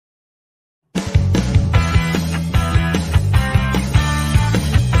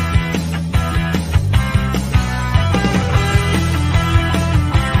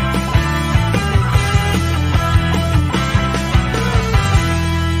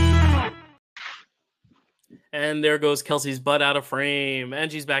And there goes Kelsey's butt out of frame,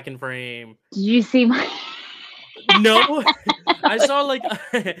 and she's back in frame. Did you see my? No, I saw like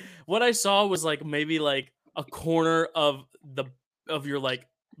what I saw was like maybe like a corner of your like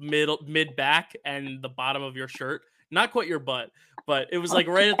mid back and the bottom of your shirt. Not quite your butt, but it was like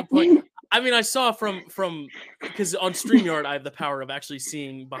right at the point. I mean, I saw from because on StreamYard I have the power of actually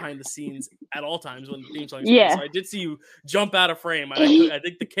seeing behind the scenes at all times when the theme song is playing. Yeah. So I did see you jump out of frame. I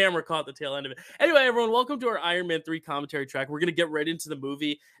think the camera caught the tail end of it. Anyway, everyone, welcome to our Iron Man 3 commentary track. We're gonna get right into the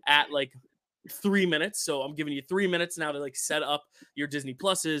movie at like 3 minutes. So I'm giving you 3 minutes now to like set up your Disney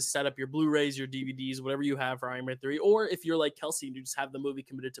Pluses, set up your Blu-rays, your DVDs, whatever you have for Iron Man 3. Or if you're like Kelsey and you just have the movie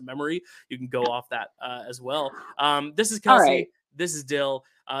committed to memory, you can go off that as well. This is Kelsey. Right. This is Dill.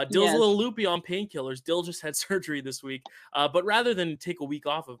 Dill's a little loopy on painkillers. Dill just had surgery this week. But rather than take a week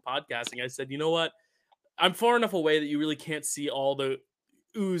off of podcasting, I said, you know what? I'm far enough away that you really can't see all the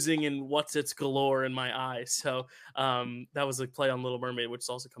oozing and what's its galore in my eye. So that was a play on Little Mermaid, which is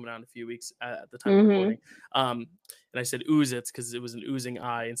also coming out in a few weeks at the time of recording. And I said ooze it's because it was an oozing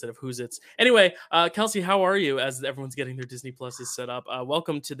eye instead of who's it's. Anyway, Kelsey, how are you as everyone's getting their Disney Pluses set up?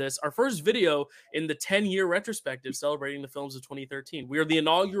 Welcome to this, our first video in the 10-year retrospective celebrating the films of 2013. We are the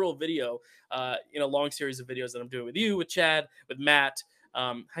inaugural video in a long series of videos that I'm doing with you, with Chad, with Matt.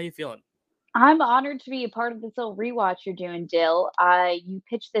 How you feeling? I'm honored to be a part of this little rewatch you're doing, Dill. You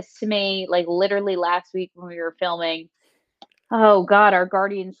pitched this to me like literally last week when we were filming. Oh God, our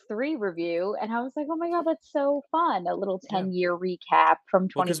Guardians 3 review, and I was like, oh my God, that's so fun! A little 10-year recap from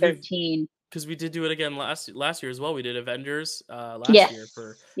 2013. Because we did do it again last year as well. We did Avengers last year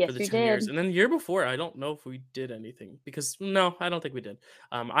for the 10 years, and then the year before, I don't know if we did anything because no, I don't think we did.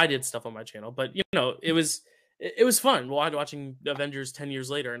 I did stuff on my channel, but you know, it was fun watching Avengers 10 years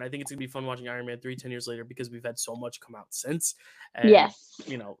later, and I think it's gonna be fun watching Iron Man 3 10 years later because we've had so much come out since. And,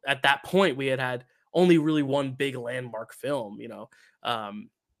 you know, at that point we had only really one big landmark film. You know,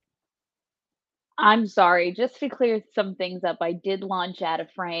 I'm sorry, just to clear some things up, I did launch out of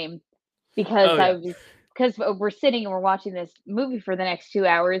frame because because we're sitting and we're watching this movie for the next 2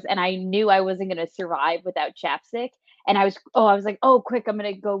 hours, and I knew I wasn't gonna survive without chapstick, and I was like, oh, quick, I'm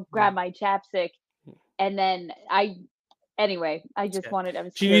gonna go grab my chapstick. And then I just wanted.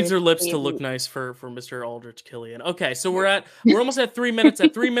 She needs her lips to look nice for Mr. Aldrich Killian. Okay, so we're almost at 3 minutes.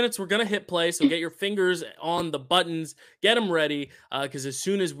 At 3 minutes, we're gonna hit play. So get your fingers on the buttons, get them ready, because as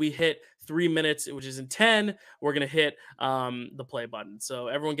soon as we hit 3 minutes, which is in 10, we're gonna hit the play button. So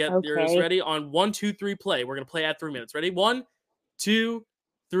everyone get yours ready on 1, 2, 3, play. We're gonna play at 3 minutes. Ready? 1, 2,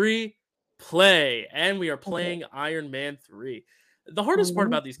 3, play, and we are playing Iron Man 3. The hardest part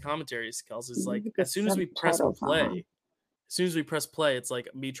about these commentaries, Kels, is like as soon as we press play, it's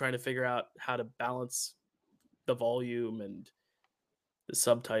like me trying to figure out how to balance the volume and the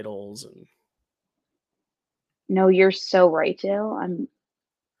subtitles. And no, you're so right, Jill.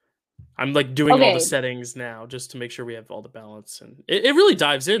 I'm like doing all the settings now just to make sure we have all the balance, and it really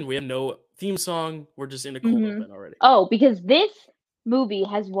dives in. We have no theme song. We're just in a cold open already. Oh, because this movie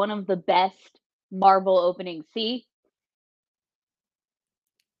has one of the best Marvel openings. See?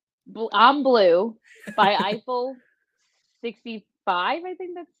 I'm Blue by Eiffel 65, I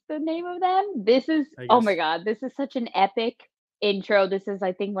think that's the name of them. This is, oh my God, this is such an epic intro. This is,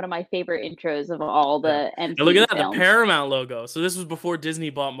 I think, one of my favorite intros of all the MCU look at that, films. the Paramount logo. So this was before Disney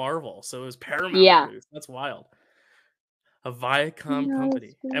bought Marvel, so it was Paramount produced. That's wild. A Viacom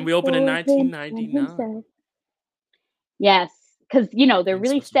company, and we opened in 1999. Yes, because you know they're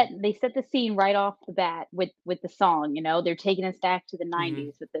really they set the scene right off the bat with the song. You know, they're taking us back to the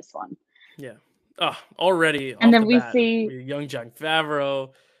 90s with this one. Yeah. Oh, already. And then we see young Jon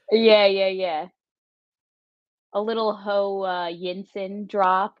Favreau. Yeah. A little Ho Yinsen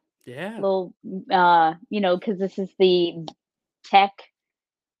drop. Yeah. Little, you know, because this is the tech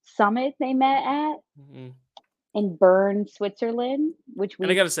summit they met at in Bern, Switzerland.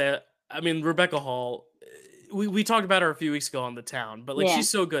 And I gotta say, I mean, Rebecca Hall. We talked about her a few weeks ago on The Town, but like she's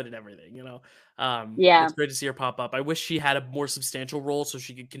so good at everything, you know. It's great to see her pop up. I wish she had a more substantial role so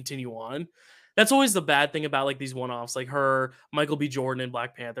she could continue on. That's always the bad thing about like these one-offs, like her, Michael B. Jordan in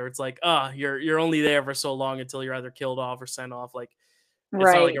Black Panther. It's like, you're only there for so long until you're either killed off or sent off. Like, it's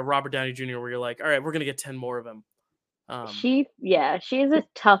not like a Robert Downey Jr. where you're like, all right, we're gonna get 10 more of him. She is a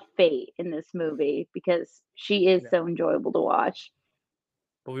tough fate in this movie because she is so enjoyable to watch.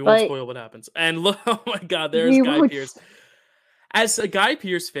 But we won't spoil what happens. And look, oh my God, there's Guy Pearce. As a Guy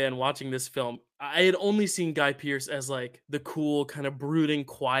Pearce fan watching this film, I had only seen Guy Pearce as like the cool, kind of brooding,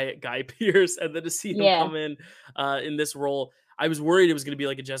 quiet Guy Pearce, and then to see him come in this role, I was worried it was going to be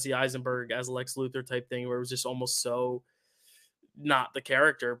like a Jesse Eisenberg as Lex Luthor type thing, where it was just almost so not the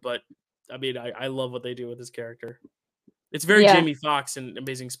character. But I mean, I love what they do with this character. It's very Jamie Foxx in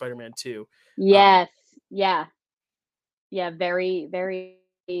Amazing Spider-Man 2. Yes. Yeah. Yeah, very, very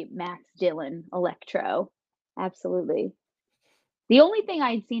Max Dillon Electro. Absolutely. The only thing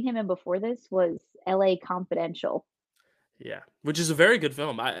I'd seen him in before this was LA Confidential. Yeah, which is a very good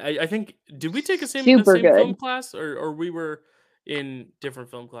film. I think, did we take the same Super film good. class, or we were in different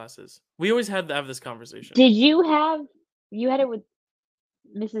film classes? We always had to have this conversation. Did you had it with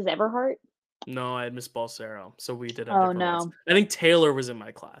Mrs. Everhart? No, I had Miss Balsero, so we did have Oh, different ones. no. I think Taylor was in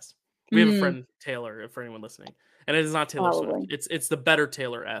my class. We have a friend, Taylor, for anyone listening, and it is not Taylor Swift. Probably. It's the better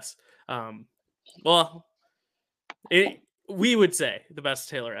Taylor S. Well, we would say the best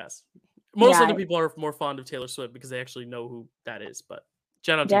Taylor S. Most other people are more fond of Taylor Swift because they actually know who that is. But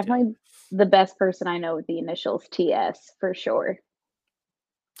shout out to you, Taylor. Definitely the best person I know with the initials TS, for sure.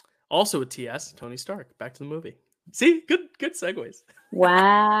 Also with TS, Tony Stark. Back to the movie. See, good segues.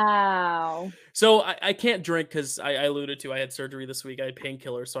 Wow. So I can't drink because I alluded to I had surgery this week. I had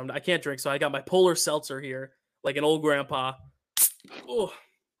painkillers, so I can't drink. So I got my polar seltzer here, like an old grandpa. Oh,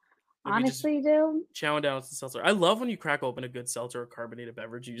 honestly, dude, chowing down some seltzer. I love when you crack open a good seltzer or carbonated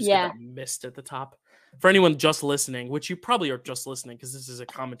beverage. You just get that mist at the top. For anyone just listening, which you probably are just listening because this is a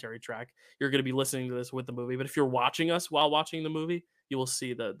commentary track, you're going to be listening to this with the movie. But if you're watching us while watching the movie, you will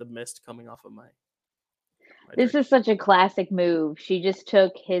see the mist coming off of my this drink. is such a classic move. She just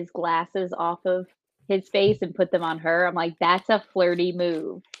took his glasses off of his face and put them on her. I'm like, that's a flirty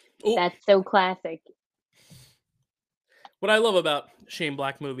move. Ooh. That's so classic. What I love about Shane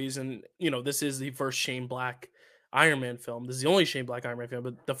Black movies, and this is the first Shane Black Iron Man film. This is the only Shane Black Iron Man film,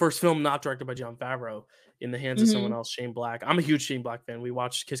 but the first film not directed by Jon Favreau, in the hands of someone else, Shane Black. I'm a huge Shane Black fan. We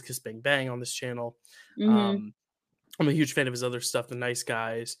watched Kiss Kiss Bang Bang on this channel. I'm a huge fan of his other stuff, The Nice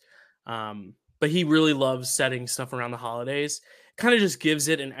Guys. But he really loves setting stuff around the holidays. Kind of just gives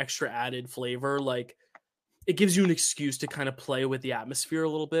it an extra added flavor. Like, it gives you an excuse to kind of play with the atmosphere a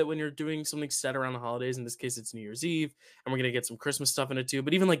little bit when you're doing something set around the holidays. In this case, it's New Year's Eve, and we're going to get some Christmas stuff in it too.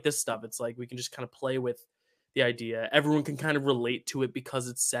 But even like this stuff, it's like we can just kind of play with the idea. Everyone can kind of relate to it because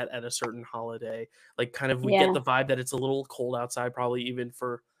it's set at a certain holiday. Like, kind of we get the vibe that it's a little cold outside, probably even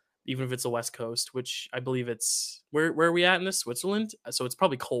if it's the West Coast, which I believe it's where are we at in this? Switzerland? So it's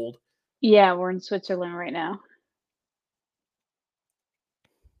probably cold. Yeah, we're in Switzerland right now.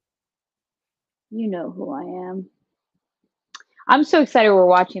 You know who I am. I'm so excited we're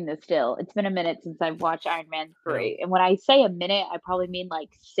watching this still. It's been a minute since I've watched Iron Man 3. And when I say a minute, I probably mean like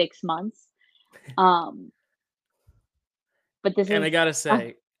 6 months. But this is, I gotta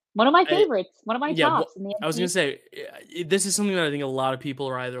say, one of my favorites, one of my tops. I was gonna say, this is something that I think a lot of people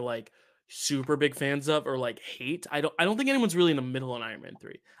are either like super big fans of or like hate. I don't think anyone's really in the middle on Iron Man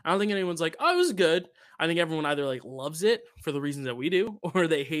 3. I don't think anyone's like, oh, it was good. I think everyone either like loves it for the reasons that we do, or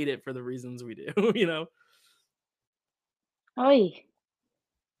they hate it for the reasons we do. Oh,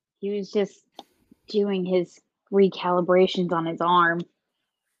 he was just doing his recalibrations on his arm.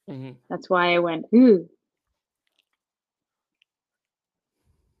 That's why I went, ooh.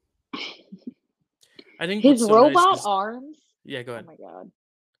 I think his robot arms. Yeah, go ahead. Oh my god.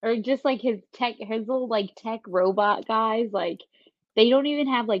 Or just like his little like tech robot guys, like they don't even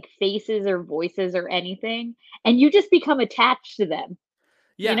have like faces or voices or anything, and you just become attached to them.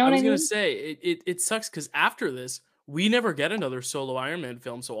 Yeah, I was gonna say it sucks because after this, we never get another solo Iron Man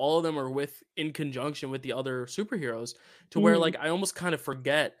film, so all of them are in conjunction with the other superheroes, to where like I almost kind of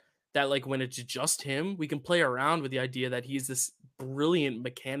forget that like when it's just him, we can play around with the idea that he's this brilliant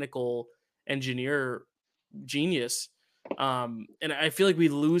mechanical engineer genius. And I feel like we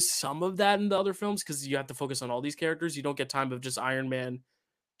lose some of that in the other films because you have to focus on all these characters. You don't get time of just Iron Man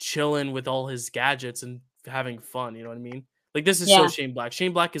chilling with all his gadgets and having fun. You know what I mean? Like, this is so Shane Black.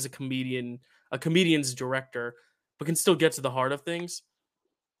 Shane Black is a comedian's director, but can still get to the heart of things.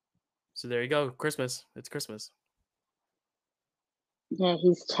 So there you go. Christmas. It's Christmas. Yeah,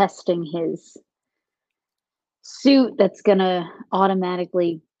 he's testing his suit that's gonna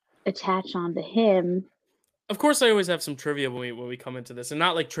automatically attach onto him. Of course, I always have some trivia when we come into this, and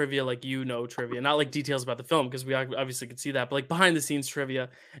not like trivia like trivia, not like details about the film because we obviously could see that, but like behind the scenes trivia.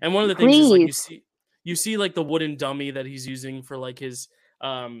 And one of the things is like you see like the wooden dummy that he's using for like his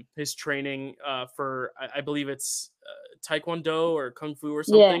training for I believe it's Taekwondo or Kung Fu or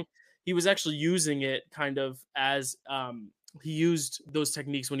something. Yeah. He was actually using it kind of as he used those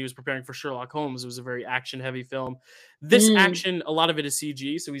techniques when he was preparing for Sherlock Holmes. It was a very action-heavy film. This action, a lot of it is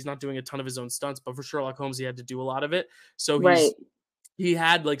CG, so he's not doing a ton of his own stunts. But for Sherlock Holmes, he had to do a lot of it. So he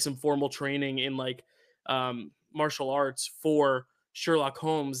had like some formal training in like martial arts for Sherlock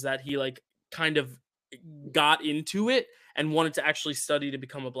Holmes that he like kind of got into it and wanted to actually study to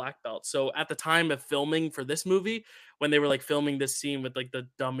become a black belt. So at the time of filming for this movie, when they were like filming this scene with like the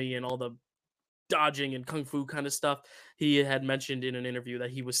dummy and all the dodging and kung fu kind of stuff, he had mentioned in an interview that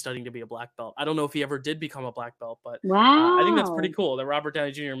he was studying to be a black belt. I don't know if he ever did become a black belt, but I think that's pretty Wow. cool that Robert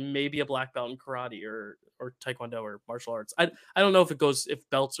Downey Jr. may be a black belt in karate or taekwondo or martial arts. I don't know if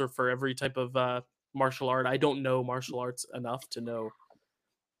belts are for every type of martial art. I don't know martial arts enough to know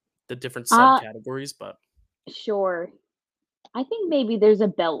the different subcategories, but Sure. I think maybe there's a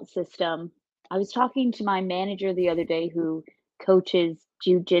belt system. I was talking to my manager the other day who coaches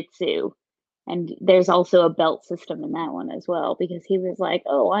jujitsu, and there's also a belt system in that one as well because he was like,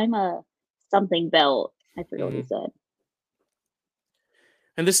 "Oh, I'm a something belt." I forget what he mhm. said.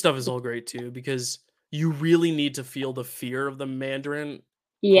 And this stuff is all great too because you really need to feel the fear of the Mandarin, quote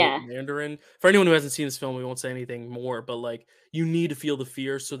Yeah. Mandarin. For anyone who hasn't seen this film, we won't say anything more, but like you need to feel the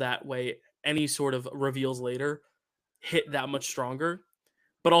fear so that way any sort of reveals later hit that much stronger.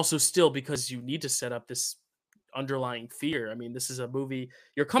 But also still because you need to set up this underlying fear. I mean, this is a movie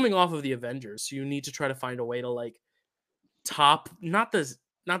you're coming off of the Avengers, so you need to try to find a way to like top not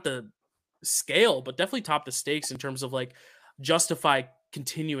the scale, but definitely top the stakes in terms of like justify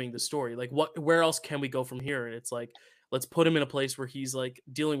continuing the story. Like where else can we go from here? And it's like let's put him in a place where he's like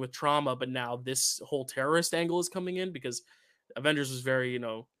dealing with trauma, but now this whole terrorist angle is coming in because Avengers was very,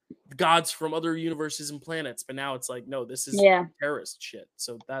 gods from other universes and planets, but now it's like no, this is Yeah. terrorist shit.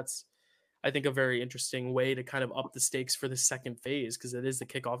 So that's I think a very interesting way to kind of up the stakes for the second phase because it is the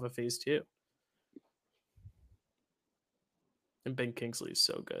kickoff of phase 2. And Ben Kingsley is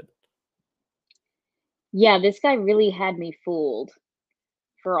so good. Yeah, this guy really had me fooled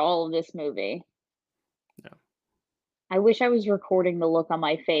for all of this movie. Yeah. I wish I was recording the look on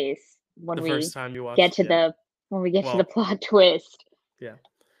my face The first time you get watched, to yeah. the when we get to the Well, plot twist. yeah.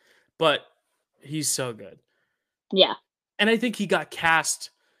 But he's so good. Yeah. And I think he got cast.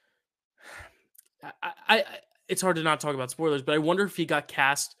 I it's hard to not talk about spoilers, but I wonder if he got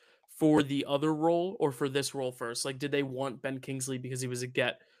cast for the other role or for this role first. Like, did they want Ben Kingsley because he was a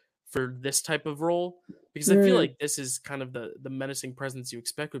get for this type of role? Because I feel Mm, like this is kind of the menacing presence you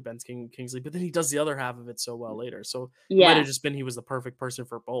expect with Kingsley, but then he does the other half of it so well later. So it might have yeah. just been he was the perfect person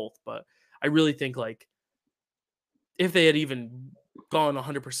for both. But I really think like if they had even gone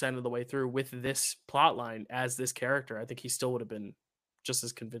 100% of the way through with this plot line as this character, I think he still would have been just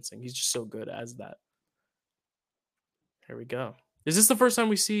as convincing. He's just so good as that. Here we go. Is this the first time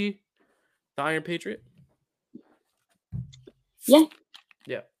we see the Iron Patriot? Yeah.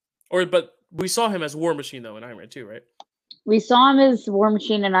 Yeah. But we saw him as War Machine though in Iron Man 2, right? We saw him as War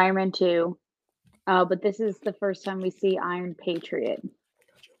Machine in Iron Man 2, but this is the first time we see Iron Patriot.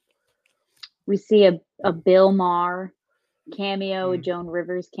 We see a Bill Maher cameo, a Joan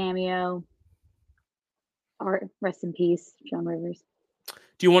Rivers cameo. Rest in peace, Joan Rivers.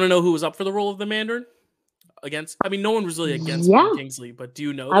 Do you want to know who was up for the role of the Mandarin? I mean, no one was really against Ben Yeah, Kingsley, but do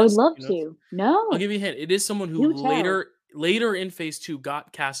you know I would this? love You know this? to. I'll No, give you a hint. It is someone who do tell. later in Phase 2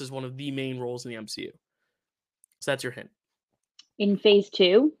 got cast as one of the main roles in the MCU. So that's your hint. In Phase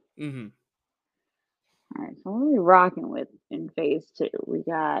 2? Mm-hmm. All right, so what are we rocking with in Phase 2? We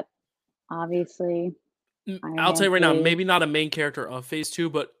got, obviously, Iron I'll tell Man you right now, 3. maybe not a main character of Phase 2,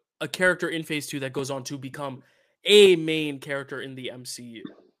 but a character in Phase 2 that goes on to become a main character in the MCU.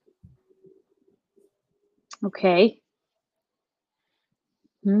 Okay.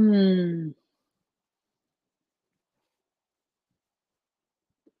 Hmm.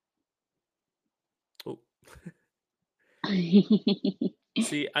 Oh.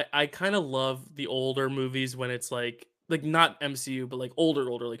 See, I kind of love the older movies when it's like not MCU, but like older,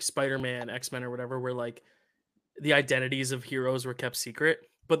 like Spider-Man, X-Men, or whatever, where like the identities of heroes were kept secret.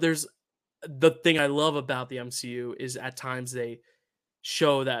 But there's the thing I love about the MCU is at times they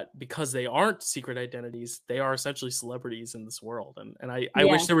show that because they aren't secret identities, they are essentially celebrities in this world. And I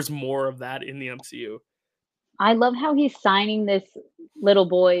wish Yeah. there was more of that in the MCU. I love how he's signing this little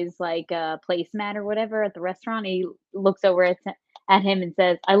boy's, like, placemat or whatever at the restaurant. He looks over at him and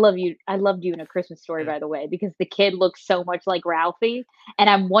says, I loved you in A Christmas Story, Yeah. by the way," because the kid looks so much like Ralphie, and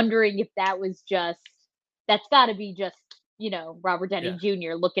I'm wondering if that's gotta be just, Robert Downey Yeah.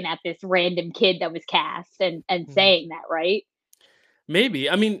 Jr. looking at this random kid that was cast and Mhm. saying that, right? Maybe.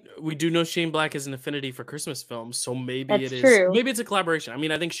 I mean, we do know Shane Black has an affinity for Christmas films, so That's true. maybe it's a collaboration. I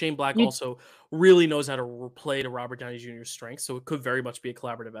mean, I think Shane Black You also really knows how to play to Robert Downey Jr.'s strengths, so it could very much be a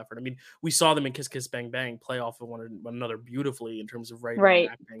collaborative effort. I mean, we saw them in Kiss Kiss Bang Bang play off of one another beautifully in terms of writing and Right.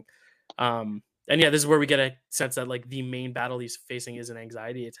 acting. And yeah, this is where we get a sense that like the main battle he's facing is an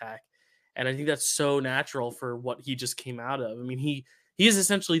anxiety attack. And I think that's so natural for what he just came out of. I mean, he is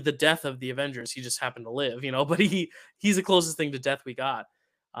essentially the death of the Avengers. He just happened to live, but he's the closest thing to death we got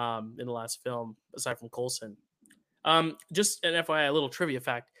in the last film, aside from Coulson. Just an FYI, a little trivia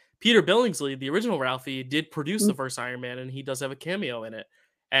fact. Peter Billingsley, the original Ralphie, did produce the first Iron Man, and he does have a cameo in it.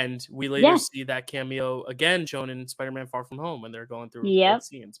 And we later see that cameo again shown in Spider-Man Far From Home when they're going through both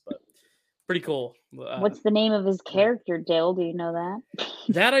scenes. But pretty cool. What's the name of his character, Dill? Do you know that?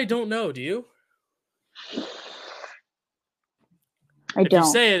 That I don't know. Do you? If you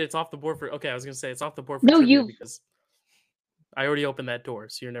say it, it's off the board for. Okay, I was gonna say it's off the board for. No, you. Because I already opened that door,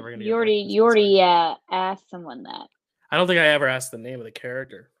 so you're never gonna. You already asked someone that. I don't think I ever asked the name of the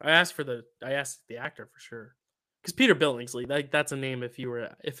character. I asked the actor for sure. Because Peter Billingsley, that's a name. If you were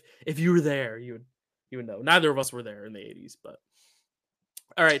there, you would know. Neither of us were there in the 80s, but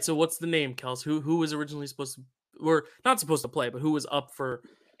all right. So what's the name, Kels? Who was originally supposed to, or not supposed to play, but who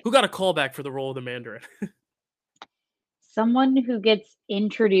got a callback for the role of the Mandarin? Someone who gets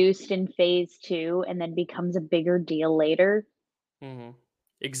introduced in Phase 2 and then becomes a bigger deal later. Mm-hmm.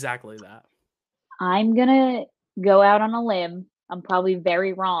 Exactly that. I'm gonna go out on a limb. I'm probably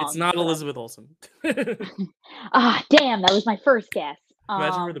very wrong. It's not Elizabeth Olsen. Damn, that was my first guess.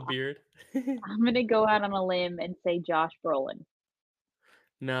 Imagine her with a beard. I'm gonna go out on a limb and say Josh Brolin.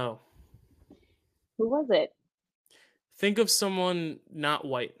 No. Who was it? Think of someone not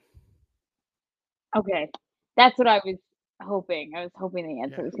white. Okay, that's what I was hoping. I was hoping the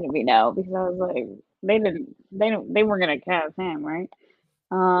answer was gonna be no, because I was like, they weren't gonna cast him, right?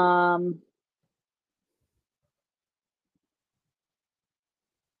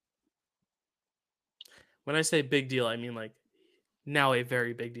 When I say big deal, I mean like now a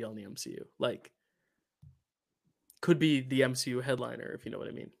very big deal in the MCU. Like could be the MCU headliner, if you know what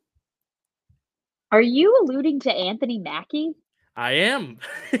I mean. Are you alluding to Anthony Mackie? I am.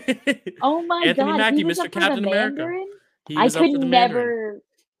 Oh my Anthony God, Mackie, he was Mr. up for Captain the America. Mandarin? I could never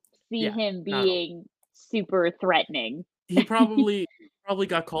see him being super threatening. He probably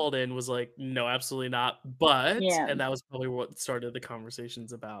got called in, was like, no, absolutely not. But and that was probably what started the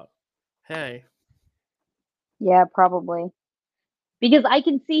conversations about. Hey. Yeah, probably. Because I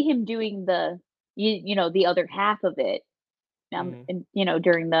can see him doing the the other half of it. And,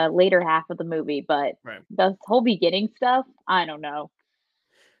 during the later half of the movie, but the whole beginning stuff, I don't know.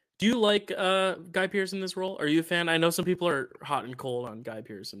 Do you like Guy Pearce in this role? Are you a fan? I know some people are hot and cold on Guy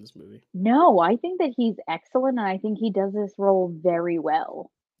Pearce in this movie. No, I think that he's excellent, and I think he does this role very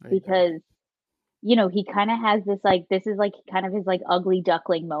well. Because, he kind of has this, this is kind of his ugly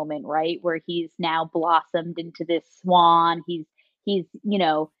duckling moment, right? Where he's now blossomed into this swan. He's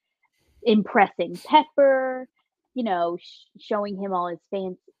impressing Pepper, showing her all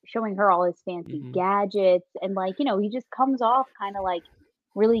his fancy gadgets, and he just comes off kind of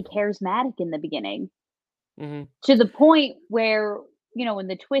really charismatic in the beginning, to the point where when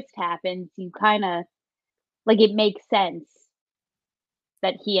the twist happens, you kind of it makes sense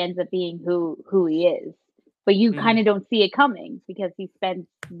that he ends up being who he is, but you kind of don't see it coming because he spends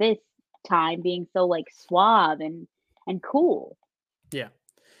this time being so suave and cool. Yeah.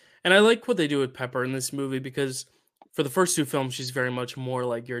 And I like what they do with Pepper in this movie because for the first two films, she's very much more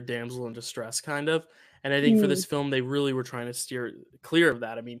like your damsel in distress kind of. And I think for this film, they really were trying to steer clear of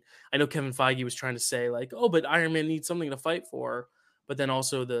that. I mean, I know Kevin Feige was trying to say oh, but Iron Man needs something to fight for. But then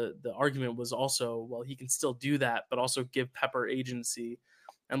also the argument was also, well, he can still do that, but also give Pepper agency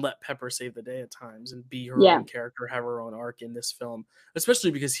and let Pepper save the day at times and be her own character, have her own arc in this film,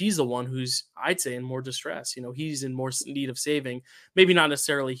 especially because he's the one who's, I'd say, in more distress. He's in more need of saving. Maybe not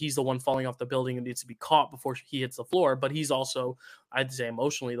necessarily he's the one falling off the building and needs to be caught before he hits the floor, but he's also, I'd say,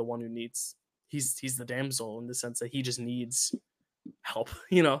 emotionally the one who needs, he's the damsel in the sense that he just needs help,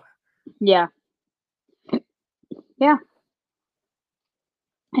 Yeah.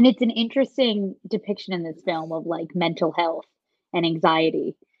 And it's an interesting depiction in this film of mental health and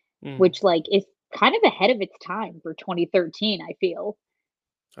anxiety, which is kind of ahead of its time for 2013, I feel.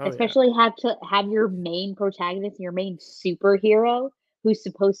 Especially have your main protagonist, your main superhero, who's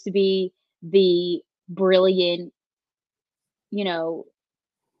supposed to be the brilliant, nothing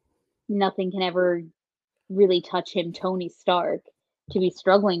can ever really touch him, Tony Stark, to be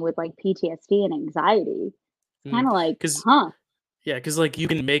struggling with PTSD and anxiety. It's kind of Yeah, because you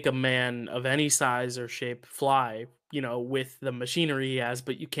can make a man of any size or shape fly, with the machinery he has,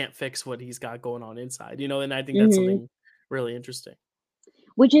 but you can't fix what he's got going on inside, and I think that's something really interesting.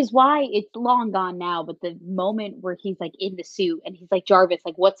 Which is why it's long gone now, but the moment where he's in the suit and he's like, Jarvis,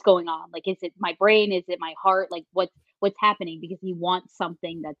 what's going on? Is it my brain? Is it my heart? What's happening? Because he wants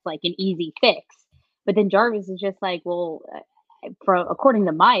something that's an easy fix. But then Jarvis is just well, according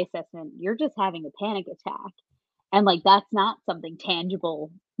to my assessment, you're just having a panic attack. And, like, that's not something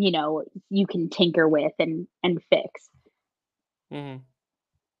tangible, you can tinker with and fix. Mhm.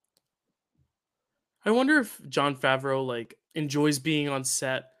 I wonder if Jon Favreau, like, enjoys being on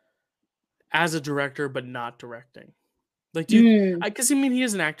set as a director, but not directing. Like, do you Mm. I mean, he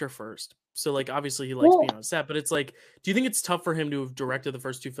is an actor first, so, like, obviously, he likes Well, being on set, but it's like, do you think it's tough for him to have directed the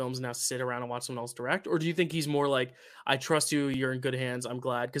first 2 films and now sit around and watch someone else direct? Or do you think he's more like, "I trust you, you're in good hands, I'm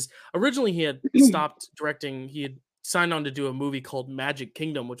glad." Because originally he had stopped directing, he had signed on to do a movie called Magic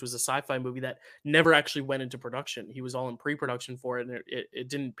Kingdom, which was a sci-fi movie that never actually went into production. He was all in pre-production for it, and it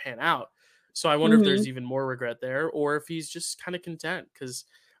didn't pan out. So I wonder if there's mhm, even more regret there, or if he's just kinda content. Because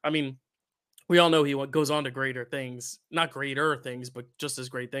I mean, we all know he goes on to greater things, not greater things, but just as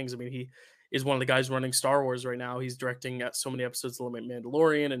great things. I mean, he is one of the guys running Star Wars right now. He's directing so many episodes of The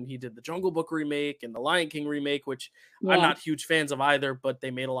Mandalorian, and he did the Jungle Book remake and the Lion King remake, which I'm yeah, not huge fans of either, but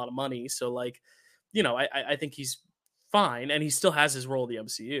they made a lot of money. So, like, I think he's fine, and he still has his role in the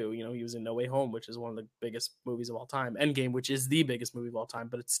MCU. He was in No Way Home, which is one of the biggest movies of all time. Endgame, which is the biggest movie of all time,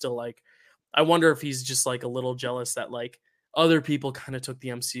 but it's still like, I wonder if he's just like a little jealous that like other people kind of took the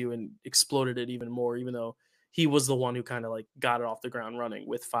MCU and exploded it even more, even though he was the one who kind of like got it off the ground running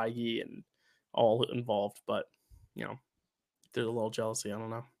with Feige and all involved. But you know, there's a little jealousy. I don't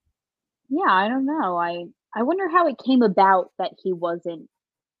know. yeah, I don't know, I wonder how it came about that he wasn't,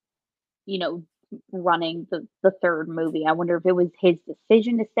 you know, running the 3rd movie. I wonder if it was his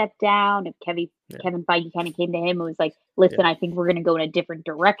decision to step down, if Yeah, Kevin Feige kinda came to him and was like, "Listen, yeah, I think we're gonna go in a different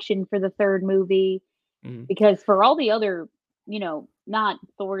direction for the 3rd movie." mhm. Because for all the other, not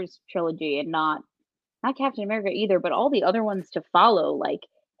Thor's trilogy and not Captain America either, but all the other ones to follow, like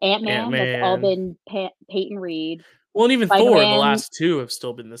Ant Ant-Man, that's all Man. been Peyton Reed. Well, and even Thor, the Spider-Man, last two have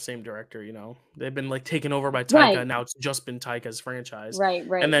still been the same director. They've been like taken over by Taika. right, Now it's just been Taika's franchise. right,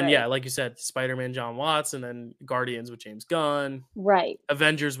 And right, then, yeah, right, like you said, Spider Man, John Watts, and then Guardians with James Gunn, right.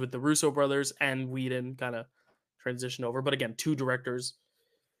 Avengers with the Russo brothers, and Whedon kind of transition over. But again, two directors.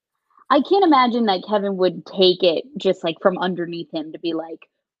 I can't imagine that Kevin would take it just, like, from underneath him to be like,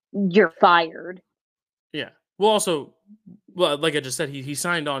 "You're fired." Yeah. Well, like I just said, he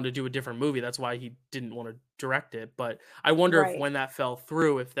signed on to do a different movie. That's why he didn't want to direct it. But I wonder if Right, when that fell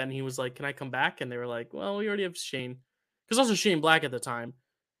through, if then he was like, "Can I come back?" And they were like, "Well, we already have Shane," because also Shane Black at the time,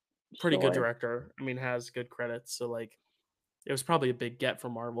 pretty good sure. director. I mean, has good credits. So like, it was probably a big get for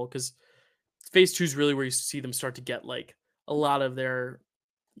Marvel because Phase Two is really where you see them start to get like a lot of their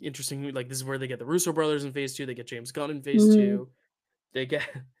interesting. Like this is where they get the Russo brothers in Phase Two. They get James Gunn in Phase Mhm. Two. They get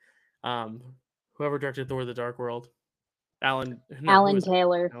um whoever directed Thor: The Dark World. Alan, no, who Alan is it?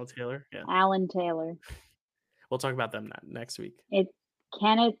 Taylor. Alan Taylor. Yeah, Alan Taylor. we'll talk about them next week. It's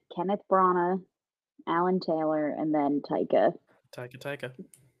Kenneth Branagh, Alan Taylor, and then Taika. Taika Taika.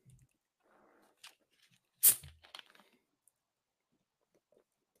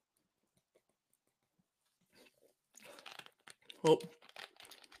 Oh,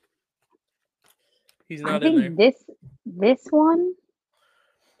 he's I not in there. think this one,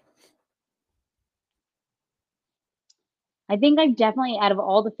 I think I've definitely out of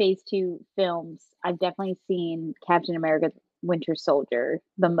all the Phase 2 films, I've definitely seen Captain America: Winter Soldier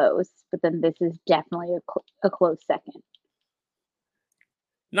the most, but then this is definitely a close second.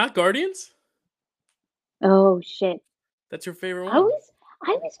 Not Guardians. Oh, shit. That's your favorite I one, always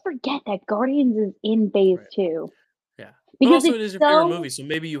I always forget that Guardians is in Phase right? 2 Yeah, but because also it it's is your favorite so movie, so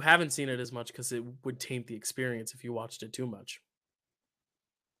maybe you haven't seen it as much because it would taint the experience if you watched it too much.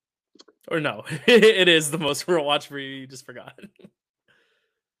 Or no, it is the most real watch for you. You just forgot.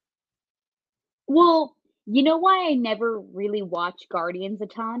 well, you know why I never really watched Guardians a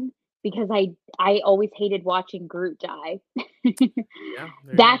ton? Because I always hated watching Groot die. Yeah,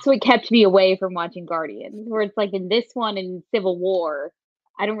 there you go. That's what kept me away from watching Guardians, where it's like in this one in Civil War,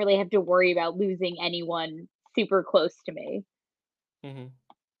 I don't really have to worry about losing anyone super close to me, Hmm.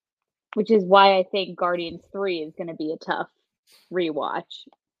 which is why I think Guardians 3 is gonna be a tough rewatch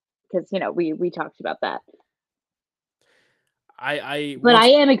because, we talked about that. I But I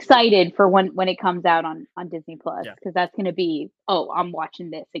once am excited for when it comes out on Disney Plus Yeah, because that's gonna be, "Oh, I'm watching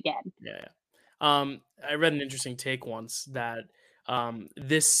this again." yeah, yeah. I read an interesting take once that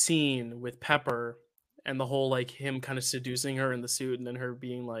this scene with Pepper and the whole like him kind of seducing her in the suit and then her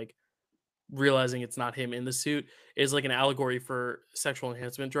being like realizing it's not him in the suit is like an allegory for sexual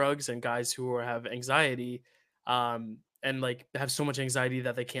enhancement drugs and guys who have anxiety and like have so much anxiety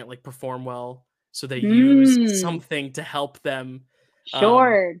that they can't like perform well, so they use Mm, something to help them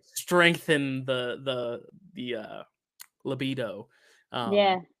sure. strengthen the libido.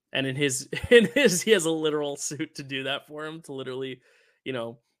 Yeah. And in his he has a literal suit to do that for him, to literally, you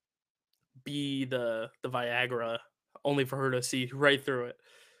know, be the Viagra, only for her to see right through it.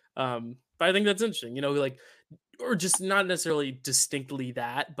 But I think that's interesting, like, or just not necessarily distinctly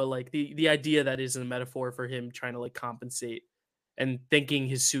that, but like the idea that is a metaphor for him trying to like compensate and thinking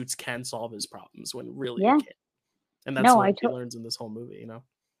his suits can solve his problems when really it Yeah. can't. And that's No, what he learns in this whole movie,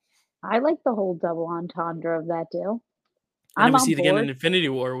 I like the whole double entendre of that deal. And then I'm we on see it again in board. Infinity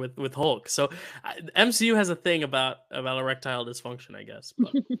War with Hulk. So MCU has a thing about erectile dysfunction, I guess.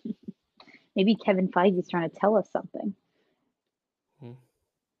 But Maybe Kevin Feige's trying to tell us something.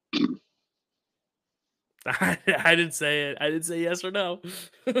 I didn't say it. I didn't say yes or no.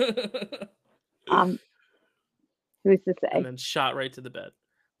 Who's to say? And then shot right to the bed,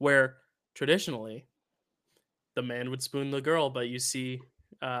 where traditionally the man would spoon the girl, but you see,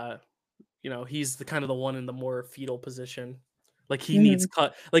 he's the kind of the one in the more fetal position. Like he needs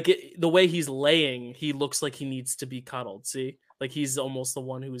cut. Like the way he's laying, he looks like he needs to be cuddled. See, like he's almost the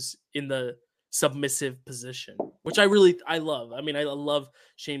one who's in the submissive position, which I love. I mean, I love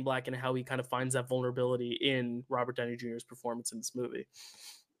Shane Black and how he kind of finds that vulnerability in Robert Downey Jr.'s performance in this movie.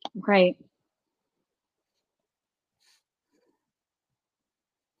 Right.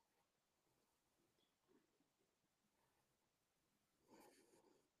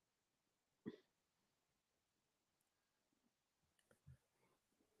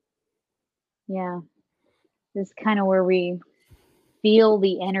 Yeah. This is kind of where we feel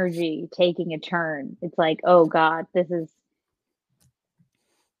the energy taking a turn. It's like, oh God, this is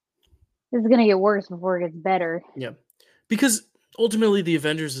gonna get worse before it gets better. Yeah, because ultimately the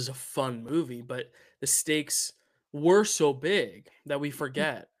Avengers is a fun movie, but the stakes were so big that we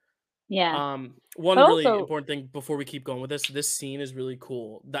forget. Yeah. One But really also, important thing before we keep going with this scene is really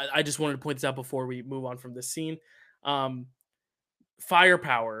cool. That I just wanted to point this out before we move on from this scene.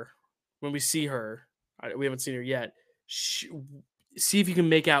 Firepower, when we see her, we haven't seen her yet. See if you can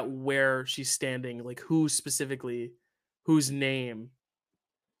make out where she's standing, like whose name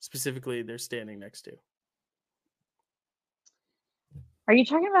specifically they're standing next to. are you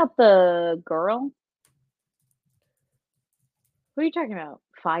talking about the girl? Who are you talking about?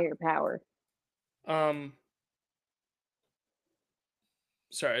 Firepower. Sorry,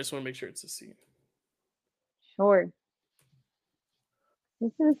 I just want to make sure it's a scene. Sure.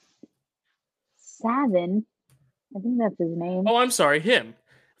 This is Savin. I think that's his name. Oh, I'm sorry, him.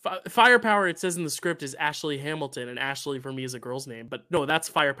 Firepower, it says in the script, is Ashley Hamilton, and Ashley for me is a girl's name. But no, that's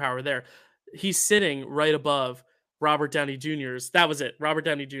Firepower there. He's sitting right above Robert Downey Jr.'s. That was it. Robert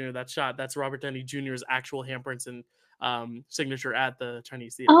Downey Jr., that shot. That's Robert Downey Jr.'s actual handprints and signature at the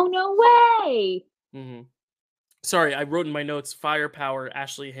Chinese theater. Oh, no way! Mm-hmm. Sorry, I wrote in my notes, Firepower,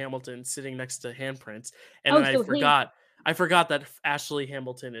 Ashley Hamilton sitting next to handprints. And then I forgot that Ashley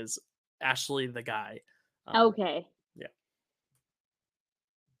Hamilton is Ashley the guy. Okay. Yeah.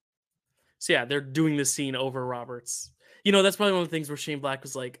 So yeah, they're doing this scene over Roberts. That's probably one of the things where Shane Black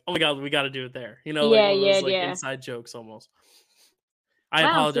was like, "Oh my god, we got to do it there." Like one of those inside jokes almost. I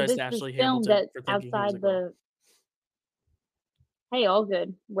apologize to Ashley Hamilton for thinking he was a girl. Hey, all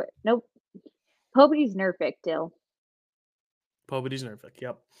good. Nope. Pobity's Nerfic, Dill. Pobity's Nerfic.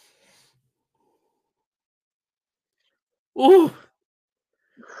 Yep. Ooh,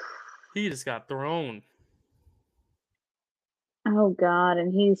 he just got thrown. Oh God,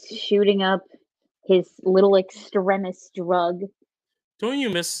 and he's shooting up his little extremis drug. Don't you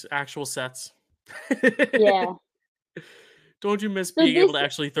miss actual sets? Yeah. Don't you miss being able to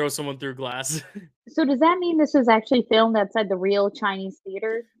actually throw someone through glass? So does that mean this was actually filmed outside the real Chinese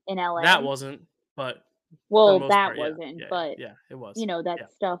theater in LA? That wasn't, but well, that wasn't, but yeah, it was. That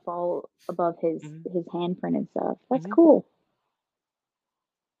stuff all above his handprint and stuff. That's Mm-hmm. cool.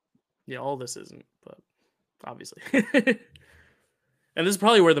 Yeah, all this isn't, but obviously. And this is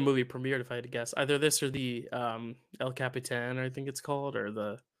probably where the movie premiered, if I had to guess. Either this or the El Capitan, I think it's called, or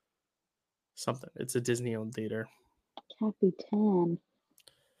the something. It's a Disney-owned theater. Capitan.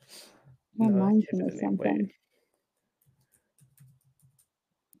 That No, reminds me of something. Wait.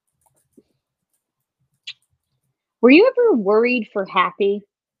 Were you ever worried for Happy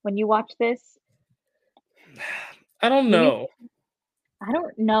when you watched this? I don't know. I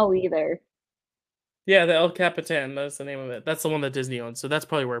don't know either. Yeah, the El Capitan, that's the name of it. That's the one that Disney owns. So that's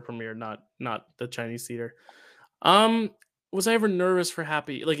probably where it premiered, not the Chinese theater. Was I ever nervous for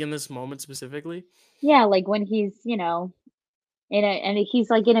Happy, like in this moment specifically? Yeah, like when he's, he's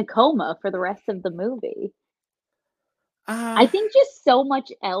like in a coma for the rest of the movie. I think just so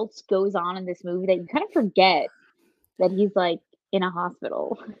much else goes on in this movie that you kind of forget that he's like in a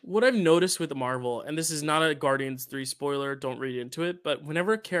hospital. What I've noticed with Marvel, and this is not a Guardians 3 spoiler, don't read into it, but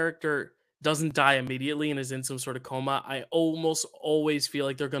whenever a character doesn't die immediately and is in some sort of coma, I almost always feel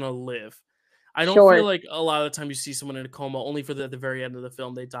like they're gonna live. I don't feel like a lot of the time you see someone in a coma only for the very end of the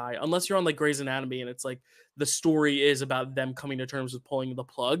film they die. Unless you're on like Grey's Anatomy and it's like the story is about them coming to terms with pulling the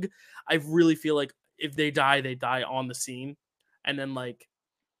plug. I really feel like if they die on the scene. And then like,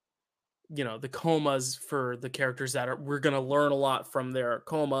 you know, the comas for the characters we're going to learn a lot from their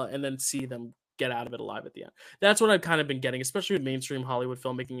coma and then see them get out of it alive at the end. That's what I've kind of been getting, especially with mainstream Hollywood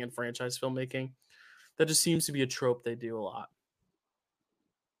filmmaking and franchise filmmaking. That just seems to be a trope they do a lot.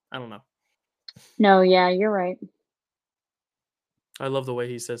 I don't know. No, yeah, you're right. I love the way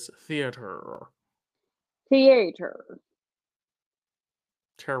he says theater. Theater.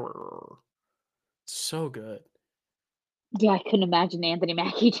 Terror. So good. Yeah, I couldn't imagine Anthony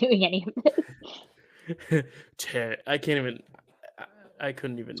Mackie doing any of this. I can't even. I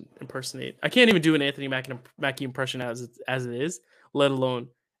couldn't even impersonate. I can't even do an Anthony Mackie impression as it is, let alone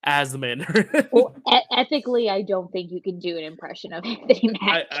as the Mandarin. Well, ethically, I don't think you can do an impression of Anthony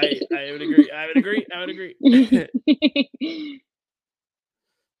Mackie. I would agree. I would agree. I would agree.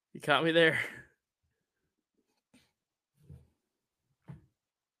 You caught me there.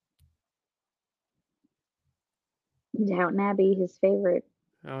 Downton Abbey, his favorite.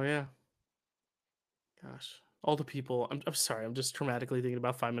 Oh yeah. Gosh, all the people. I'm sorry. I'm just traumatically thinking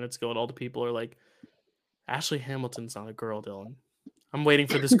about 5 minutes ago, and all the people are like, Ashley Hamilton's not a girl, Dylan. I'm waiting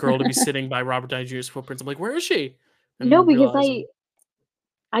for this girl to be sitting by Robert Downey Jr.'s footprints. I'm like, where is she? And no, because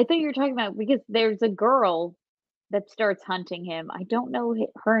I thought you were talking about because there's a girl that starts hunting him. I don't know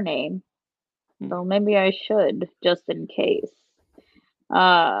her name, so maybe I should just in case.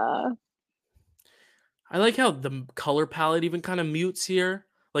 I like how the color palette even kind of mutes here.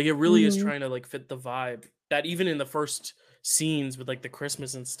 Like it really is trying to like fit the vibe. That even in the first scenes with like the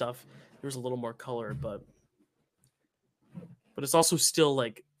Christmas and stuff, there's a little more color, but it's also still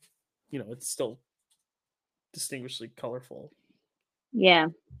like, you know, it's still distinguishedly colorful. Yeah.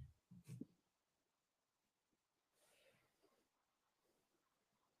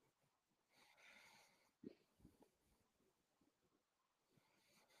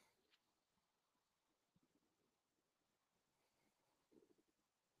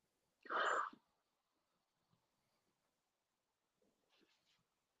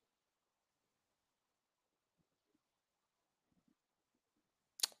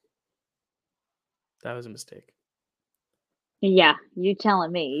 That was a mistake. Yeah, you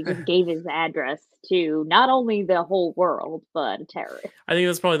telling me. He just gave his address to not only the whole world, but a terrorist. I think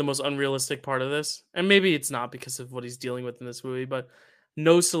that's probably the most unrealistic part of this. And maybe it's not because of what he's dealing with in this movie, but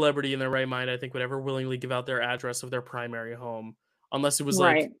no celebrity in their right mind, I think, would ever willingly give out their address of their primary home. Unless it was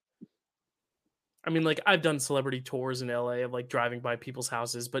like, I mean, like, I've done celebrity tours in LA of like driving by people's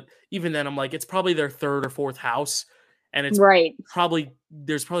houses, but even then, I'm like, it's probably their third or fourth house. And it's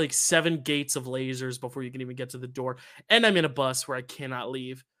there's probably like 7 gates of lasers before you can even get to the door. And I'm in a bus where I cannot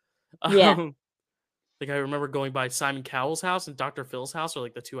leave. Yeah. Like I remember going by Simon Cowell's house and Dr. Phil's house are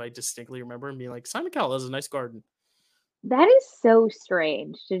like the two I distinctly remember and being like, Simon Cowell has a nice garden. That is so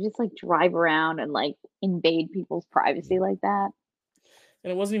strange to just like drive around and like invade people's privacy like that.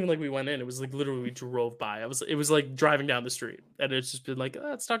 And it wasn't even like we went in. It was like literally we drove by. It was like driving down the street. And it's just been like,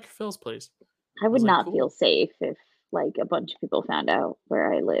 oh, it's Dr. Phil's place. I would not feel safe if like a bunch of people found out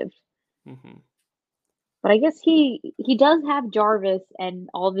where I lived. But I guess he does have Jarvis and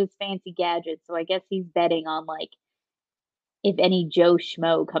all of his fancy gadgets, so I guess he's betting on like if any Joe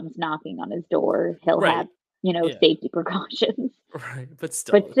Schmo comes knocking on his door, he'll have, you know, safety precautions. Right, but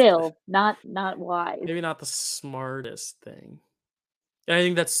still not wise. Maybe not the smartest thing. And I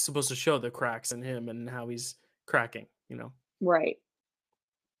think that's supposed to show the cracks in him and how he's cracking, you know. Right.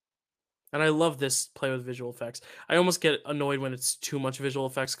 And I love this play with visual effects. I almost get annoyed when it's too much visual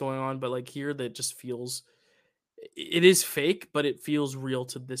effects going on, but like here that just feels it is fake, but it feels real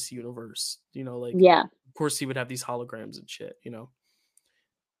to this universe. You know, like of course he would have these holograms and shit, you know.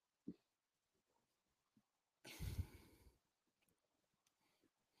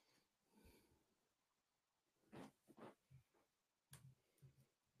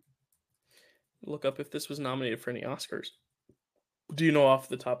 Look up if this was nominated for any Oscars. Do you know off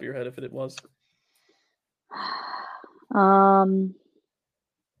the top of your head if it was? I'm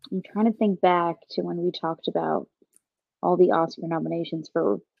trying to think back to when we talked about all the Oscar nominations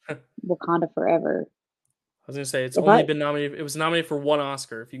for Wakanda Forever. I was gonna say it's only been nominated. It was nominated for 1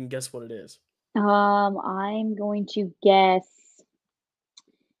 Oscar. If you can guess what it is. I'm going to guess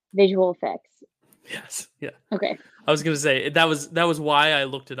visual effects. Yes. Yeah. Okay. I was gonna say that was why I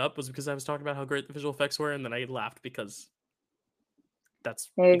looked it up, was because I was talking about how great the visual effects were, and then I laughed because that's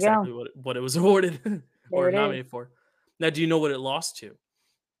exactly what it was awarded or nominated for. Now, do you know what it lost to?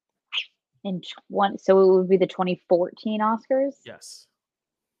 So it would be the 2014 Oscars? Yes.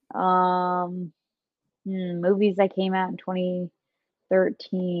 Movies that came out in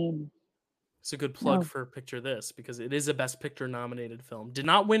 2013. It's a good plug Oh, for Picture This because it is a Best Picture nominated film. Did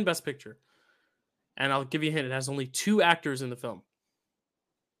not win Best Picture. And I'll give you a hint, it has only 2 actors in the film.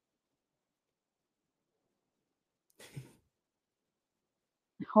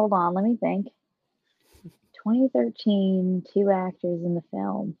 hold on, let me think. 2013, 2 actors in the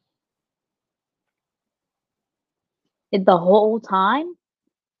film. The whole time?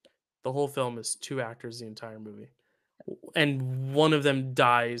 The whole film is 2 actors the entire movie. And one of them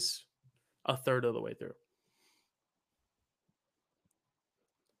dies a third of the way through.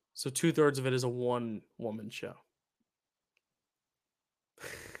 So 2/3 of it is a one-woman show.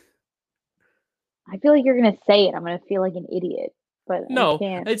 I feel like you're gonna say it. I'm gonna feel like an idiot, but I No,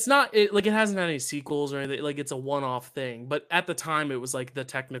 can't. it's not. Like it hasn't had any sequels or anything. Like it's a one-off thing. But at the time, it was like the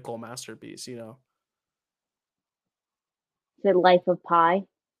technical masterpiece. Is it Life of Pi?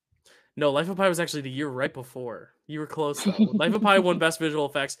 No, Life of Pi was actually the year right before. You were close though. Life of Pi won Best Visual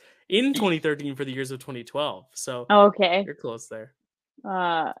Effects in 2013 for the years of 2012. So Okay. you're close there.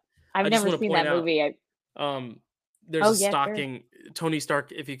 I've I just never want to seen point that out, movie. there's Oh, a yeah, sure. stocking. Tony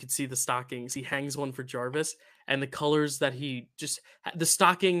Stark, if you could see the stockings, he hangs one for Jarvis, and the colors that the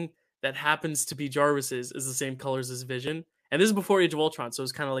stocking that happens to be Jarvis's is the same colors as Vision. And this is before Age of Ultron, so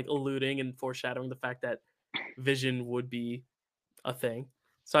it's kind of like alluding and foreshadowing the fact that Vision would be a thing.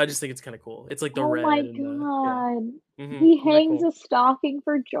 So I just think it's kind of cool. It's like the Oh my red and the yeah. god. He Isn't that hangs cool? a stocking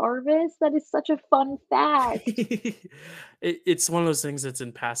for Jarvis? That is such a fun fact. It's one of those things that's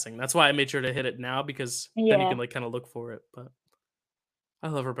in passing. That's why I made sure to hit it now because then you Yeah. can like kind of look for it. But I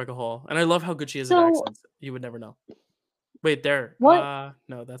love Rebecca Hall, and I love how good she is at So, accents. You would never know. Wait, there. what?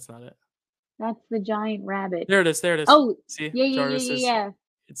 No, that's not it. That's the giant rabbit. There it is. There it is. Oh, See, yeah, yeah, yeah, Jarvis yeah, is. yeah.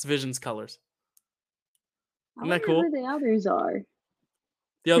 It's Vision's colors. I Isn't that wonder who cool? the others are.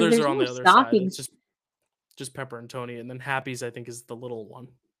 The Because others are there's on more the other side. stockings. It's just Pepper and Tony, and then Happy's I think is the little one.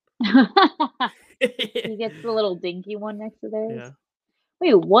 He gets the little dinky one next to theirs. Yeah.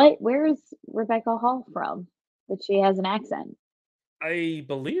 Wait, what? Where is Rebecca Hall from? That she has an accent. I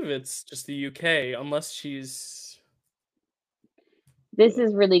believe it's just the UK, unless she's. This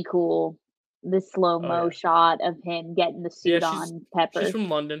is really cool. This Oh slow-mo yeah, shot of him getting the yeah. suit She's on she's Pepper. from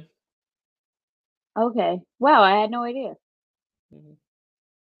London. Okay. Wow, I had no idea. Mhm.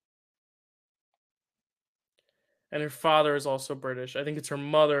 And her father is also British. I think it's her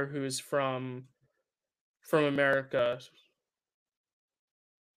mother who's from America. Yeah,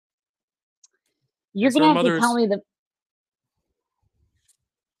 You're so gonna her have to tell mother's. me the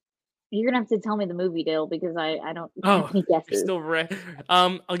you're gonna have to tell me the movie, Dale, because I don't have Oh, any you're guesses. still right.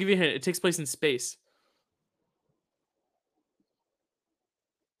 I'll give you a hint. It takes place in space.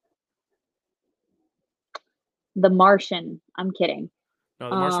 The Martian. I'm kidding. No,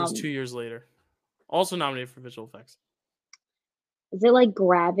 The Martian was Um, 2 years later. Also nominated for visual effects. is it like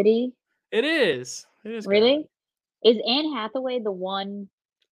Gravity? It is. It is Gravity. Really? Is Anne Hathaway the one?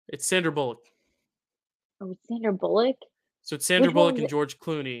 It's Sandra Bullock. Oh, it's Sandra Bullock? So it's Sandra Which one Bullock was and it? George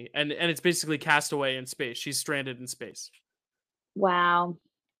Clooney, and it's basically Castaway in space. She's stranded in space. Wow,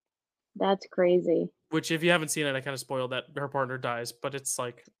 that's crazy. Which, if you haven't seen it, I kind of spoiled that her partner dies. But it's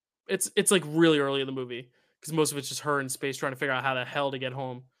like really early in the movie because most of it's just her in space trying to figure out how the hell to get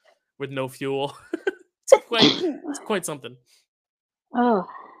home with no fuel. it's quite something. Oh,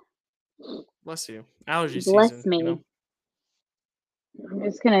 Bless you. Allergy bless season. me. I'm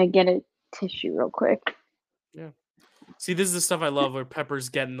just gonna get a tissue real quick. Yeah. See, this is the stuff I love where Pepper's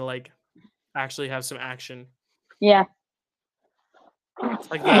getting to like actually have some action. Yeah.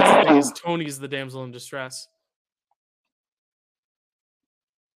 Like that's the thing is Tony's the damsel in distress.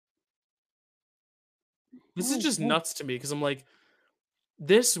 This is Oh, just yeah. nuts to me because I'm like,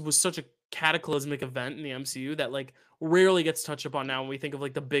 this was such a cataclysmic event in the MCU that like rarely gets touched upon now when we think of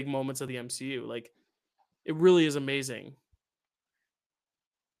like the big moments of the MCU. Like it really is amazing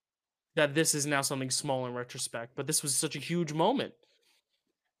that this is now something small in retrospect, but this was such a huge moment.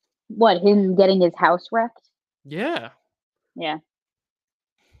 What, him getting his house wrecked? Yeah. Yeah.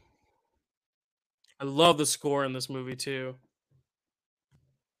 I love the score in this movie too.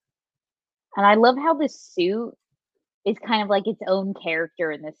 And I love how the suit is kind of like its own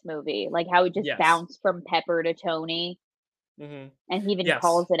character in this movie. Like how it just Yes. bounced from Pepper to Tony. And he even Yes.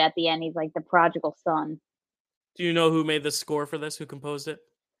 calls it at the end. He's like the prodigal son. Do you know who made the score for this? Who composed it?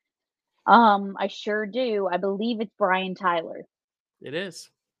 I sure do. I believe it's Brian Tyler. It is.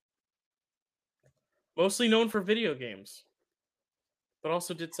 Mostly known for video games, but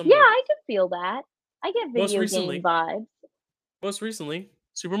also did some Yeah, I movies. could feel that. I get Most video game recently, vibes. most recently,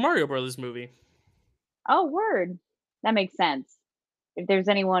 Super Mario Brothers movie. Oh, word. That makes sense. if there's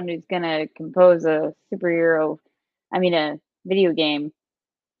anyone who's gonna compose a video game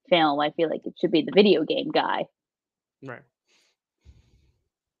film, I feel like it should be the video game guy. Right.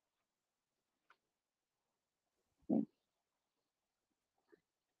 Mm.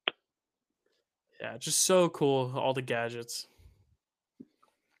 Yeah, just so cool, all the gadgets.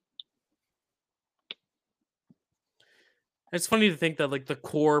 It's funny to think that like the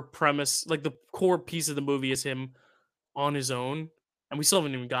core premise, like the core piece of the movie is him on his own, and we still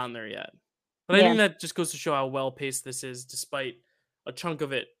haven't even gotten there yet. But I Yeah. think that just goes to show how well paced this is, despite a chunk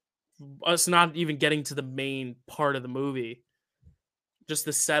of it us not even getting to the main part of the movie. Just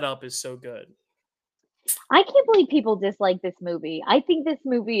the setup is so good. I can't believe people dislike this movie. I think this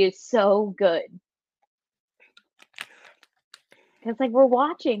movie is so good. Because like we're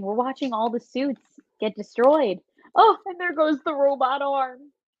watching all the suits get destroyed. Oh, and there goes the robot arm.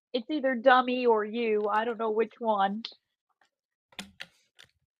 It's either dummy or you. I don't know which one.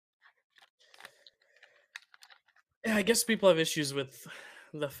 Yeah, I guess people have issues with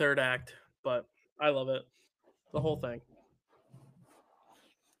the third act, but I love it. The whole thing.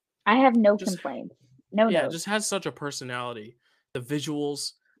 I have no Just complaints. No yeah, it notes. just has such a personality. The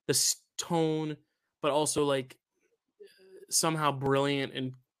visuals, the tone, but also like somehow brilliant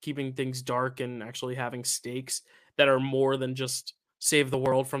in keeping things dark and actually having stakes that are more than just save the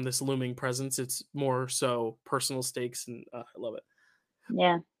world from this looming presence. It's more so personal stakes, and I love it.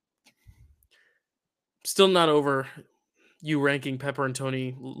 Yeah. Still not over you ranking Pepper and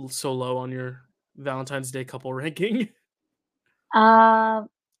Tony so low on your Valentine's Day couple ranking. Um,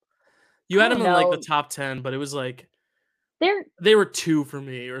 You I had them don't in like the know. top 10, but it was like They're they were 2 for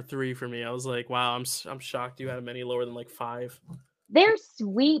me or 3 for me. I was like, wow, I'm shocked you had them any lower than like 5. they're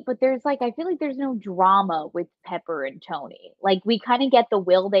sweet, but there's like I feel like there's no drama with Pepper and Tony. Like we kind of get the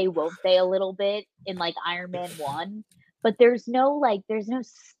will they won't they a little bit in like Iron Man 1, but there's no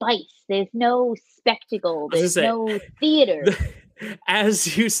spice. There's no spectacle. I was gonna There's say, no theater.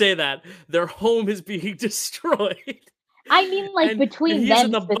 as you say that, their home is being destroyed, I mean like and between he is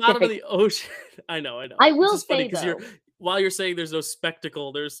in them the bottom of specifically. the ocean. I know. I It's will just funny say because you're though, while you're saying there's no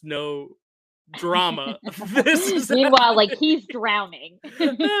spectacle, there's no drama. This is meanwhile like he's drowning.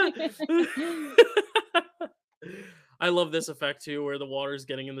 I love this effect too, where the water's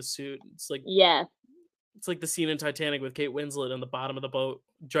getting in the suit. Yeah. It's like the scene in Titanic with Kate Winslet on the bottom of the boat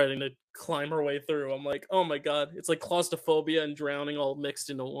trying to climb her way through. I'm like, oh my god, it's like claustrophobia and drowning all mixed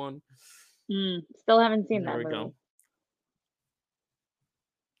into one. Still haven't seen There that we movie. go.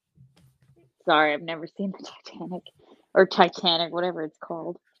 Sorry, I've never seen the Titanic or Titanic, whatever it's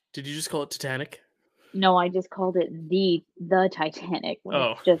called. Did you just call it Titanic? No, I just called it the Titanic when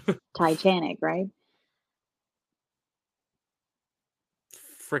Oh, it's just Titanic, right?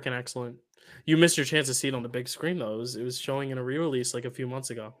 freaking excellent. You missed your chance to see it on the big screen though. It was showing in a re-release like a few months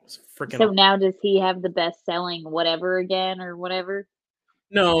ago. It's freaking So now does he have the best selling whatever again or whatever?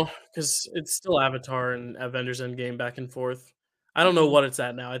 no, because it's still Avatar and Avengers Endgame back and forth. I don't know Mm. what it's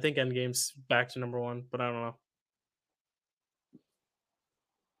at now. I think Endgame's back to number 1, but I don't know.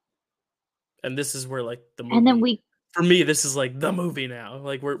 And this is where like the And then movie we for me, this is like the movie now.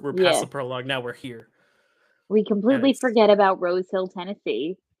 Like we're past yeah, the prologue. Now we're here. we And completely it's forget about Rose Hill,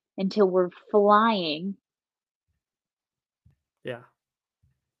 Tennessee until we're flying. yeah.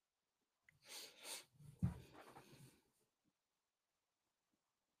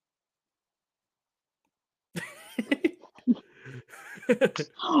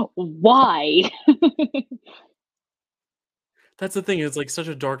 Why? That's the thing. It's like such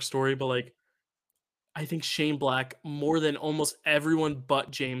a dark story, but like I think Shane Black, more than almost everyone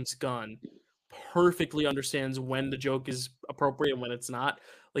but James Gunn, perfectly understands when the joke is appropriate and when it's not.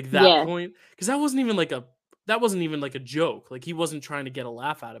 Like that Yeah, point, because that wasn't even like a joke. Like he wasn't trying to get a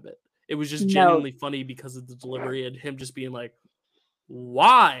laugh out of it. It was just no. genuinely funny because of the delivery and him just being like,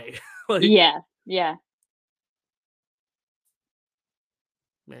 "Why?" Like, Yeah, yeah.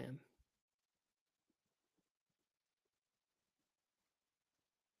 man.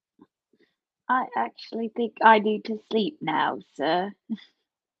 I actually think I need to sleep now, sir.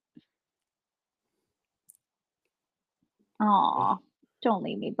 Ugh. Aw, don't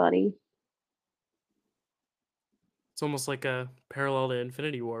leave me, buddy. It's almost like a parallel to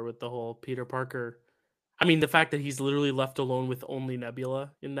Infinity War with the whole Peter Parker. I mean, the fact that he's literally left alone with only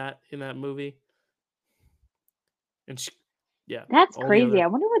Nebula in that movie, and yeah, That's all the crazy. other. I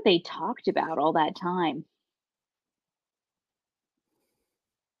wonder what they talked about all that time.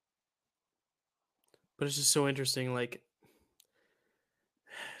 But it's just so interesting. Like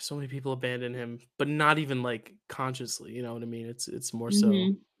so many people abandon him, but not even like consciously. You know what I mean? It's more so.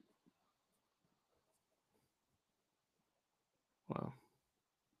 Mhm. Wow.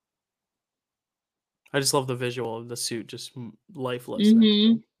 I just love the visual of the suit just lifeless next to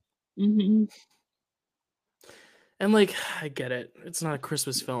him. Mm-hmm. Mm-hmm. And like, I get it. It's not a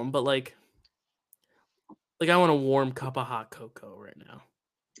Christmas film, but like I want a warm cup of hot cocoa right now.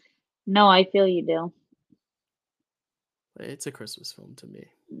 No, I feel you, Dill. It's a Christmas film to me.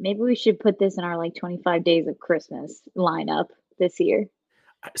 Maybe we should put this in our like 25 days of Christmas lineup this year.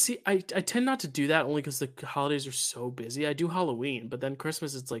 I tend not to do that only because the holidays are so busy. I do Halloween, but then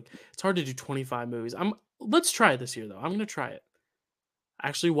Christmas, it's hard to do 25 movies. Let's try it this year though. I'm gonna try it.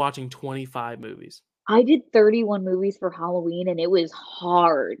 Actually watching 25 movies. I did 31 movies for Halloween and it was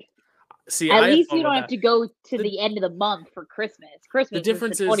hard. See, At I have least fun you with don't have that. to go to The the end of the month for Christmas. the Christmas is the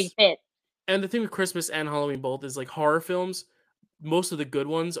difference is 25th. and the thing with Christmas and Halloween both is like horror films, most of the good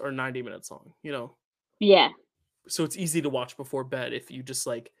ones are 90 minutes long, you know. Yeah. So it's easy to watch before bed if you just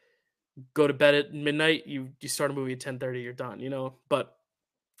like go to bed at midnight, you start a movie at 10:30, you're done, you know. But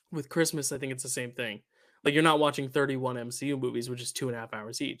with Christmas, I think it's the same thing. Like you're not watching 31 MCU movies, which is 2.5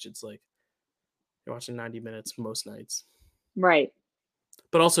 hours each. It's like you're watching 90 minutes most nights. Right.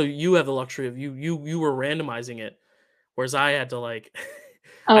 But also, you have the luxury of you were randomizing it, whereas I had to like,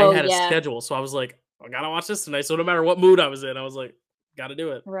 I Oh, had a yeah. schedule, so I was like, I gotta watch this tonight. So no matter what mood I was in, I was like, gotta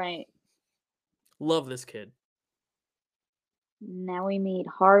do it. Right. Love this kid. Now we meet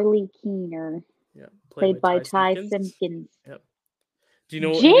Harley Keener, Yeah, played by played by Ty Ty Simpkins. Simpkins. Yep. Do you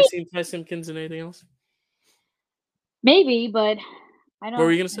know? Have you Jake? seen Ty Simpkins in anything else? Maybe, but What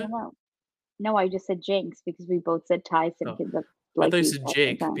were you gonna I say? don't know. No, I just said Jinx because we both said Ty Oh, Simpkins at I like thought you the said exact same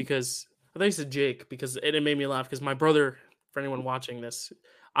Jake time. because it made me laugh because my brother, for anyone watching this,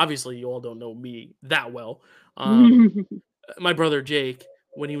 obviously you all don't know me that well. My brother Jake,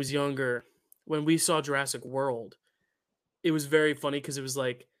 when he was younger, when we saw Jurassic World, it was very funny because it was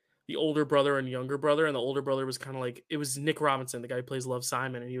like the older brother and younger brother, and the older brother was kind of like it was Nick Robinson, the guy who plays Love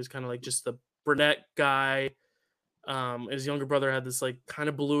Simon, and he was kind of like just the brunette guy. His younger brother had this like kind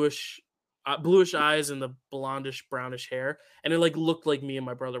of bluish eyes and the blondish brownish hair, and it like looked like me and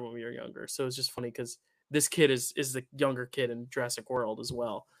my brother when we were younger. So it's just funny because this kid is the younger kid in Jurassic World as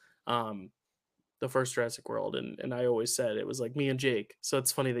well. Um, the first Jurassic World, and I always said it was like me and Jake. So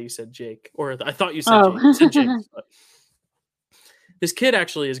it's funny that you said Jake, or I thought you said Jake. You said Jake. Oh. But this kid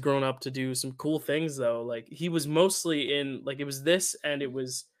actually has grown up to do some cool things though. Like he was mostly in like it was this and it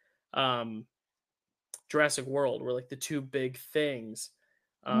was um Jurassic World were like the two big things.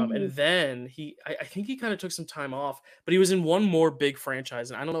 And Nice. then I think he kind of took some time off, but he was in one more big franchise.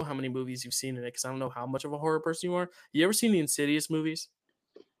 And I don't know how many movies you've seen in it because I don't know how much of a horror person you are. You ever seen the Insidious movies?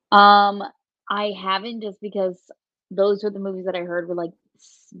 Um, I haven't just because those were the movies that I heard were like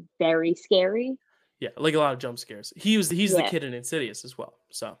very scary. Yeah, like a lot of jump scares. He's the Yeah. kid in Insidious as well.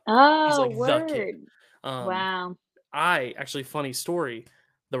 So he's Oh, like the kid. word. Um, Wow. I actually funny story.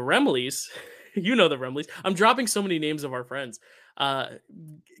 The Remleys, you know the Remleys. I'm dropping so many names of our friends. Uh,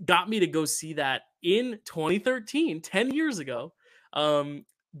 got me to go see that in 2013, 10 years ago. Um,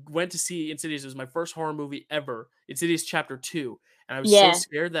 went to see Insidious. It was my first horror movie ever. Insidious Chapter 2. And I was so Yeah.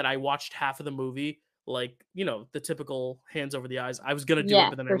 scared that I watched half of the movie like, you know, the typical hands over the eyes. I was gonna do it, Yeah,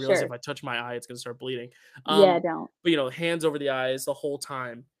 but then I for realized if sure. I touch my eye, it's gonna start bleeding. Yeah, don't. But you know, hands over the eyes the whole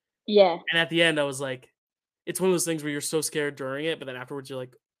time. Yeah. And at the end, I was like, it's one of those things where you're so scared during it, but then afterwards you're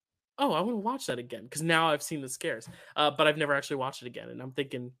like, oh, I want to watch that again because now I've seen the scares. But I've never actually watched it again, and I'm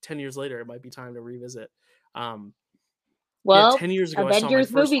thinking 10 years later it might be time to revisit. Um, yeah, Well, 10 years ago I saw my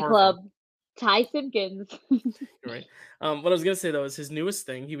Avengers first Movie horror film. Club, Ty Simpkins. Right. What I was gonna say though is his newest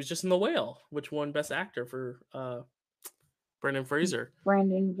thing. He was just in The Whale, which won Best Actor for Brendan Fraser.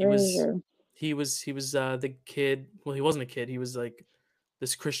 Brandon He was Fraser. he was the kid. Well, he wasn't a kid. He was like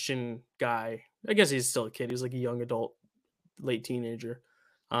this Christian guy. I guess he's still a kid. He was like a young adult, late teenager.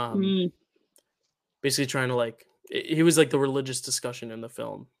 Um, Mm. basically trying to like he was like the religious discussion in the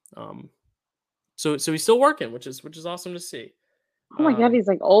film. So he's still working, which is awesome to see. Oh my god, Um, he's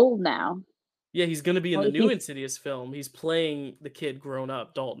like old now. yeah, he's gonna be in Well, the if new he's Insidious film. He's playing the kid grown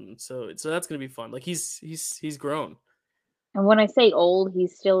up, Dalton. So that's gonna be fun. Like he's grown. and when I say old,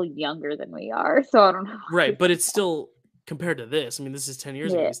 he's still younger than we are. So I don't know why I Right, but said it's that. still compared to this. I mean, this is 10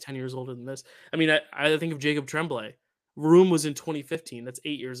 years ago. Yeah. He's 10 years older than this. I mean, I think of Jacob Tremblay. Room was in 2015. That's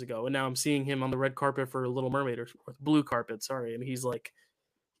 8 years ago. And now I'm seeing him on the red carpet for Little Mermaid or blue carpet, sorry. And he's like,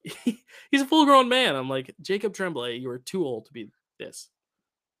 he's a full grown man. I'm like, Jacob Tremblay, you are too old to be this.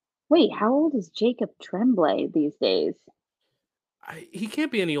 Wait, how old is Jacob Tremblay these days? He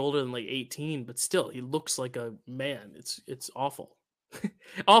can't be any older than like 18, but still, he looks like a man. It's awful.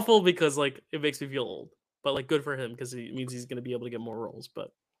 Awful because like it makes me feel old. But like good for him because it means he's gonna be able to get more roles.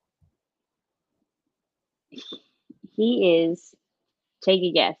 But He is, take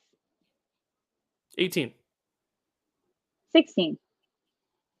a guess. 18. 16.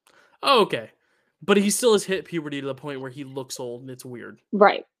 Oh, okay. But he still has hit puberty to the point where he looks old, and it's weird.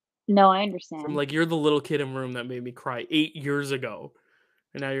 Right. No, I So I'm understand. like, you're the little kid in room that made me cry 8 years ago,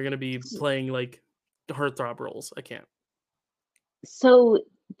 and now you're gonna be playing, like, the heartthrob roles. I can't. So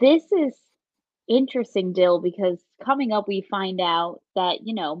this is interesting, Dill, because coming up, we find out that,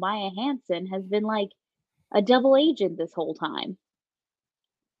 Maya Hansen has been like a double agent this whole time.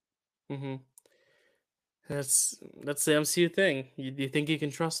 Mhm. That's the MCU thing. You think you can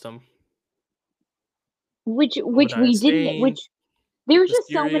trust them. Which Obadiah we didn't, Stane, which there's just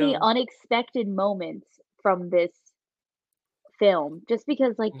so many Mysterio. unexpected moments from this film, just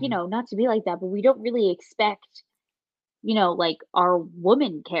because, like, Mhm. not to be like that, but we don't really expect, like, our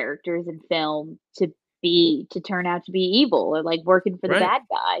woman characters in film to turn out to be evil or, like, working for the Right. bad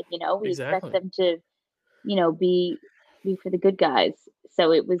guy, we expect Exactly. them to, be for the good guys.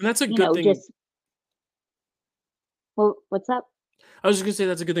 So it was, And that's a good thing. just well, what's up? I was just gonna say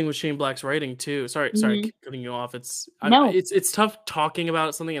that's a good thing with Shane Black's writing too. Sorry, I Mhm. keep cutting you off. No. It's tough talking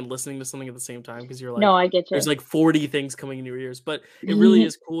about something and listening to something at the same time because you're No, like, I get there's you. like 40 things coming in your ears. But it really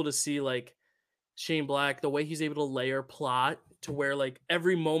is cool to see like Shane Black, the way he's able to layer plot to where like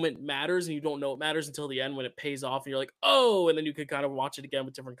every moment matters and you don't know it matters until the end when it pays off and you're like, oh, and then you could kind of watch it again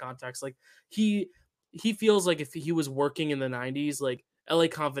with different context. Like he he feels like if he was working in the 90s, like LA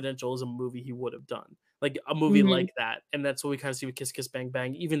Confidential is a movie he would have done. Like a movie Mhm. like that. And that's what we kind of see with Kiss Kiss Bang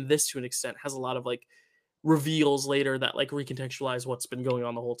Bang. Even this to an extent has a lot of like reveals later that like recontextualize what's been going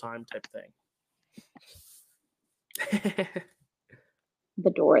on the whole time type thing. The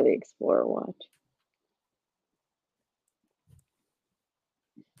Dora the Explorer watch.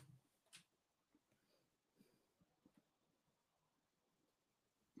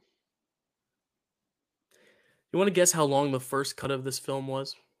 You want to guess how long the first cut of this film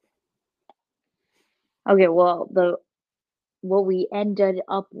was? Okay, well, the what we ended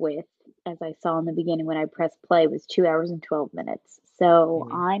up with, as I saw in the beginning when I pressed play, was 2 hours and 12 minutes. So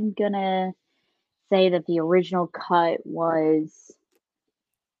Mhm. I'm gonna say that the original cut was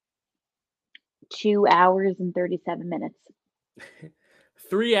 2 hours and 37 minutes.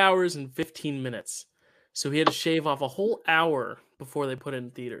 3 hours and 15 minutes. So he had to shave off a whole hour before they put it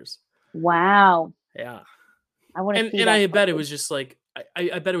in theaters. Wow. Yeah. I wanna see And that I bet it was footage. just like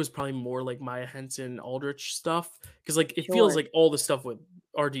I bet it was probably more like Maya Henson Aldrich stuff because like it feels Sure. like all the stuff with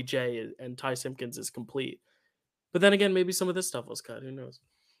RDJ and Ty Simpkins is complete. But then again, maybe some of this stuff was cut. Who knows?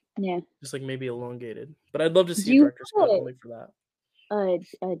 Yeah. Just like maybe elongated. But I'd love to see Do a you director's cut have only for that.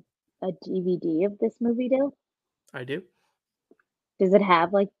 a DVD of this movie, Dale? I do. Does it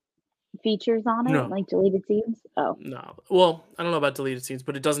have, like, features on it, No, like deleted scenes? Oh, no. Well, I don't know about deleted scenes,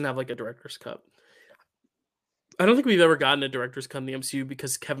 but it doesn't have like a director's cut. I don't think we've ever gotten a director's cut in the MCU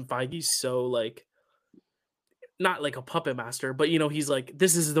because Kevin Feige's so like not like a puppet master, but he's like,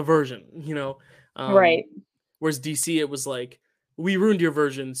 this is the version. Um, right. whereas DC, it was like, we ruined your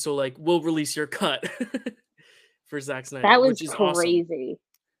version, so like we'll release your cut for Zack Snyder, That was which is awesome. crazy.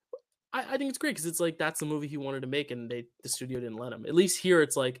 I think it's great because it's like that's the movie he wanted to make, and the studio didn't let him. At least here,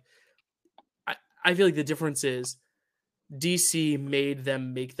 it's like I, I feel like the difference is DC made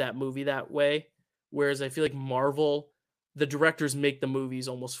them make that movie that way, whereas I feel like Marvel, the directors make the movies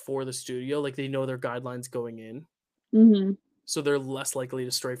almost for the studio, like they know their guidelines going in, Mhm. so they're less likely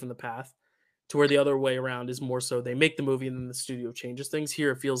to stray from the path. To where the other way around is more so they make the movie and then the studio changes things.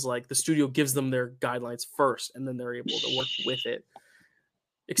 Here it feels like the studio gives them their guidelines first and then they're able to work with it.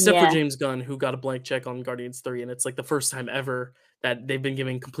 Except for Yeah. James Gunn, who got a blank check on Guardians 3, and it's like the first time ever that they've been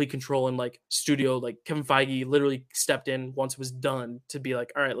giving complete control and like studio, like Kevin Feige literally stepped in once it was done to be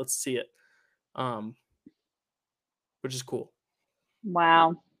like, all right, let's see it. Um, which is cool.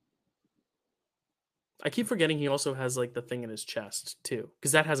 Wow. I keep forgetting he also has like the thing in his chest too,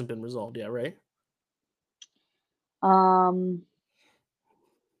 because that hasn't been resolved yet, right? Um,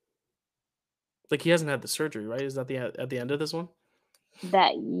 Like he hasn't had the surgery, right? Is that the at the end of this one?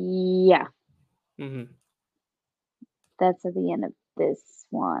 yeah, Mm-hmm. that's at the end of this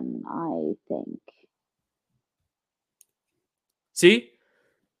one, I think. See,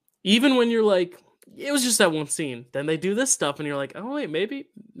 even when you're like, it was just that one scene, then they do this stuff, and you're like, oh wait, maybe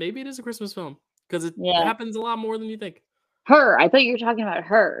it is a Christmas film because it Yeah. happens a lot more than you think. Her. I thought you were talking about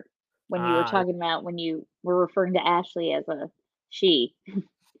her when you were Ah, talking about when you were referring to Ashley as a she. mm.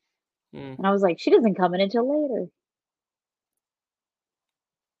 And I was like, she doesn't come in until later.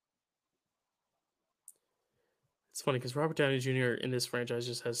 It's funny because Robert Downey Jr. in this franchise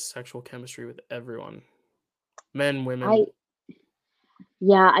just has sexual chemistry with everyone, men, I women.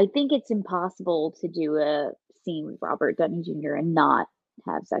 Yeah, I think it's impossible to do a scene with Robert Downey Jr. and not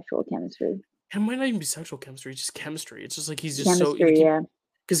have sexual chemistry. It might not even be sexual chemistry, it's just chemistry. It's just like he's just so Chemistry, yeah.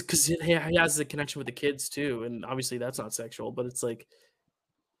 because he has the connection with the kids too, and obviously that's not sexual, but it's like,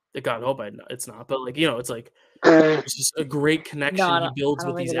 God hope it's not, but like, it's like it's just a great No, connection he I builds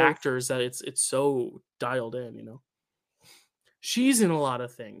don't with think these it is. actors that it's so dialed in. She's in a lot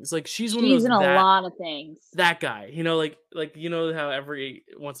of things. Like she's one of She's those in a lot of things. that guy, like how every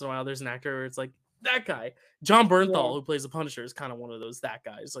once in a while there's an actor where it's like that guy. John Bernthal, Yeah. who plays the Punisher, is kind of one of those that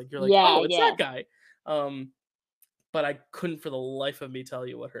guys. Like you're like, Yeah, oh, it's yeah. that guy. But I couldn't for the life of me tell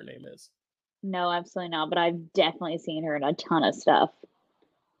you what her name is. No, absolutely not, but I've definitely seen her in a ton of stuff.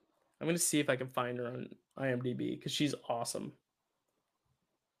 I'm gonna see if I can find her on IMDb because she's awesome.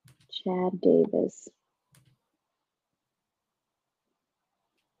 Chad Davis.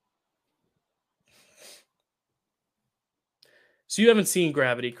 So you haven't seen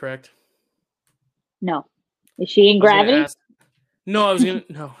Gravity, correct? No. Is she in I was gonna Gravity? ask. No, I was gonna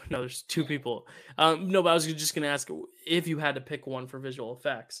no. There's two people. No, but I was just gonna ask if you had to pick one for visual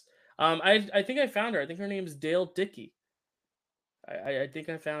effects. I think I found her. I think her name is Dale Dickey. I think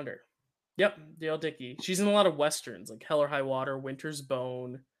I found her. Yep, Dale Dickey. She's in a lot of westerns like Hell or High Water, Winter's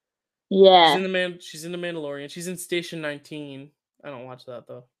Bone. Yeah. She's in the Mandalorian. She's in Station 19. I don't watch that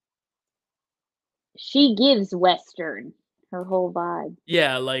though. She gives Western her whole vibe.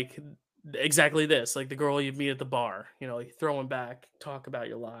 Yeah, like exactly this. Like the girl you meet at the bar, like throwing back, talk about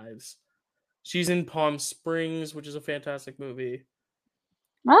your lives. She's in Palm Springs, which is a fantastic movie.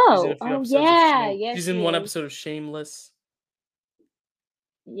 She's in a few Oh episodes of yeah, yes She's in she one is. episode of Shameless.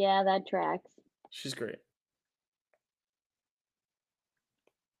 Yeah, that tracks. She's great.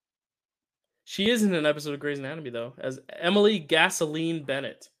 She is in an episode of Grey's Anatomy though, as Emily Gasoline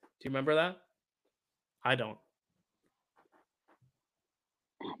Bennett. Do you remember that? I don't.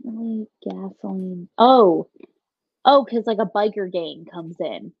 Emily Gasoline. Oh, because like a biker gang comes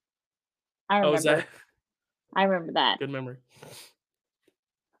in. I Oh, is remember. that I remember that. good memory?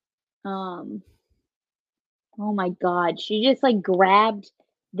 Um, oh my god, she just like grabbed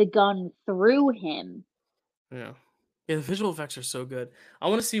the gun through him. Yeah. Yeah, the visual effects are so good. I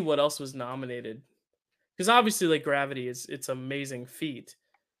want to see what else was nominated. Because obviously, like Gravity it's amazing feat,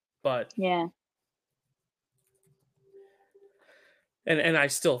 but Yeah. and I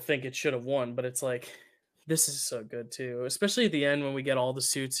still think it should have won, but it's like this is so good too, especially at the end when we get all the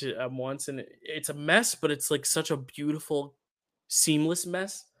suits at once, and it's a mess, but it's like such a beautiful, seamless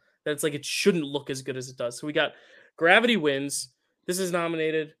mess that it's like it shouldn't look as good as it does. So we got Gravity wins. This is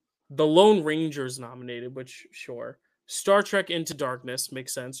nominated. The Lone Ranger's nominated, which sure. Star Trek Into Darkness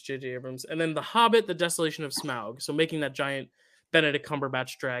makes sense, J.J. Abrams, and then The Hobbit: The Desolation of Smaug. So making that giant Benedict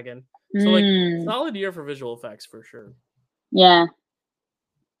Cumberbatch dragon. So like Mm, solid year for visual effects for sure. yeah.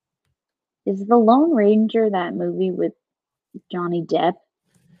 Is The Lone Ranger that movie with Johnny Depp?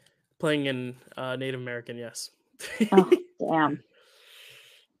 Playing in Native American, yes. Oh, damn.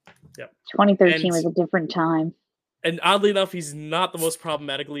 Yep. 2013 And was a different time. oddly enough, he's not the most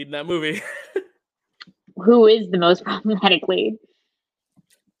problematic lead in that movie. Who is the most problematic lead?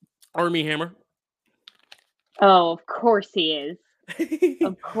 Armie Hammer. Oh, of course he is.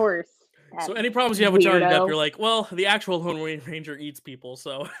 Of course. So That any problems you have with Johnny Depp, weirdo. you're like, well, the actual Lone Ranger eats people,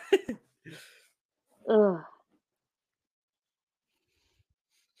 so. Ugh.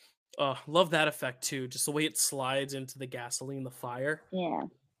 Love that effect too. Just the way it slides into the gasoline, the fire. Yeah.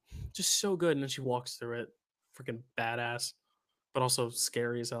 Just so good. And then she walks through it. Freaking badass. But also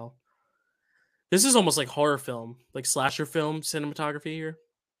scary as hell. This is almost like horror film, like slasher film cinematography here.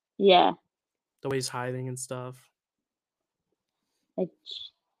 Yeah. The way he's hiding and stuff. Like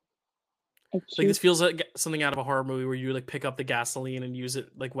this feels like something out of a horror movie where you like pick up the gasoline and use it,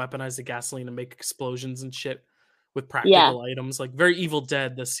 like weaponize the gasoline and make explosions and shit with Yeah. practical items. Like very Evil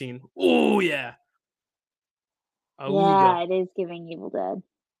Dead, this scene. Oh yeah. Auga. Yeah, it is giving Evil Dead.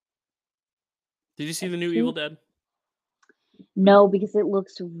 Did you see the new Evil Dead? No, because it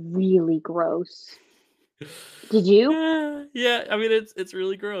looks really gross. Did you? Yeah. I mean, it's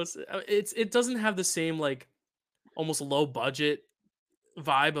really gross. It doesn't have the same like almost low budget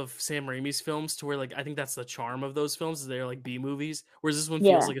vibe of Sam Raimi's films to where like I think that's the charm of those films is they're like B movies, whereas this one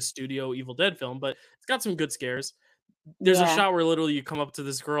feels Yeah. like a studio Evil Dead film, but it's got some good scares. There's a Yeah. shot where literally you come up to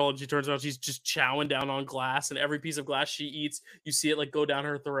this girl and she turns around, she's just chowing down on glass, and every piece of glass she eats, you see it like go down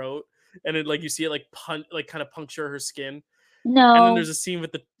her throat, and then like you see it like kind of puncture her skin. And then No. there's a scene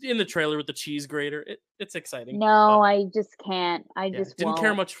in the trailer with the cheese grater. It's exciting, No, but I just can't. I yeah, just didn't care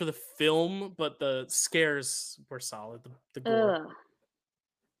won't. much for the film, but the scares were solid. The gore. Ugh.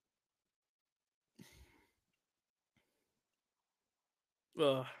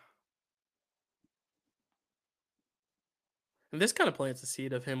 Ugh. And this kind of plants the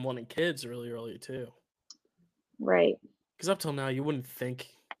seed of him wanting kids really early too. Right. Because up till now, you wouldn't think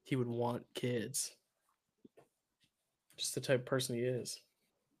he would want kids. Just the type of person he is.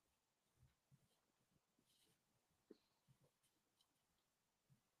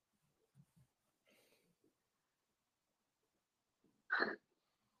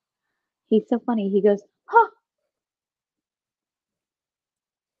 He's so funny. He goes, huh.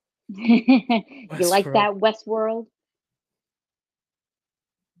 You like Westworld. that, Westworld?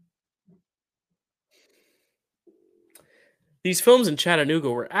 These films in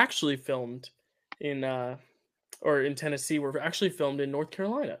Chattanooga were actually filmed in Tennessee, were actually filmed in North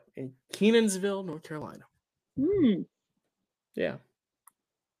Carolina, in Kenansville, North Carolina. Hmm. Yeah.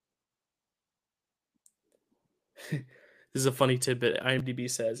 This is a funny tidbit. IMDb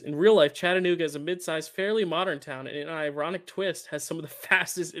says, in real life, Chattanooga is a mid-sized, fairly modern town, and in an ironic twist, has some of the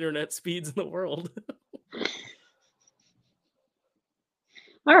fastest internet speeds in the world.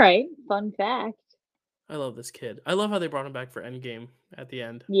 All right. Fun fact. I love this kid. I love how they brought him back for Endgame at the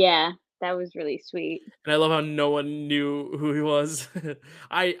end. Yeah, that was really sweet. And I love how no one knew who he was.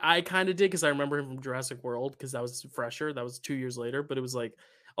 I kind of did because I remember him from Jurassic World because that was fresher. That was 2 years later. But it was like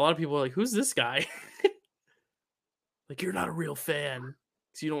a lot of people were like, "Who's this guy?" Like, you're not a real fan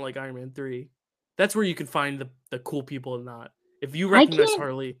because you don't like Iron Man 3. That's where you can find the cool people and not. If you I recognize can't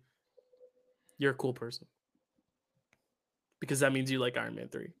Harley, you're a cool person because that means you like Iron Man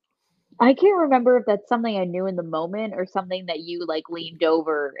 3. I can't remember if that's something I knew in the moment or something that you like leaned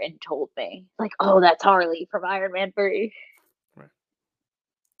over and told me. Like, oh, that's Harley from Iron Man 3. Right.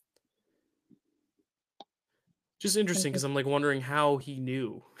 Just interesting because I'm like wondering how he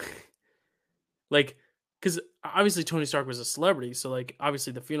knew. Like, because obviously Tony Stark was a celebrity, so like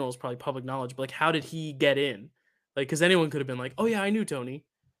obviously the funeral is probably public knowledge. But like, how did he get in? Like, because anyone could have been like, "Oh yeah, I knew Tony,"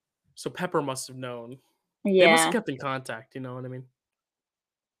 so Pepper must have known. They must have Yeah. kept in contact. You know what I mean?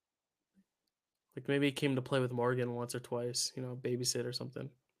 Like maybe he came to play with Morgan once or twice. You know, babysit or something.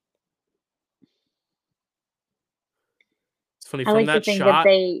 It's funny I from like to that think that shot.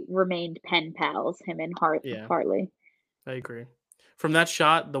 they remained pen pals, him and Yeah, Harley. I agree. From that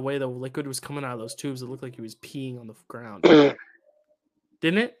shot, the way the liquid was coming out of those tubes, it looked like he was peeing on the ground.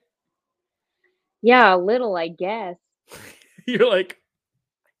 Didn't it? Yeah, a little, I guess. You're like,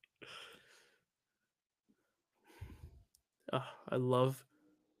 oh, I love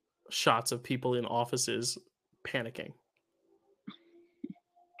shots of people in offices panicking.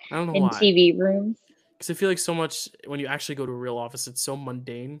 I don't know In why. TV rooms. Because I feel like so much when you actually go to a real office, it's so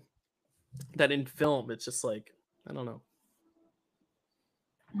mundane that in film, it's just like, I don't know.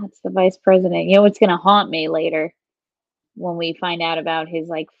 That's the vice president. You know what's gonna haunt me later when we find out about his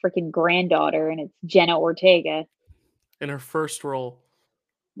like freaking granddaughter and it's Jenna Ortega. In her first role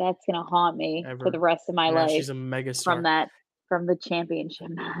That's gonna haunt me for the ever. rest of my And now life she's a from megastar. that from the championship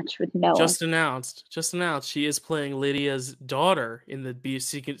match with Noah. Just announced, she is playing Lydia's daughter in the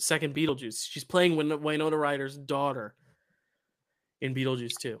second Beetlejuice. She's playing Winona Ryder's daughter in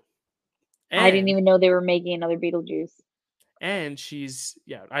Beetlejuice 2. I didn't And even know they were making another Beetlejuice. she's,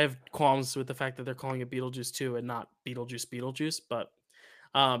 yeah, I have qualms with the fact that they're calling it Beetlejuice 2 and not Beetlejuice, but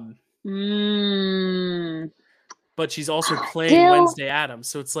Mm. but she's also playing Still, Wednesday Addams.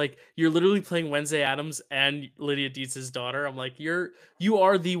 So it's like you're literally playing Wednesday Addams and Lydia Dietz's daughter. I'm like, you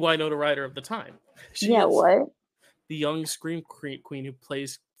are the Winona Ryder of the time. She yeah, is what? the young scream queen who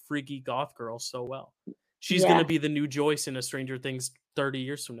plays freaky goth girl so well. She's gonna Yeah. be the new Joyce in a Stranger Things 30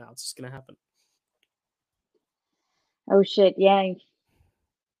 years from now. It's just gonna happen. Oh shit, yeah.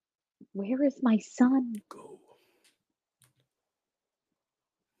 Where is my son? Go.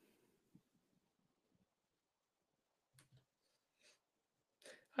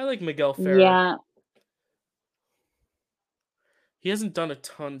 I like Miguel Ferrer. Yeah. He hasn't done a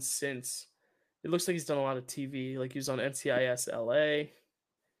ton since. It looks like he's done a lot of TV. Like he was on NCIS LA.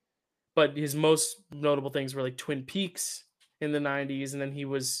 But his most notable things were like Twin Peaks in the 90s, and then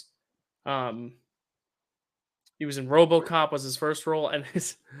um he was in RoboCop was his first role, and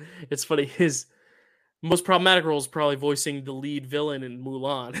it's funny, his most problematic role is probably voicing the lead villain in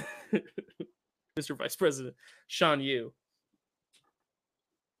Mulan. Mr. Vice President Sean Yu.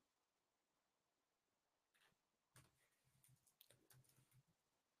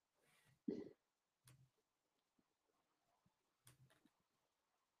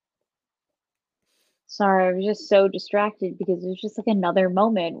 Sorry, I was just so distracted because it was just like another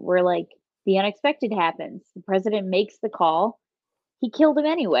moment where like the unexpected happens. The president makes the call. He killed him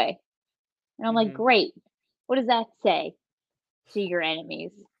anyway. And I'm like, Mm-hmm. great. What does that say to your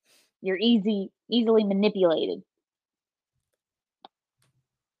enemies? You're easily manipulated.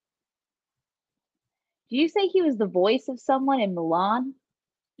 Do you say he was the voice of someone in Mulan?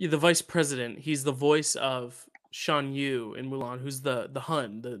 Yeah, the vice president. He's the voice of Shan Yu in Mulan, who's the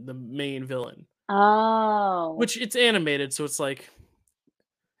Hun, the main villain. Oh. Which it's animated, so it's like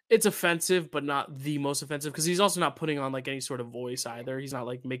it's offensive, but not the most offensive because he's also not putting on like any sort of voice either. He's not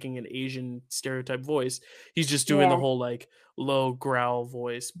like making an Asian stereotype voice. He's just doing the Yeah. whole like low growl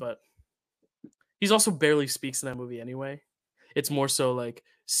voice, but he's also barely speaks in that movie anyway. It's more so like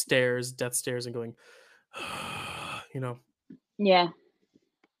stares, death stares, and going, you know. Yeah.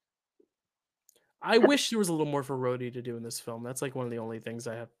 I wish there was a little more for Rhodey to do in this film. That's like one of the only things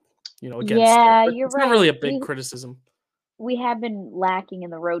I have, against it. Yeah, But you're it's not really right. a big criticism. We have been lacking in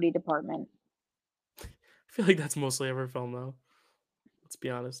the roadie department. I feel like that's mostly every film, though. Let's be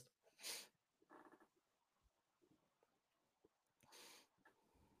honest.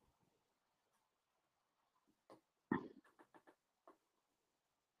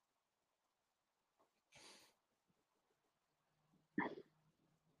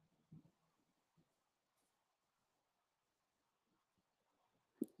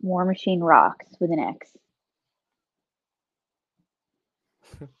 War Machine rocks with an X.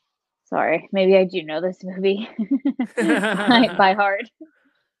 Sorry, maybe I do know this movie by heart.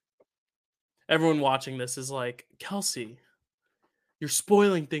 Everyone watching this is like, Kelsey, you're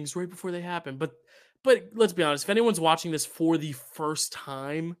spoiling things right before they happen. But let's be honest, if anyone's watching this for the first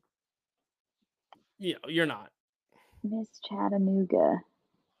time, you're not. Miss Chattanooga.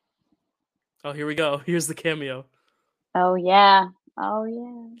 Oh, here we go. Here's the cameo. Oh yeah. Oh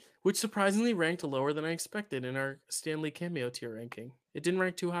yeah. Which surprisingly ranked lower than I expected in our Stanley cameo tier ranking. It didn't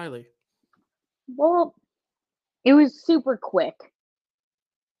rank too highly. Well, it was super quick.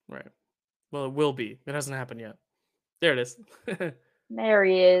 Right. Well, it will be. It hasn't happened yet. There it is. There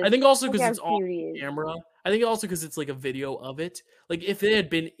he is. I think also Look because how it's on cute he is. camera. I think also because it's like a video of it. Like if it had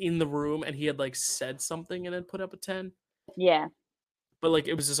been in the room and he had like said something and then put up a 10. Yeah. But like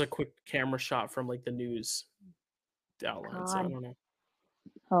it was just a quick camera shot from like the news outline. So I God. don't know.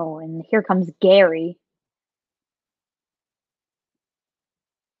 Oh, and here comes Gary.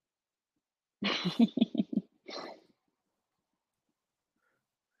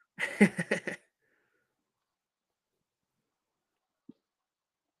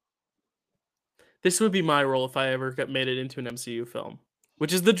 This would be my role if I ever made it into an MCU film,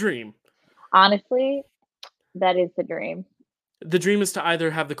 which is the dream. Honestly, that is the dream. The dream is to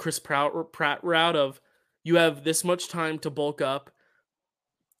either have the Chris Pratt route of you have this much time to bulk up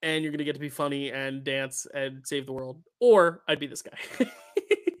and you're going to get to be funny and dance and save the world, or I'd be this guy.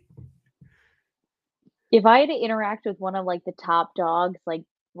 If I had to interact with one of like the top dogs, like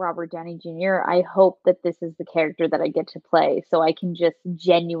Robert Downey Jr., I hope that this is the character that I get to play so I can just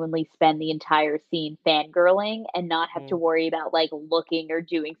genuinely spend the entire scene fangirling and not have to worry about like looking or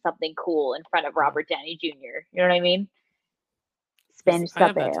doing something cool in front of Robert Downey Jr. You know what I mean? Spanish I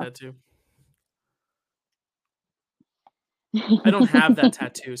have that sapeo. tattoo. I don't have that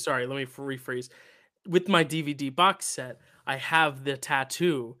tattoo. Sorry, let me rephrase. With my DVD box set, I have the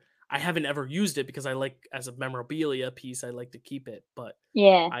tattoo. I haven't ever used it because I like as a memorabilia piece, I like to keep it, but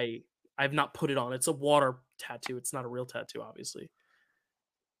Yeah. I've not put it on. It's a water tattoo. It's not a real tattoo, obviously.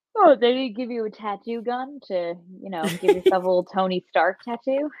 Oh, they didn't give you a tattoo gun to, give yourself a little Tony Stark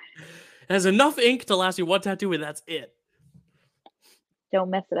tattoo? It has enough ink to last you one tattoo, and that's it. Don't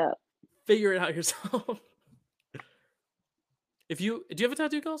mess it up. Figure it out yourself. Do you have a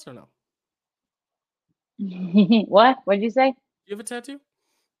tattoo, Kels, or no? What? What'd you say? Do you have a tattoo?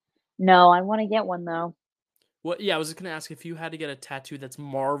 No, I want to get one though. What? Yeah, I was just gonna ask if you had to get a tattoo that's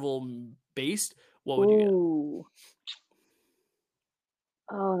Marvel based. What would you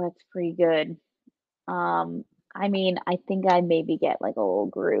get? Oh, that's pretty good. I mean, I think I'd maybe get like a little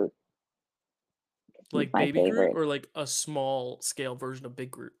Groot. He's Like my Baby Groot favorite. or like a small scale version of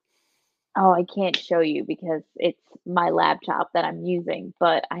Big Groot? Oh, I can't show you because it's my laptop that I'm using,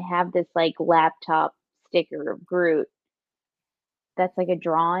 but I have this like laptop sticker of Groot that's like a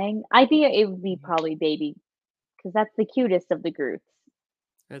drawing. I think it would be probably Baby because that's the cutest of the Groots,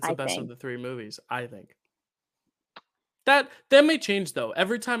 It's the I best of think. the three movies, I think. That may change though.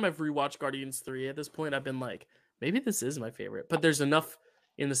 Every time I've rewatched Guardians 3 at this point, I've been like, maybe this is my favorite. But there's enough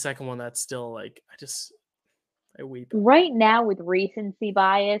in the second one that's still like I weep. Right now, with recency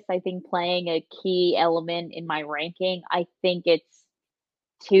bias, I think playing a key element in my ranking, I think it's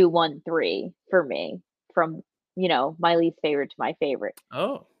 2, 1, 3 for me from, my least favorite to my favorite.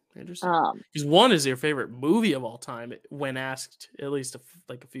 Oh, interesting. Um, Because one is your favorite movie of all time when asked at least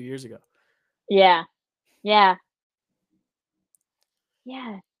a few years ago. yeah, yeah,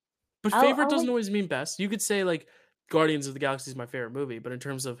 yeah. But favorite doesn't always mean best. You could say like Guardians of the Galaxy is my favorite movie, but in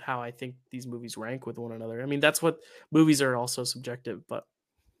terms of how I think these movies rank with one another, I mean, that's what movies are also subjective. But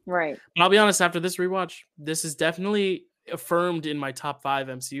Right. I'll be honest, after this rewatch, this is definitely affirmed in my top 5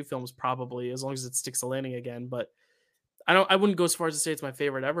 MCU films, probably, as long as it sticks a landing again. But I wouldn't go as far as to say it's my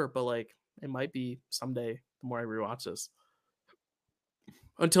favorite ever, but like it might be someday the more I rewatch this.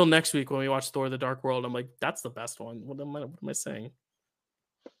 Until next week when we watch Thor: The Dark World, I'm like, that's the best one. What am I saying?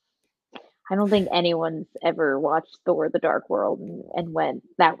 I don't think anyone's ever watched Thor: The Dark World and went,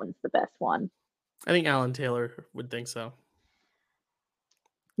 that one's the best one. I think Alan Taylor would think so.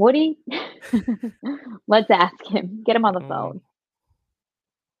 Woody? Let's ask him. Get him on the phone.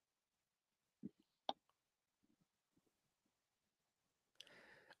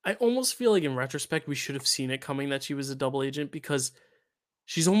 I almost feel like in retrospect we should have seen it coming that she was a double agent because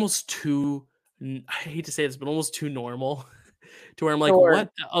she's almost too I hate to say this, but almost too normal to where I'm like, Sure.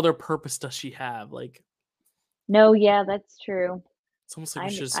 what other purpose does she have? Like, No, yeah, that's true. it's almost like we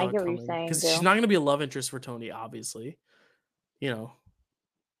I should have I saw it get what you're coming saying, because she's Bill. not going to be a love interest for Tony, obviously, you know,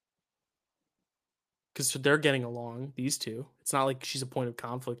 because they're getting along, these two. It's not like she's a point of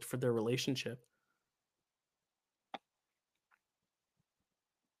conflict for their relationship.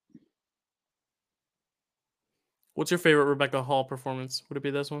 What's your favorite Rebecca Hall performance? Would it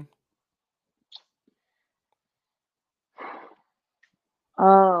be this one?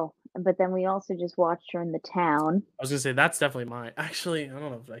 Oh, but then we also just watched her in The Town. I was gonna say that's definitely mine. Actually, I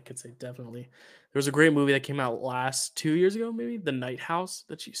don't know if I could say definitely. There was a great movie that came out last 2 years ago, maybe The Night House,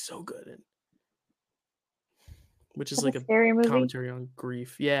 that she's so good in, which is Is that like a a scary movie? commentary on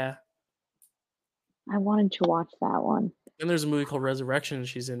grief. Yeah. I wanted to watch that one. And there's a movie called Resurrection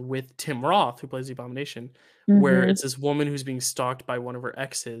she's in with Tim Roth, who plays the Abomination, where Mhm. it's this woman who's being stalked by one of her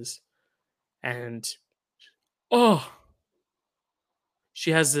exes, and oh,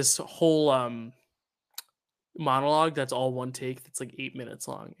 she has this whole monologue that's all one take. That's like 8 minutes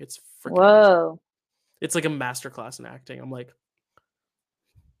long. It's freaking amazing. Whoa. It's like a masterclass in acting. I'm like,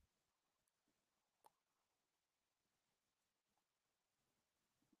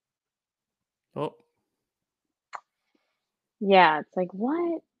 oh, Yeah, it's like,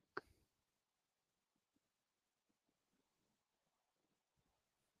 what?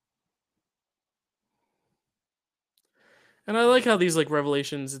 and I like how these like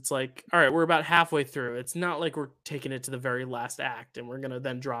revelations. It's like, all right, we're about halfway through. It's not like we're taking it to the very last act and we're gonna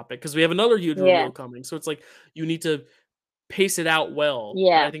then drop it because we have another huge Yeah. reveal coming. So it's like you need to pace it out well, and I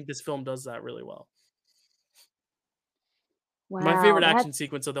Yeah. think this film does that really well. My Wow, favorite action that's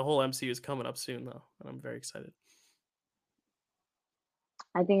sequence of the whole MCU is coming up soon, though, and I'm very excited.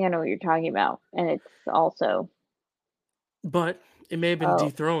 I think I know what you're talking about, and it's also But it may have been oh.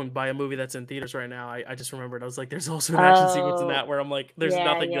 dethroned by a movie that's in theaters right now. I just remembered. I was like, there's also an action sequence in Oh. that where I'm like, there's Yeah,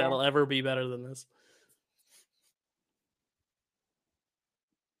 nothing yeah. that'll ever be better than this.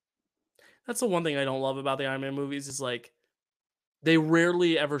 That's the one thing I don't love about the Iron Man movies is like they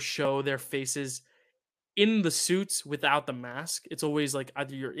rarely ever show their faces in the suits without the mask. It's always like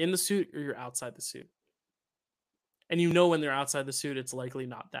either you're in the suit or you're outside the suit. And you know when they're outside the suit, it's likely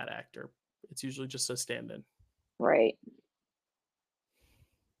not that actor. It's usually just a stand-in. Right.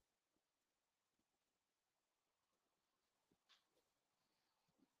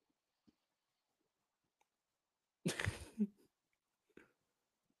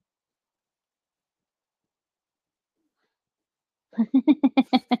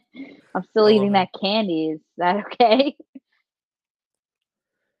 I'm still I love eating him. that candy. Is that okay?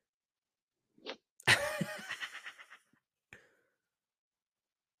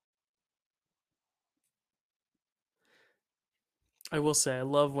 I will say I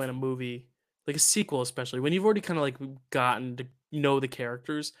love when a movie, like a sequel especially, when you've already kind of like gotten to know the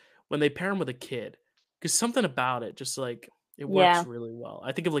characters, when they pair them with a kid, because something about it just like it Yeah. works really well.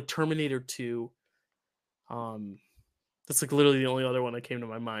 I think of like Terminator 2. Um, that's like literally the only other one that came to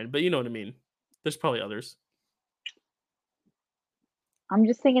my mind, but you know what I mean. There's probably others. I'm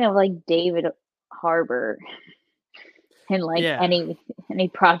just thinking of, like, David Harbour and, like, Yeah. any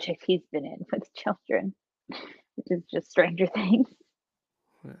project he's been in with children, which is just Stranger Things.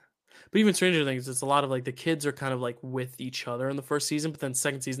 Yeah. But even Stranger Things, it's a lot of like the kids are kind of like with each other in the first season, but then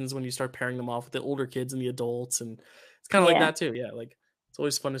second season is when you start pairing them off with the older kids and the adults, and it's kind of like Yeah. that too. Yeah, like it's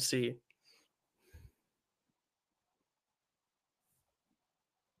always fun to see.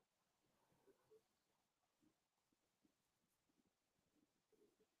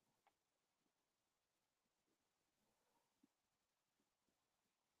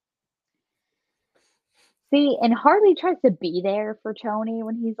 See, and Harley tries to be there for Tony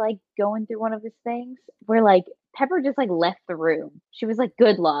when he's, like, going through one of his things, where, like, Pepper just, like, left the room. She was like,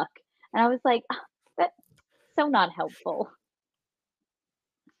 "Good luck." And I was like, "Ah, that." so not helpful.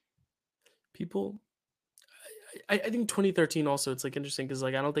 People, I think 2013 also, it's like interesting because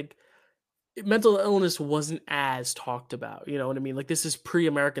like I don't think mental illness wasn't as talked about. You know what I mean? Like this is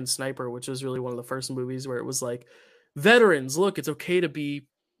pre-American Sniper, which was really one of the first movies where it was like veterans, look, it's okay to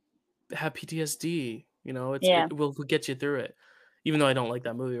have PTSD. You know, Yeah. it will get you through it. Even though I don't like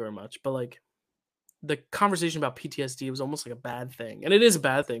that movie very much, but like the conversation about PTSD was almost like a bad thing, and it is a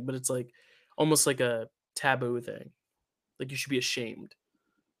bad thing, but it's like almost like a taboo thing. Like you should be ashamed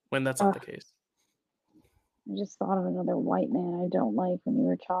when that's not Ugh, the case. I just thought of another white man I don't like when you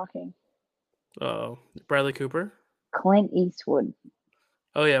were talking. Oh, Bradley Cooper. Clint Eastwood.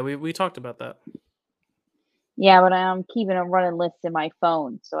 Oh yeah, we talked about that. Yeah, but I'm keeping a running list in my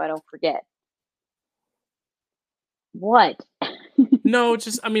phone so I don't forget. What? No, it's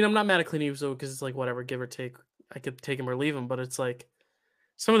just I mean I'm not mad at Clint Eastwood because it's like whatever, give or take. I could take him or leave him, but it's like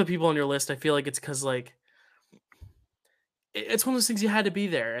some of the people on your list. I feel like it's because like it's one of those things you had to be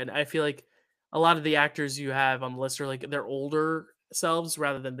there, and I feel like a lot of the actors you have on the list are like their older selves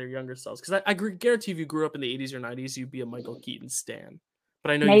rather than their younger selves. Because guarantee if you grew up in the 80s or 90s, you'd be a Michael Keaton stan.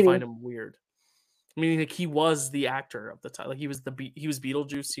 But I know you find Maybe. him weird. I mean, like he was the actor of the time. Like he was he was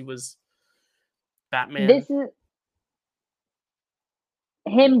Beetlejuice. He was Batman. This is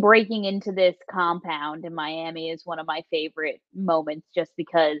him breaking into this compound in Miami is one of my favorite moments just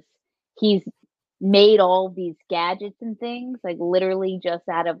because he's made all these gadgets and things like literally just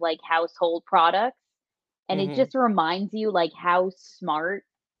out of like household products, and it Mm-hmm. just reminds you like how smart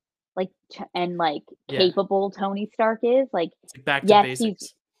like and like Yeah, capable Tony Stark is. Like it's like back to yes, he's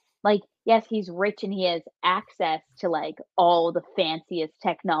basics. like yes, he's rich and he has access to like all the fanciest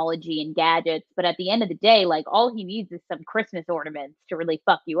technology and gadgets, but at the end of the day, like all he needs is some Christmas ornaments to really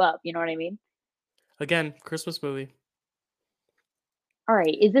fuck you up, you know what I mean? Again, Christmas movie. All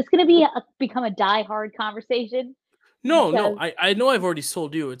right, is this going to be become a die hard conversation? No, no, Because I know I've already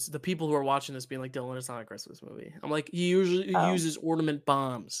sold you. It's the people who are watching this being like, Dylan, it's not a Christmas movie. I'm like, he usually oh, uses ornament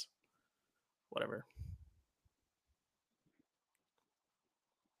bombs. Whatever.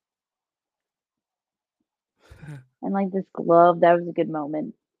 and like this glove, that was a good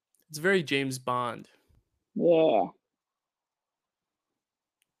moment. It's very James Bond. Yeah,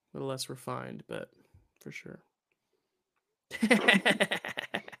 A little less refined, but for sure.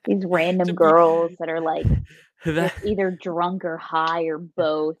 these to random be girls that are like that just either drunk or high or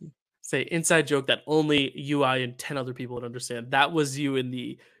both. say inside joke that only you, I, and 10 other people would understand. That was you in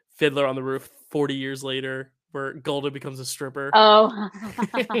the Fiddler on the Roof 40 years later, where Golda becomes a stripper. Oh,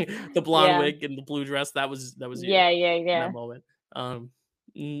 The blonde yeah, wig and the blue dress. That was you yeah, yeah, in yeah. that moment.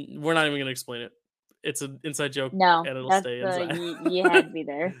 We're not even gonna explain it. It's an inside joke No, and it'll that's stay inside. you had me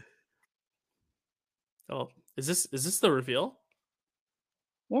there. Oh, is this the reveal?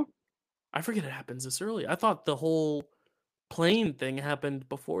 Yeah, I forget it happens this early. I thought the whole plane thing happened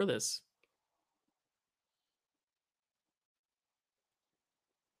before this.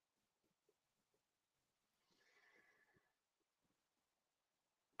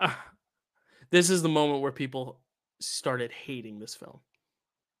 Ah, this is the moment where people started hating this film.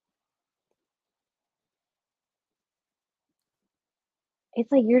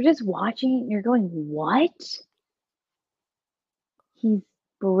 it's like you're just watching it and you're going, what? He's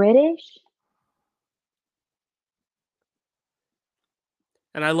British.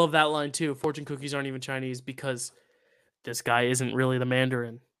 And I love that line too. Fortune cookies aren't even Chinese because this guy isn't really the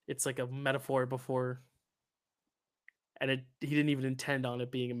Mandarin. It's like a metaphor before, and he didn't even intend on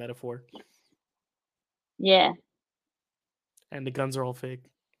it being a metaphor. Yeah, And the guns are all fake.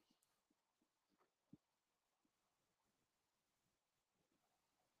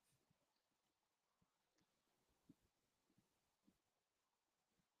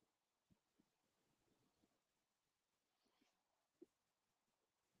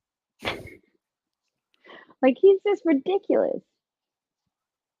 like he's just ridiculous.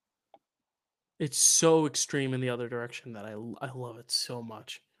 It's so extreme in the other direction that I love it so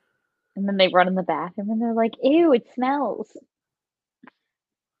much. And then they run in the bathroom and they're like, ew, it smells.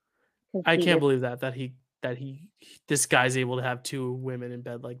 Because I he can't just, believe that he this guy's able to have two women in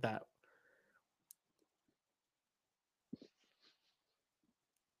bed like that.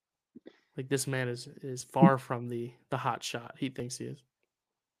 Like this man is far from the hot shot he thinks he is.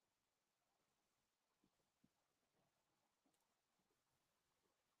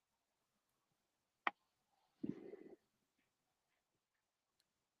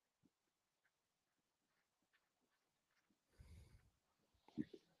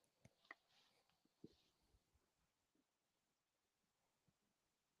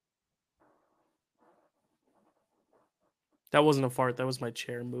 That wasn't a fart. That was my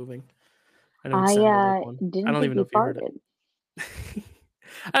chair moving. I know it sounded like one. I didn't don't think even know you if you heard farted. it.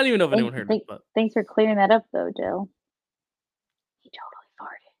 I don't even know if anyone heard it, but Thanks for clearing that up, though, Jill. He totally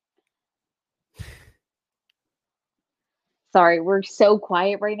farted. Sorry, we're so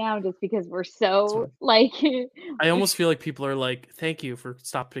quiet right now just because we're so, like I almost feel like people are like, "Thank you for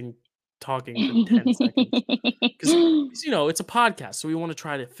stopping talking for 10 seconds." 'Cause, it's a podcast, so we wanna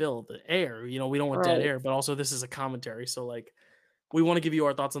try to fill the air, we don't want dead Right. air, but also this is a commentary, so, like, we wanna give you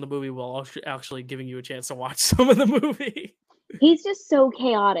our thoughts on the movie while actually giving you a chance to watch some of the movie. He's just so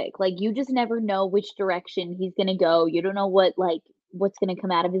chaotic, like, you just never know which direction he's gonna go, you don't know what's gonna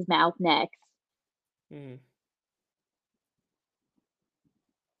come out of his mouth next. Mm.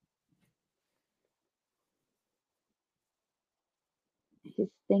 His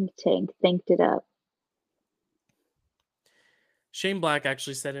think tank thinked it up. Shane Black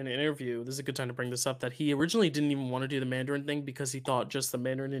actually said in an interview, this is a good time to bring this up, that he originally didn't even wanna do the Mandarin thing because he thought just the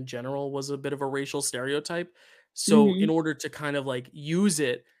Mandarin in general was a bit of a racial stereotype. So in Mhm. order to kind of, like, use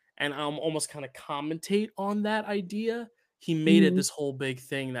it and, almost kinda commentate on that idea, he made it Mhm. this whole big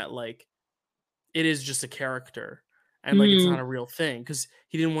thing that, like, it is just a character and, like, it's not Mm. a real thing because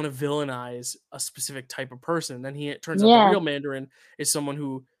he didn't wanna villainize a specific type of person. Then it turns out the Yeah. real Mandarin is someone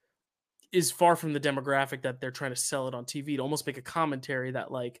who is far from the demographic that they're trying to sell it on TV, to almost make a commentary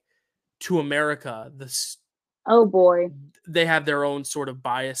that, like, to America, Oh, boy. they have their own sort of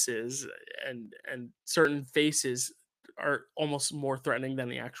biases, and certain faces are almost more threatening than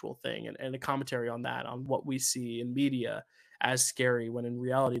the actual thing, and a commentary on that, on what we see in media as scary, when in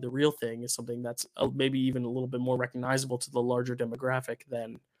reality the real thing is something that's maybe even a little bit more recognizable to the larger demographic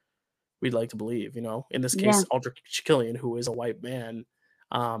than we'd like to believe. In this Yeah. case, Aldrich Killian, who is a white man.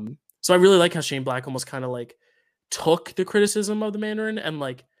 So I really like how Shane Black almost kind of, like, took the criticism of the Mandarin and,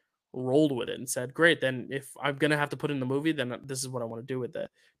 like, rolled with it and said, "Great, then if I'm gonna have to put in the movie, then this is what I want to do with it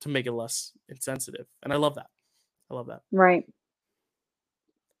to make it less insensitive." And I love that. I love that. Right.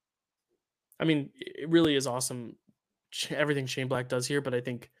 I mean, it really is awesome, everything Shane Black does here. But I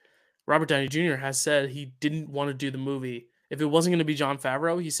think Robert Downey Jr. has said he didn't want to do the movie if it wasn't going to be Jon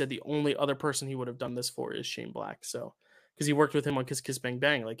Favreau. He said the only other person he would have done this for is Shane Black. So, because he worked with him on Kiss Kiss Bang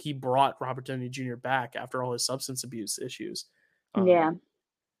Bang, like, he brought Robert Downey Jr. back after all his substance abuse issues. Yeah. Um,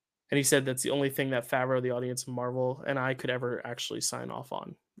 And he said that's the only thing that Favreau, the audience, Marvel, and I could ever actually sign off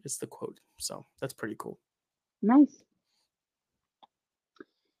on, is the quote. So that's pretty cool. Nice.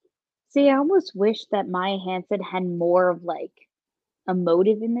 See, I almost wish that Maya Hansen had more of, like, a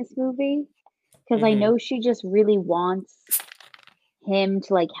motive in this movie, because I Hmm. know she just really wants him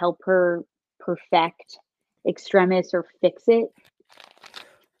to, like, help her perfect Extremis or fix it.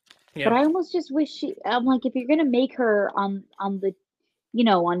 But Yeah. I almost just wish I'm like, if you're gonna make her on the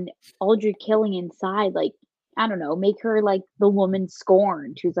on Aldrich Killian's side, like, I don't know, make her like the woman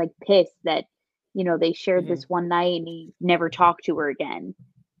scorned who's, like, pissed that, they shared Hmm. this one night and he never talked to her again.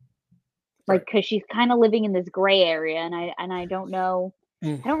 Like, Right. because she's kinda living in this gray area, and I don't know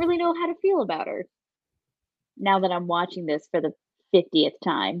Mm. I don't really know how to feel about her now that I'm watching this for the 50th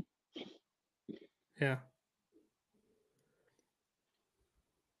time. Yeah.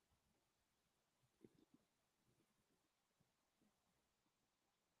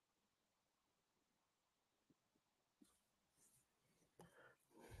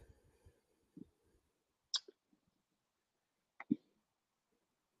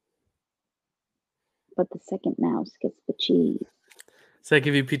 But the second mouse gets the cheese. Does that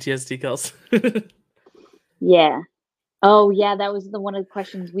give you PTSD, Kels? Yeah. Oh, yeah, that was the one of the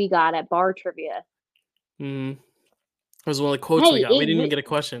questions we got at bar trivia. Mm. That was one of the quotes we Hey, got. We didn't even get a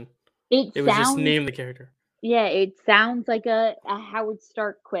question. it It was just sounds name the character. yeah, it sounds like a Howard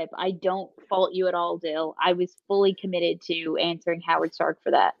Stark quip. I don't fault you at all, Dill. I was fully committed to answering Howard Stark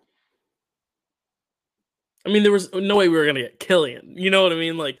for that. I mean, there was no way we were gonna get Killian. You know what I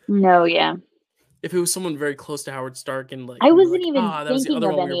mean? Like, No, yeah. if it was someone very close to Howard Stark, and, like, I we were wasn't like, even ah, that was the thinking other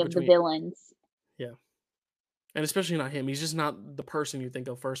of one we were any of the between. villains. Yeah, and especially not him. He's just not the person you think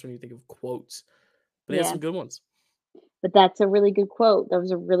of first when you think of quotes. But he has Yeah. some good ones. But that's a really good quote. That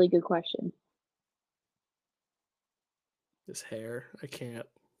was a really good question. This hair, I can't.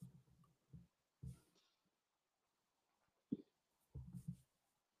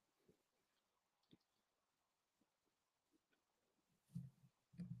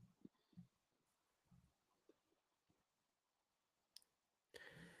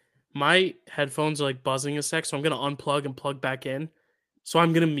 My headphones are, like, buzzing a sec, so I'm gonna unplug and plug back in. So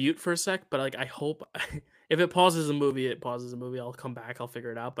I'm gonna mute for a sec, but, like, I hope if it pauses the movie, it pauses the movie. I'll come back. I'll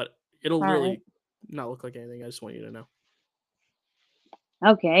figure it out, but it'll Alright. really not look like anything. I just want you to know.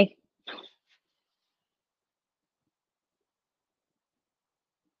 Okay.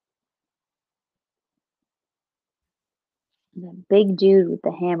 The big dude with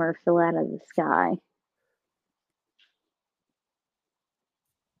the hammer fell out of the sky.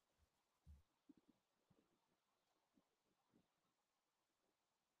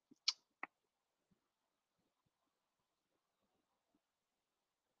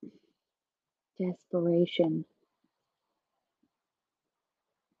 Desperation.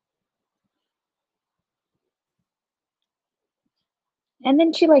 And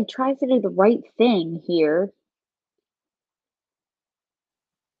then she, like, tries to do the right thing here.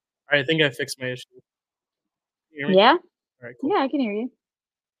 I think I fixed my issue. Can you hear me? Yeah? Alright, cool. Yeah, I can hear you.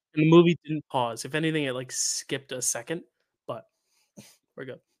 And the movie didn't pause. If anything, it, like, skipped a second, but we're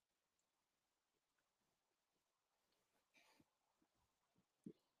good.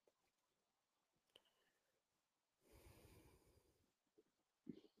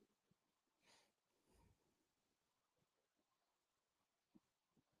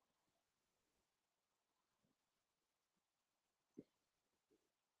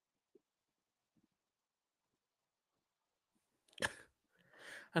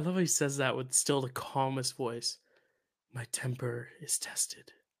 I love how he says that with still the calmest voice. My temper is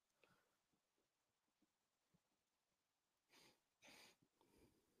tested.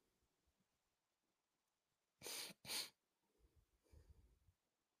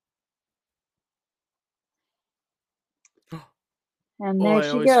 And Oh, there I she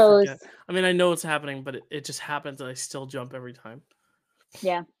always goes. forget. I mean, I know it's happening, but it just happens and I still jump every time.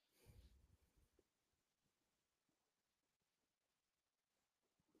 Yeah.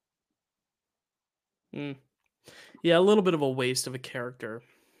 Mm. Yeah, a little bit of a waste of a character.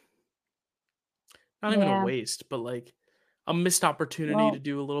 Not even a Yeah. waste, but, like, a missed opportunity to Well,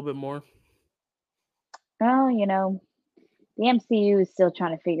 do a little bit more. well, the MCU is still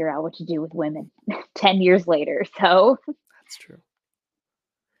trying to figure out what to do with women 10 years later. So, That's true.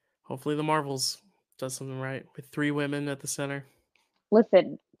 Hopefully the Marvels does something right with 3 women at the center.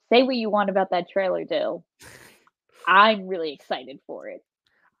 listen, say what you want about that trailer, Dill. I'm really excited for it.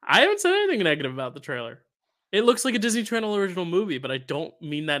 I haven't said anything negative about the trailer. It looks like a Disney Channel original movie, but I don't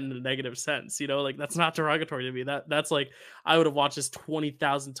mean that in a negative sense. Like that's not derogatory to me. That's like I would have watched this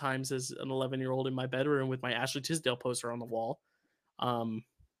 20,000 times as an 11-year-old in my bedroom with my Ashley Tisdale poster on the wall. Um,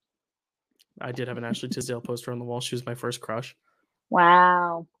 I did have an Ashley Tisdale poster on the wall. She was my first crush.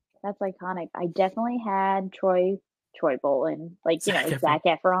 Wow. That's iconic. I definitely had Troy Bolton, like, Zac Efron. Zac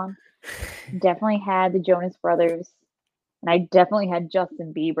Efron. Definitely had the Jonas Brothers. And I definitely had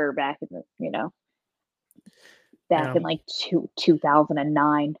Justin Bieber back Yeah, in like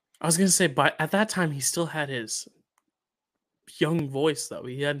 2009. I was gonna say, but at that time he still had his young voice though.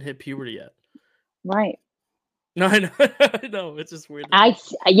 He hadn't hit puberty yet. Right. No, I know. I know. It's just weird to think.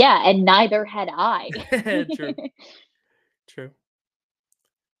 Yeah, and neither had I. True. True.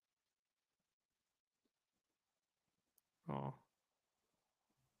 Oh.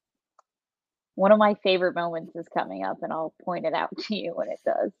 One of my favorite moments is coming up, and I'll point it out to you when it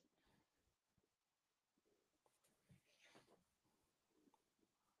does.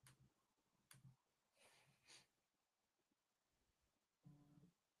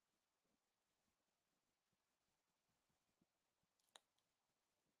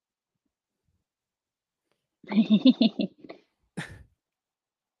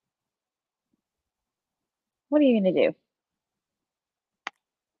 What are you gonna do?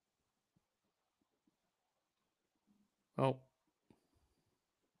 Oh.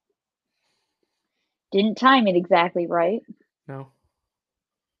 Didn't time it exactly right. No.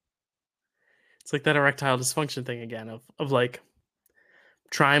 It's like that erectile dysfunction thing again of like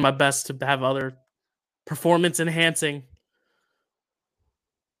trying my best to have other performance enhancing.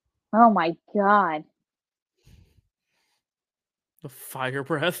 Oh my god. The fire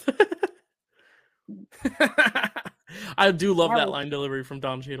breath. I do love That that was line delivery from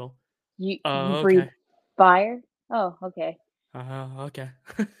Don Cheadle. you breathe Okay. fire? Oh, okay. Okay.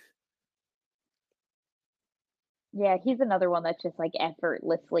 Yeah, he's another one that's just, like,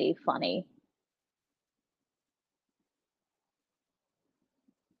 effortlessly funny.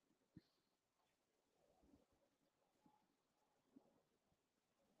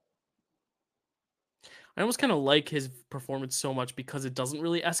 I almost kind of like his performance so much because it doesn't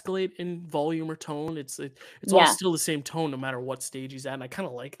really escalate in volume or tone. It's all Yeah, still the same tone no matter what stage he's at, and I kind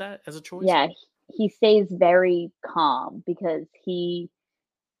of like that as a choice. yeah, he stays very calm because he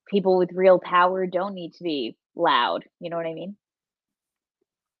people with real power don't need to be loud, you know what I mean?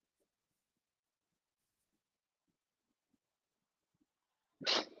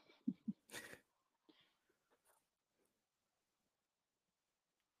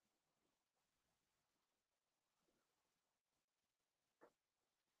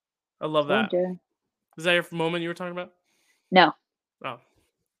 I love Told that. you. Is that your moment you were talking about? No. Oh.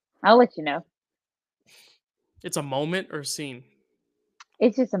 I'll let you know. It's a moment or a scene?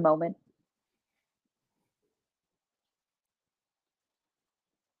 It's just a moment.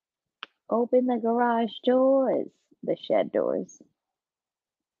 Open the garage doors, the shed doors.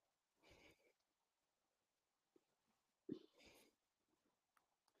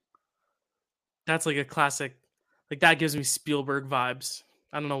 That's like a classic. Like that gives me Spielberg vibes.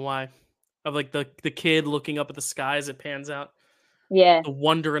 I don't know why. Of like the kid looking up at the sky as it pans out. Yeah. The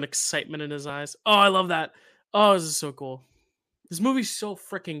wonder and excitement in his eyes. Oh, I love that. Oh, this is so cool. This movie's so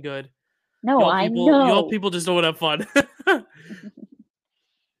freaking good. No, I Y'all know. people just don't have fun.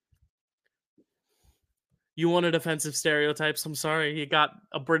 You wanted offensive stereotypes. I'm sorry. You got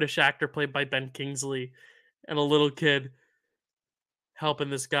a British actor played by Ben Kingsley and a little kid helping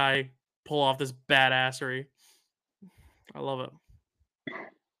this guy pull off this badassery. I love it. Do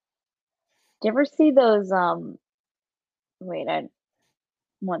you ever see those wait, I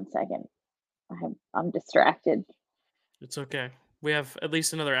 1 second. I'm distracted. It's okay. We have at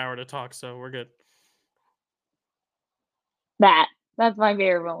least another hour to talk, so we're good. That's my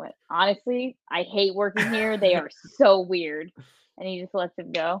favorite moment. Honestly, I hate working here. They are so weird. And he just lets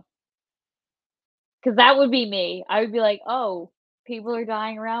him go. Because that would be me. I would be like, "Oh, people are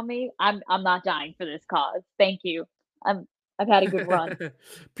dying around me. I'm not dying for this cause. Thank you. I've had a good run."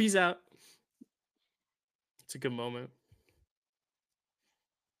 Peace out. It's a good moment.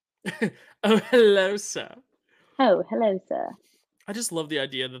 Oh, hello, sir. Oh, hello, sir. I just love the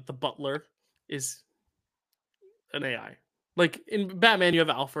idea that the butler is an AI. Like in Batman, you have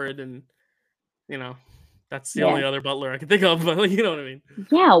Alfred, and you know that's the Yeah. only other butler I can think of. But like, you know what I mean?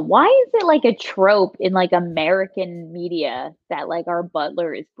 Yeah, why is it like a trope in like American media that like our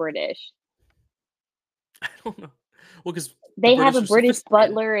butler is British? I don't know. Well, because the They have a British are British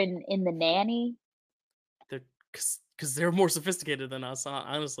sophisticated. butler in The Nanny. They're because they're more sophisticated than us.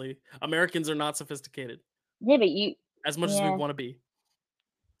 Honestly, Americans are not sophisticated Yeah, but as much as we yeah, want to be.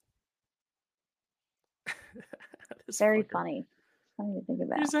 This very fucker. funny. Funny to think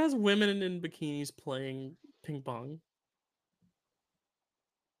He just about. has women in bikinis playing ping pong.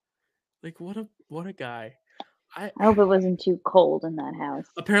 Like what a guy. I I hope it wasn't too cold in that house.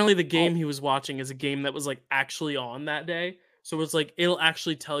 apparently the I game he was watching is a game that was like actually on that day. So it's like it'll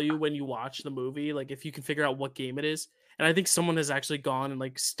actually tell you when you watch the movie, like if you can figure out what game it is. And I think someone has actually gone and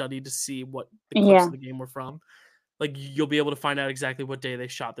like studied to see what the clips of Yeah, the game were from. Like you'll be able to find out exactly what day they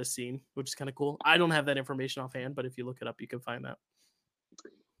shot this scene, which is kind of cool. I don't have that information offhand, but if you look it up, you can find that.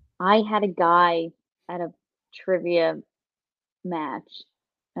 I had a guy at a trivia match,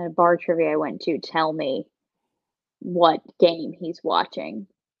 at a bar trivia I went to, tell me what game he's watching.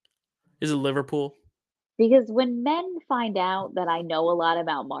 Is it Liverpool? Because when men find out that I know a lot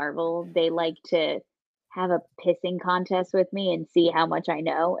about Marvel, they like to have a pissing contest with me and see how much I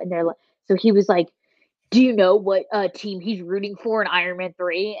know. And they're like, so he was like, "Do you know what team he's rooting for in Iron Man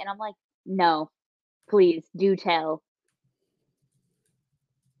 3?" And I'm like, "No, please do tell."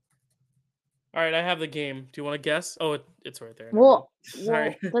 All right, I have the game. Do you want to guess? Oh, it's right there. Never mind.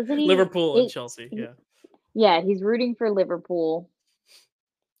 Sorry. Doesn't he? Liverpool and It, Chelsea. he Yeah. yeah, he's rooting for Liverpool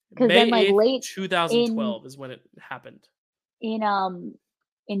because May then, like 8th, late in 2012 is when it happened. in um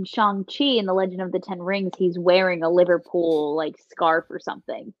in Shang-Chi in the Legend of the Ten Rings, he's wearing a Liverpool like scarf or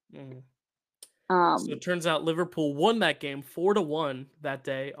something. Mhm. So Um, it turns out Liverpool won that game 4-1 that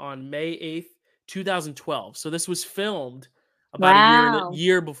day on May 8th, 2012. So this was filmed about a wow.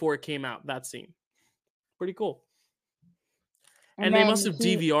 year before it came out, that scene. Pretty cool. And And they must then have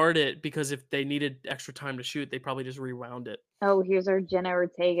DVR'd it because if they needed extra time to shoot, they probably just rewound it. oh, here's our Jenna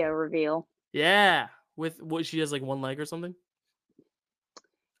Ortega reveal. Yeah. With what she has like one leg or something?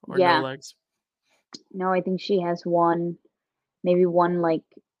 Or no Yeah. legs. No, I think she has one, maybe one like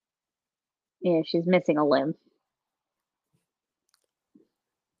yeah, she's missing a limb.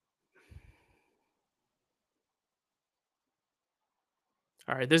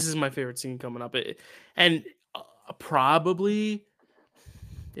 All right, this is my favorite scene coming up. And probably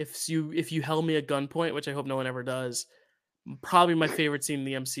if you held me at gunpoint, which I hope no one ever does, probably my favorite scene in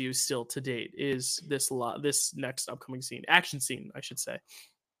the MCU still to date is this next upcoming scene, action scene, I should say.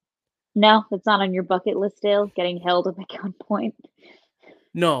 No, it's not on your bucket list still, getting held at gunpoint.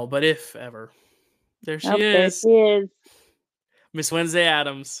 No, but if ever, there she Oh, there is, she is. Miss Wednesday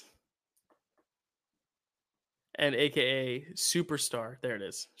Adams, and AKA superstar. There it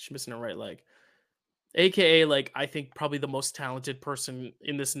is. She's missing her right leg. AKA like I think probably the most talented person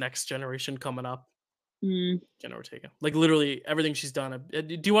in this next generation coming up. Mm. Jenna Ortega. Like literally everything she's done.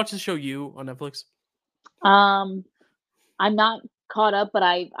 Do you watch the show You on Netflix? Um, I'm not caught up, but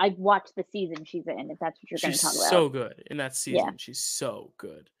I've watched the season she's in, if that's what you're going to talk She's about. so good in that season. Yeah. She's so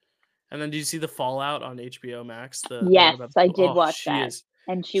good. And then do you see the Fallout on HBO Max? The Yes, one about I did oh, watch that.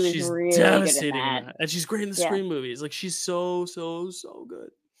 And she's really good in devastating in that. that. And she's great in the Yeah. Scream movies. Like she's so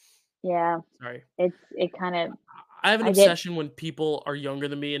good. Yeah. Sorry. It kind of I have an I get obsession when people are younger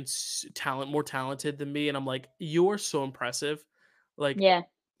than me and more talented than me, and I'm like, you are so impressive. Like, yeah.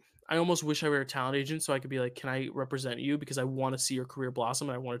 I almost wish I were a talent agent so I could be like, can I represent you because I want to see your career blossom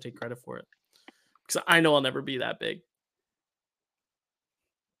and I want to take credit for it because I know I'll never be that big.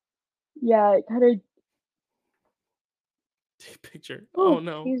 Yeah, it kind of Take picture. oh, Oh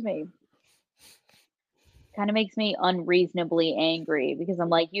no. excuse me. Kind of makes me unreasonably angry because I'm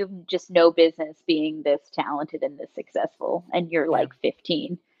like, you have just no business being this talented and this successful, and you're Yeah. like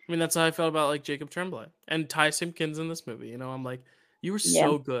 15. I mean, that's how I felt about like Jacob Tremblay and Ty Simpkins in this movie. You know, I'm like, you were Yeah.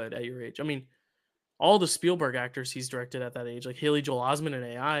 so good at your age. I mean, all the Spielberg actors he's directed at that age, like Haley Joel Osment in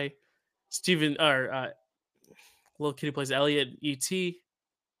AI, Steven or little kid who plays Elliot in E.T.,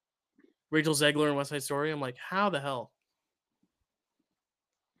 Rachel Zegler in West Side Story. I'm like, how the hell?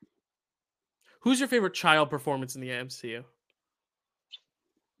 Who's your favorite child performance in the MCU?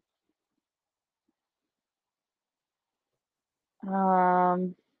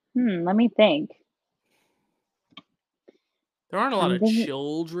 Let me think. There aren't a lot I'm of thinking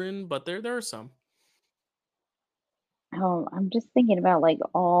children, but there are some. oh, I'm just thinking about like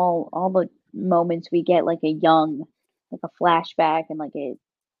all the moments we get like like a flashback and like a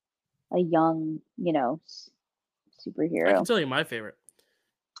young, I can superhero. tell you my favorite.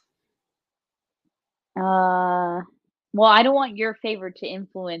 Well, I don't want your favorite to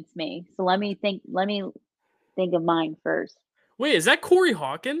influence me. So let me think of mine first. Wait, is that Corey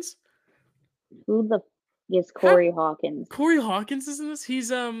Hawkins? Who the f is How Corey Hawkins? Corey Hawkins is in this? He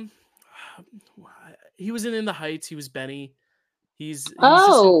was in The Heights. He was Benny. He's just in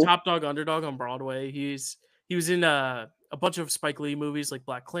Oh, Top Dog Underdog on Broadway. He was in a bunch of Spike Lee movies like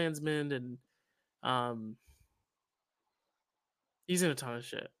Black Klansman and um he's in a ton of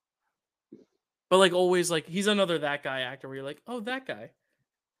shit. But like always like he's another that guy actor where you're like, "Oh, that guy."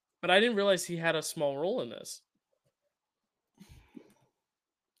 But I didn't realize he had a small role in this.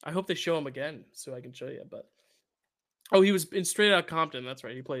 I hope they show him again so I can show you, but oh, he was in Straight Outta Compton. That's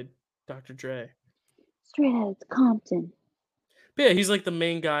right. He played Dr. Dre. Straight Outta Compton. But yeah, he's like the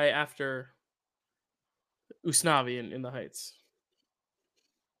main guy after Usnavi in The Heights.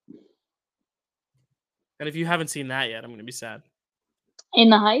 And if you haven't seen that yet, I'm gonna be sad. In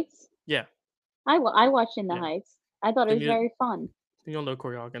the Heights? Yeah, I watched In the yeah. Heights. I thought it Then was very fun. you'll know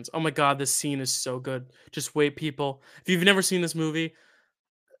Corey Hawkins. Oh my god, this scene is so good. Just wait, people. If you've never seen this movie,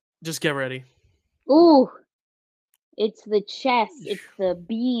 just get ready. Ooh, it's the chest. It's the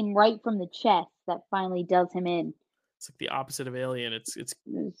beam right from the chest that finally does him in. It's like the opposite of Alien. It's It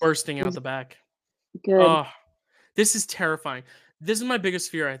bursting it out was the back. good. Oh, this is terrifying. This is my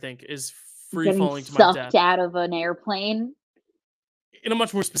biggest fear, I think, is free Getting falling to my death. sucked out of an airplane. In a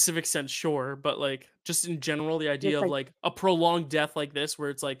much more specific sense, sure, but like just in general, the idea Just of like like a prolonged death like this, where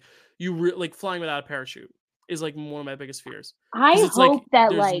it's like like flying without a parachute, is like one of my biggest fears. Because I it's like hope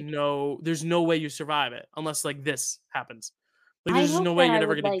that like there's no way you survive it unless like this happens. Like I there's just no hope way that you're I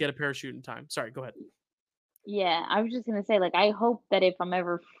never would gonna like get a parachute in time. Sorry, go ahead. yeah, I was just gonna say, like, I hope that if I'm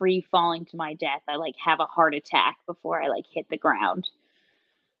ever free falling to my death, I like have a heart attack before I like hit the ground.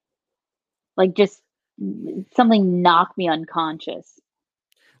 Like just something knock me unconscious.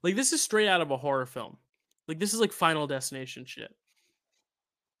 Like this is straight out of a horror film. Like this is like Final Destination shit.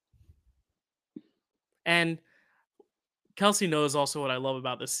 And Kelsey knows also what I love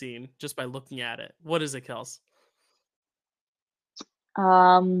about this scene just by looking at it. What is it, Kels?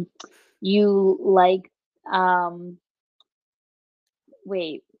 Um, you like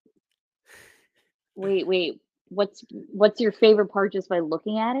wait, wait. What's your favorite part just by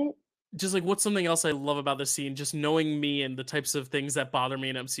looking at it? Just like what's something else I love about this scene, just knowing me and the types of things that bother me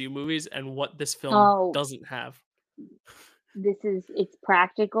in MCU movies and what this film Oh, doesn't have. it's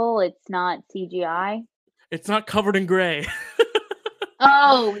practical, it's not CGI. It's not covered in gray.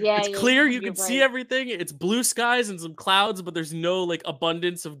 Oh, yeah, It's yeah, clear, you you're can see right. everything. It's blue skies and some clouds, but there's no like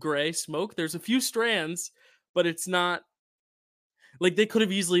abundance of gray smoke. There's a few strands, but it's not like they could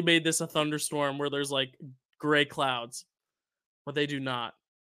have easily made this a thunderstorm where there's like gray clouds, but they do not.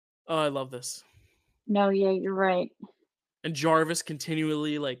 Oh, I love this. No, yeah, you're right. And Jarvis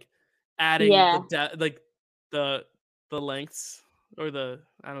continually like adding Yeah. like the the lengths or the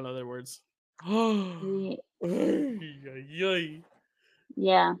I don't know their words. Oh, Ye yay.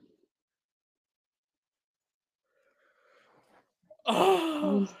 yeah.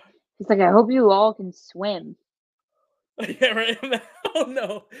 Oh, He's like, "I hope you all can swim." Yeah, right. Oh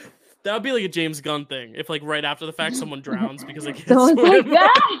no, that would be like a James Gunn thing. If like right after the fact someone drowns because they can't Someone's like, swim.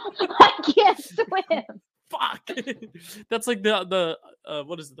 I can't swim. Fuck. That's like the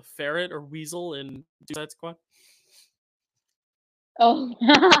what is it, the ferret or weasel in Suicide Squad? Oh.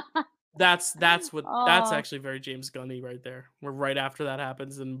 That's that's Oh. actually very James Gunny right there. Where right after that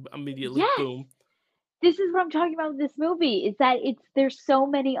happens and immediately Yes. boom. This is what I'm talking about with this movie, is that there's so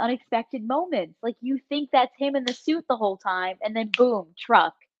many unexpected moments. Like, you think that's him in the suit the whole time, and then boom,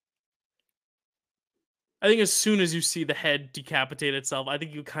 truck. I think as soon as you see the head decapitate itself, I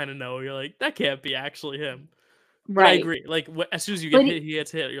think you kind of know. You're like, that can't be actually him. But I Right. agree. Like as soon as you get But hit, he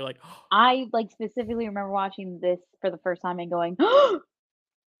gets hit. You're like, I, like, specifically remember watching this for the first time and going,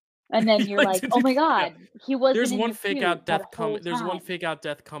 and then you're like, like, "Oh my yeah. god, he wasn't There's in one the fake suit out that death whole coming. There's one time." fake out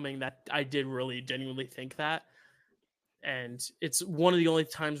death coming that I did really genuinely think that, and it's one of the only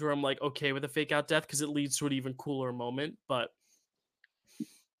times where I'm like okay with a fake out death because it leads to an even cooler moment. But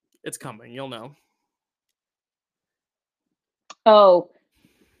it's coming. You'll know. Oh,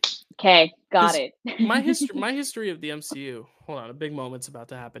 okay, got Because it. my history of the MCU. Hold on, a big moment's about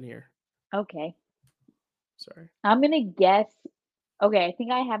to happen here. Okay. Sorry. I'm gonna guess. Okay, I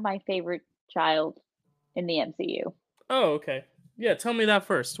think I have my favorite child in the MCU. Oh, okay. Yeah, tell me that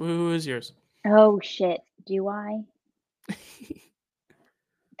first. Who is yours? Oh shit, do I?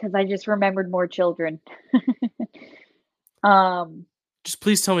 Because I just remembered more children. Um, Just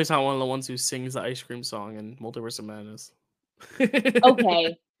please tell me it's not one of the ones who sings the ice cream song in Multiverse of Madness.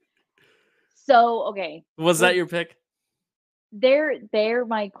 okay. So, okay, Was that with your pick? they're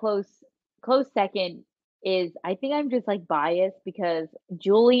my close second is, I think I'm just, like, biased because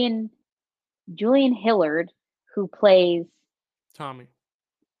Julian Hillard, who plays Tommy.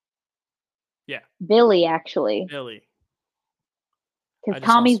 Yeah, Billy, actually, Billy. because I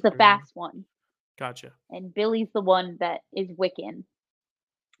just Tommy's lost the your name. fast one, Gotcha. and Billy's the one that is Wiccan.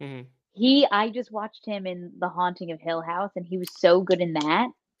 Mhm. I just watched him in The Haunting of Hill House, and he was so good in that.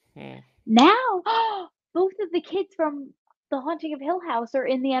 Mm. Now, both of the kids from The Haunting of Hill House are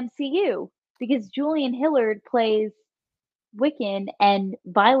in the MCU because Julian Hillard plays Wiccan, and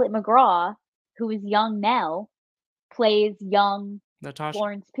Violet McGraw, who is young Nell, plays young Natasha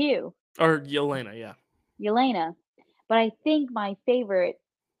Florence Pugh, or Yelena, yeah. Yelena. But I think my favorite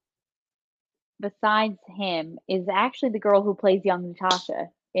besides him is actually the girl who plays young Natasha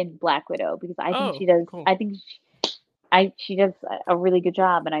in Black Widow, because I think Oh, she does cool. I think she does a really good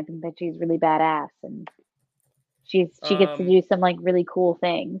job, and I think that she's really badass, and she gets to do some, like, really cool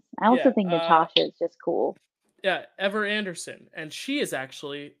things. I also Yeah, think Natasha is just cool. yeah, Ever Anderson, and she is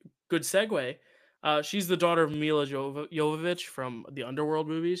actually good segue. She's the daughter of Mila Jovovich from the Underworld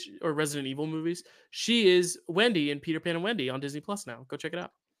movies or Resident Evil movies. She is Wendy in Peter Pan and Wendy on Disney Plus now. Go check it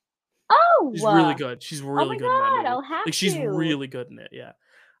out. Oh, She's really good. She's oh really my good in that god, movie. I'll have Like she's to. really good in it. Yeah.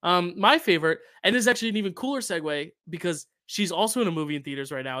 My favorite, and this is actually an even cooler segue because she's also in a movie in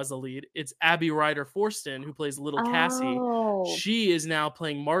theaters right now as the lead. It's Abby Ryder Forston who plays Little Cassie. Oh, She is now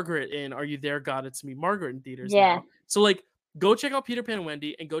playing Margaret in Are You There, God? It's Me, Margaret in theaters yeah. now. So like, go check out Peter Pan and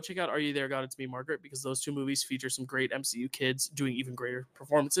Wendy, and go check out Are You There, God? It's Me, Margaret, because those two movies feature some great MCU kids doing even greater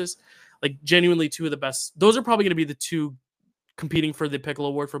performances. Like genuinely two of the best. Those are probably going to be the two competing for the Pickle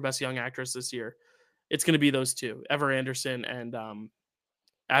Award for Best Young Actress this year. It's going to be those two, Ever Anderson and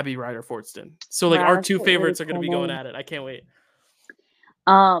Abby Ryder Fordston. So like Wow, our that's two a really favorites are going to cool be going name. at it. I can't wait.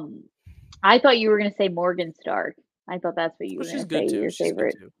 I thought you were gonna say Morgan Stark. I thought that's what you Well, were she's gonna say, good too. your She's good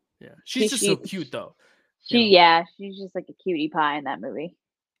favorite. too. Yeah, she's just so cute though. Yeah, she's just like a cutie pie in that movie.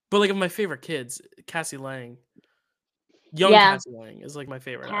 But like of my favorite kids, Cassie Lang, young Yeah, Cassie Lang is like my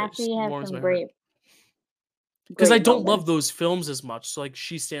favorite. I just Cassie has warms some my heart because I great don't love moments. those films as much. So like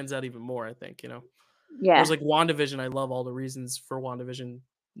she stands out even more. I think Yeah, Whereas like WandaVision, I love all the reasons for WandaVision,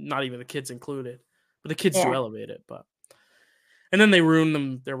 not even the kids included, but the kids do yeah. elevate it. But and then they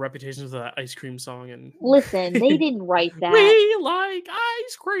ruin their reputations with that ice cream song and Listen, they didn't write that. we like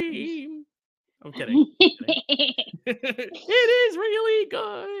ice cream. I'm kidding. It is really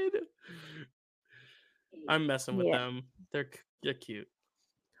good. I'm messing with Yeah, them. They're cute.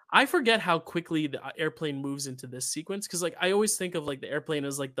 I forget how quickly the airplane moves into this sequence because like I always think of like the airplane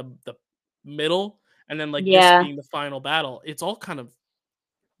as like the middle and then like this yeah. being the final battle. It's all kind of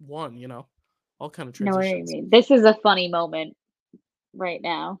one, all kind of No, what do you transitions. mean? This is a funny moment right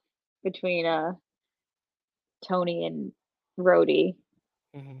now between Tony and Rhodey.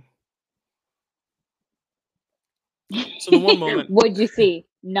 Mhm. So the one moment What'd you see?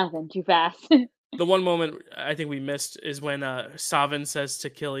 Nothing. Too fast. the one moment I think we missed is when Savin says to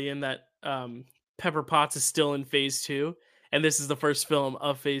Killian that Pepper Potts is still in phase 2 and this is the first film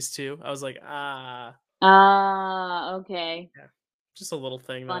of phase 2. I was like, ah. Ah, okay. Yeah, just a little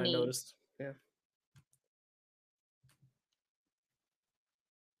thing that I Funny. noticed. Yeah.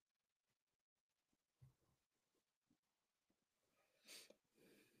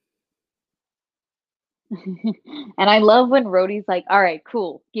 And I love when Rhodey's like, "All right,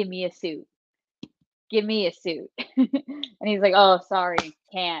 cool. Give me a suit. Give me a suit." And he's like, "Oh, sorry.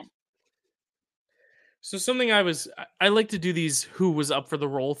 Can't." So something I like to do these who was up for the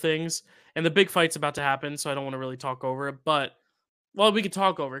role things, and the big fight's about to happen, so I don't want to really talk over it. But well, we could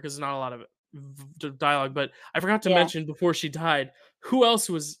talk over it because there's not a lot of dialogue. But I forgot to Yeah. mention before she died who else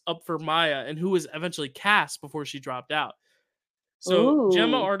was up for Maya and who was eventually cast before she dropped out. So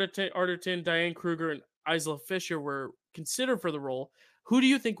Gemma Ooh. Arterton, Diane Kruger, and Isla Fisher were considered for the role. Who do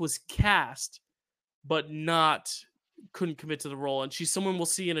you think was cast but not couldn't commit to the role? And she's someone we'll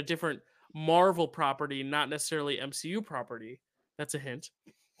see in a different Marvel property, not necessarily MCU property. That's a hint.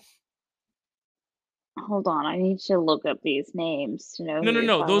 Hold on. I need to look up these names to know No, who no, you're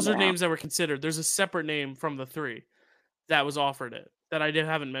no. talking Those are about. names that were considered. There's a separate name from the three that was offered it that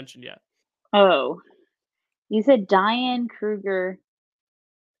haven't mentioned yet. Oh, you said Diane Kruger,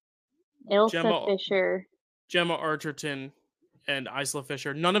 Ilsa Gemma Fisher. Gemma Arterton and Isla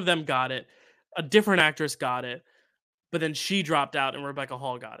Fisher. None of them got it. A different actress got it, but then she dropped out and Rebecca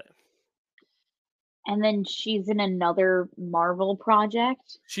Hall got it. And then she's in another Marvel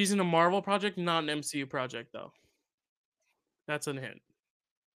project? She's in a Marvel project, not an MCU project, though. That's a hint.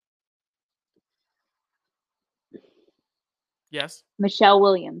 Yes? Michelle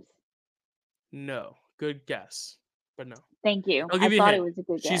Williams. No. Good guess, but no. Thank you. I'll I give you a thought it hint. was a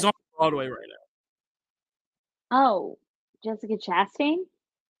good She's guess. on Broadway right now. Oh, Jessica Chastain?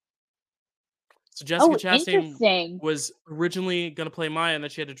 So Jessica Oh, Chastain interesting. was originally going to play Maya, and then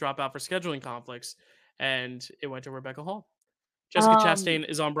she had to drop out for scheduling conflicts, and it went to Rebecca Hall. Jessica Um, Chastain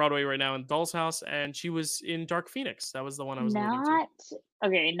is on Broadway right now in Doll's House, and she was in Dark Phoenix. That was the one I was alluding to. not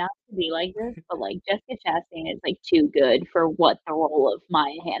okay, not to be like this, but, like, Jessica Chastain is, like, too good for what the role of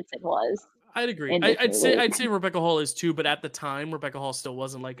Maya Hansen was I'd agree. in this movie. I'd say Rebecca Hall is too, but at the time, Rebecca Hall still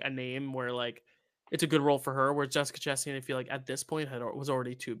wasn't like a name where like it's a good role for her. Where Jessica Chastain, I feel like at this point was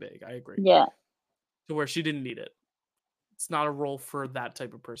already too big. I agree. Yeah, To where she didn't need it. It's not a role for that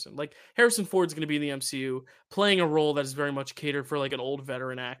type of person. Like Harrison Ford's going to be in the MCU playing a role that is very much catered for like an old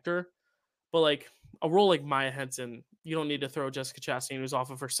veteran actor. But like a role like Maya Henson, you don't need to throw Jessica Chastain, who's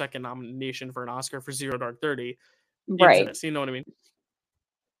off of her second nomination for an Oscar for Zero Dark 30, into right. this. You know what I mean?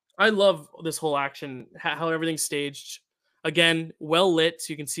 I love this whole action, how everything's staged. Again, well lit,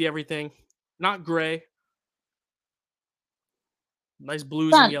 so you can see everything. Not gray. Nice It's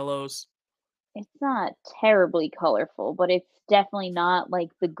blues and not yellows. it's not terribly colorful, but it's definitely not like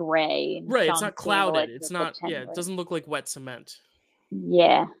the gray in Right, it's not Shang-Chi and the clouded. Legend It's of the not, Ten yeah, it Rings. doesn't look like wet cement.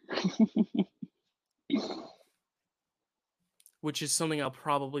 Yeah. Which is something I'll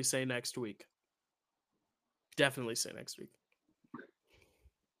probably say next week. Definitely say next week.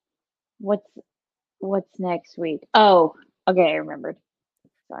 What's what's next week? Oh, okay, I remembered.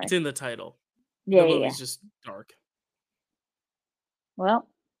 It's Sorry. in the title. Yeah, The yeah, yeah. movie's just dark. Well,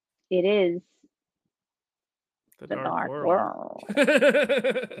 it is The the Dark Dark World.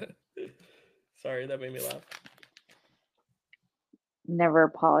 World. Sorry, that made me laugh. Never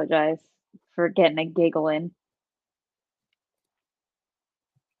apologize for getting a giggle in.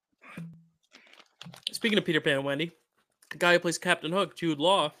 Speaking of Peter Pan and Wendy, the guy who plays Captain Hook, Jude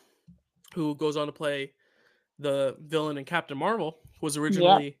Law, who goes on to play the villain in Captain Marvel, was Yep.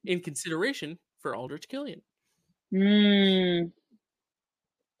 originally in consideration for Aldrich Killian. Mmm.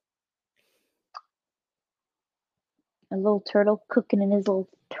 A little turtle cooking in his little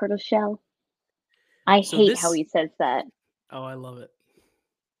turtle shell. I So hate how this, he says that. oh, I love it.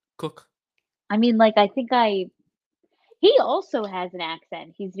 Cook. I mean, like, I think he also has an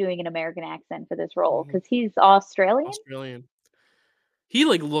accent. He's doing an American accent for this role Mhm. because he's Australian? Australian. He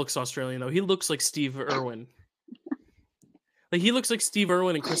like looks Australian though. He looks like Steve Irwin. Like he looks like Steve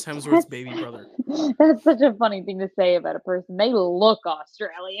Irwin and Chris Hemsworth's That's baby brother. that's such a funny thing to say about a person. They look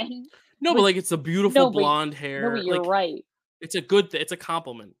Australian, No, but which like it's a beautiful no, but blonde no, but hair. you're Like right. it's a good. It's a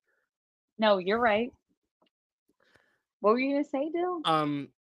compliment. No, you're right. What were you gonna say, Dill? Um,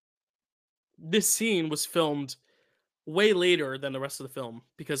 this scene was filmed way later than the rest of the film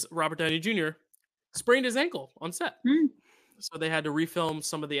because Robert Downey Jr. sprained his ankle on set, Hmm. so they had to refilm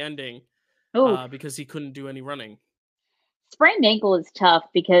some of the ending Oh, because he couldn't do any running. sprained ankle is tough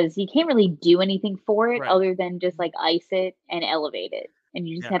because you can't really do anything for it Right. other than just like ice it and elevate it, and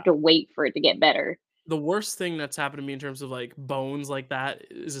you just have Yeah. to wait for it to get better. The worst thing that's happened to me in terms of like bones like that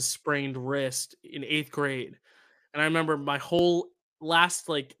is a sprained wrist in 8th grade. And I remember my whole last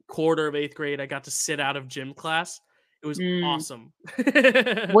like quarter of 8th grade, I got to sit out of gym class. It was Mm. awesome.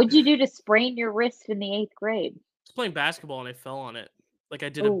 What'd you do to sprain your wrist in the 8th grade? Was playing basketball and I fell on it. Like I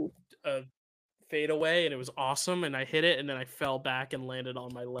did Ooh, a fade away and it was awesome and I hit it and then I fell back and landed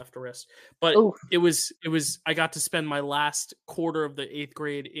on my left wrist. But oof. it was I got to spend my last quarter of the 8th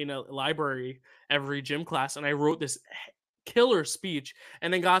grade in a library every gym class and I wrote this killer speech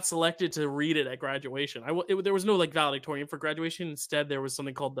and then got selected to read it at graduation. There was no like valedictorian for graduation. Instead, there was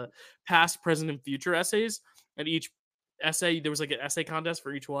something called the past, present, and future essays. And each essay, there was like an essay contest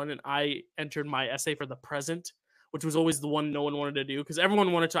for each one, and I entered my essay for the present, which was always the one no one wanted to do because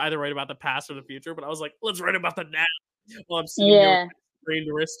everyone wanted to either write about the past or the future. But I was like, let's write about the now. While I'm sitting here with Yeah. my sprained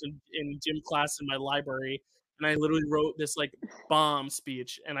wrist in gym class in my library, and I literally wrote this like bomb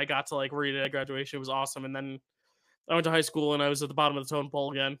speech, and I got to like read it at graduation. It was awesome, and then I went to high school and I was at the bottom of the totem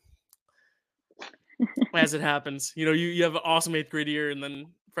pole again. As it happens, you have an awesome 8th grade year, and then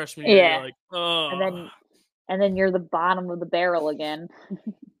freshman year, you're Yeah. like, And oh. then you're the bottom of the barrel again.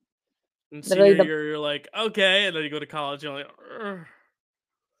 And Literally senior the year, you're like, okay, and then you go to college, you're like, ugh.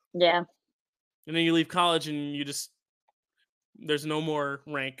 Yeah. And then you leave college, and there's no more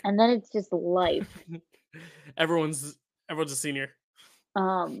rank. And then it's just life. everyone's everyone's a senior.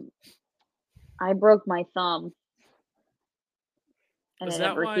 Um, I broke my thumb and Is it that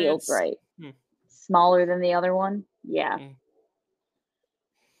never why healed it's? right. Hmm, Smaller than the other one? Yeah. hmm.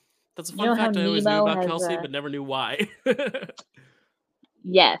 That's a You fun know how fact I always knew Nemo about has Kelsey, a but never knew why.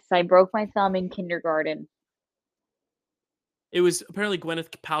 Yes, I broke my thumb in kindergarten. It was apparently Gwyneth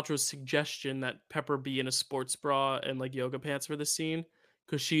Paltrow's suggestion that Pepper be in a sports bra and like yoga pants for the scene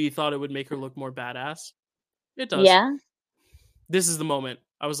because she thought it would make her look more badass. It does. Yeah? This is the moment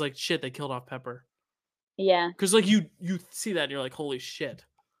I was like, shit, they killed off Pepper Yeah. because like you see that and you're like, holy shit,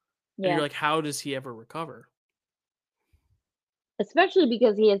 and you're Yeah. like, how does he ever recover? Especially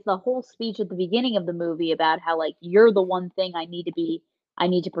because he has the whole speech at the beginning of the movie about how, like, "You're the one thing I need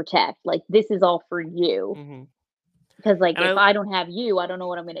to protect. Like, this is all for you. Hmm. Because, like, And if I I don't have you, I don't know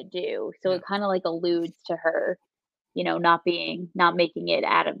what I'm gonna do." So yeah, it kinda, like, alludes to her, not making it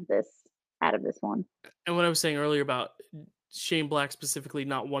out of this one. and what I was saying earlier about Shane Black specifically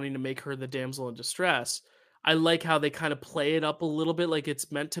not wanting to make her the damsel in distress. I like how they kind of play it up a little bit like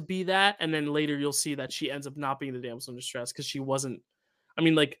it's meant to be that, and then later you'll see that she ends up not being the damsel in distress because she wasn't. I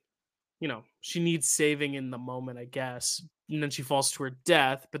mean, like she needs saving in the moment, I guess. And then she falls to her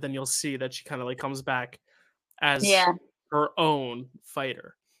death, but then you'll see that she kind of like comes back as Yeah. her own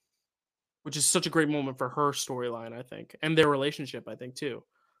fighter, which is such a great moment for her storyline, I think, and their relationship, I think, too.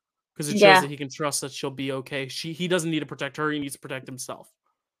 Because it shows Yeah. that he can trust that she'll be okay. He doesn't need to protect her, he needs to protect himself.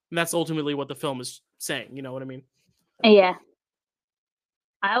 And that's ultimately what the film is saying, you know what I mean? Yeah.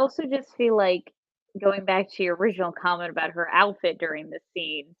 I also just feel like going back to your original comment about her outfit during the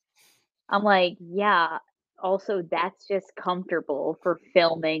scene, I'm like, yeah, also that's just comfortable for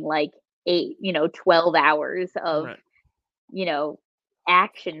filming like 12 hours of, Right. you know,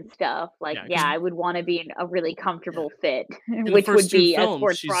 action stuff. Like, Yeah, yeah, because I would want to be in a really yeah. comfortable fit, In the which would first 2 be a films,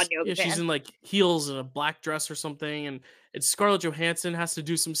 sports bra she's and yoga yeah, she's pants. in, like, heels and a black dress or something, and it's Scarlett Johansson has to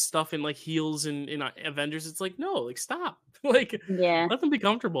do some stuff in, like, heels in Avengers. It's like, "No, like, stop." Like, Yeah. let them be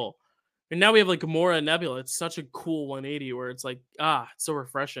comfortable. And now we have, like, Gamora and Nebula. It's such a cool 180 where it's like, it's so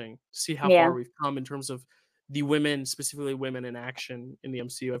refreshing to see how Yeah. far we've come in terms of the women, specifically women in action in the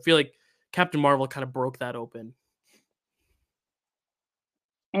MCU. I feel like Captain Marvel kinda broke that open.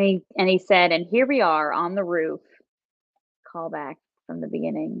 And he said, and here we are on the roof. Callback from the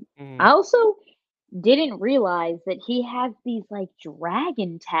beginning. I Mhm. also didn't realize that he has these, like,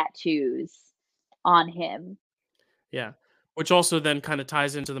 dragon tattoos on him. Yeah. Which also then kind of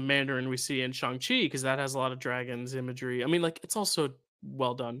ties into the Mandarin we see in Shang-Chi because that has a lot of dragons imagery. I mean, like, it's also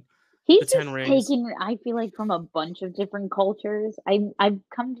well done. He's The Ten just Rings. taken, I feel like, from a bunch of different cultures. I've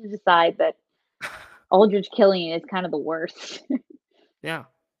come to decide that Aldrich Killian is kind of the worst. Yeah.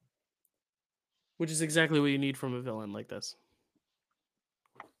 Which is exactly what you need from a villain like this.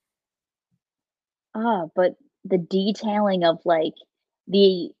 But the detailing of, like,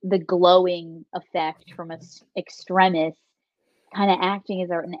 the glowing effect from a extremis kinda acting as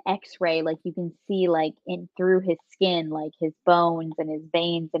an X-ray, like, you can see, like, in through his skin, like, his bones and his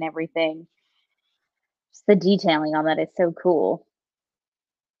veins and everything. Just the detailing on that is so cool.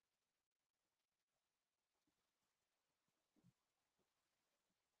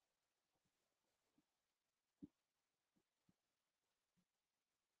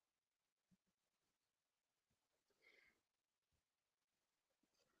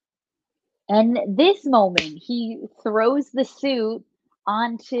 And this moment, he throws the suit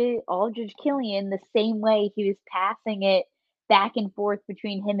onto Aldrich Killian the same way he was passing it back and forth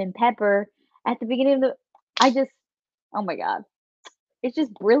between him and Pepper at the beginning of oh my god. It's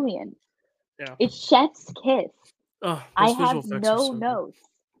just brilliant. Yeah. It's chef's kiss. Oh, I those visual have effects are no so good. notes.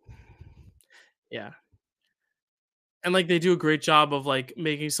 Yeah. And, like, they do a great job of, like,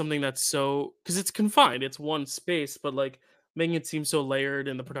 making something that's so, because it's confined, it's one space, but, like, making it seem so layered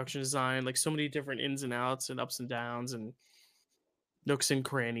in the production design, like, so many different ins and outs and ups and downs and nooks and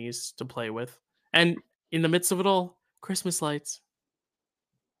crannies to play with. And in the midst of it all, Christmas lights.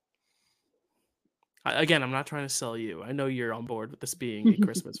 Again, I'm not trying to sell you. I know you're on board with this being a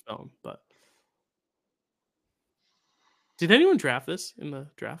Christmas film, but did anyone draft this in the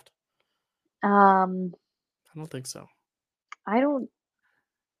draft? Um, I don't think so. I don't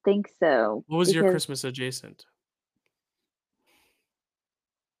think so What was your because Christmas adjacent?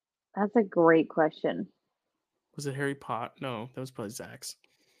 that's a great question. Was it Harry Potter? No, that was probably Zach's.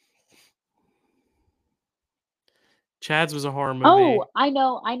 Chad's was a horror movie. Oh, I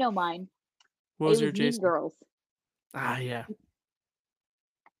know mine. What It was your was Mean adjacent? Girls. Ah, yeah.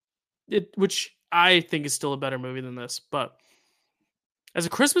 Which I think is still a better movie than this, but as a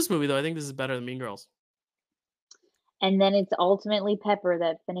Christmas movie, though, I think this is better than Mean Girls. And then it's ultimately Pepper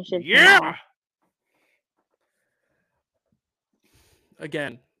that finishes him Yeah. off.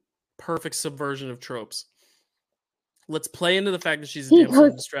 Again, perfect subversion of tropes. Let's play into the fact that she's a He damsel in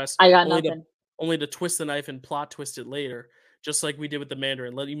goes, distress, I got nothing. only to twist the knife and plot twist it later, just like we did with the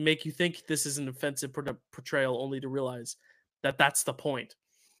Mandarin. Let you make you think this is an offensive portrayal, only to realize that that's the point.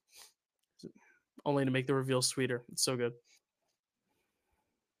 Only to make the reveal sweeter. It's so good.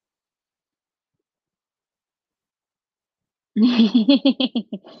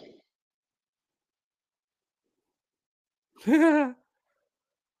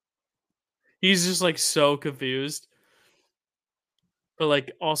 He's just like so confused, but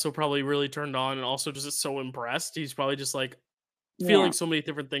like also probably really turned on and also just so impressed. He's probably just like feeling Yeah. so many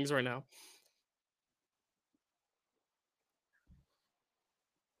different things right now.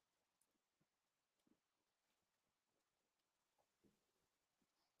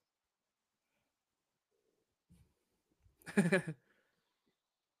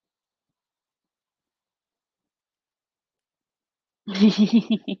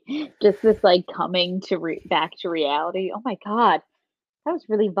 Just this like coming to back to reality. Oh my god, that was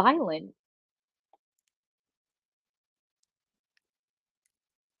really violent.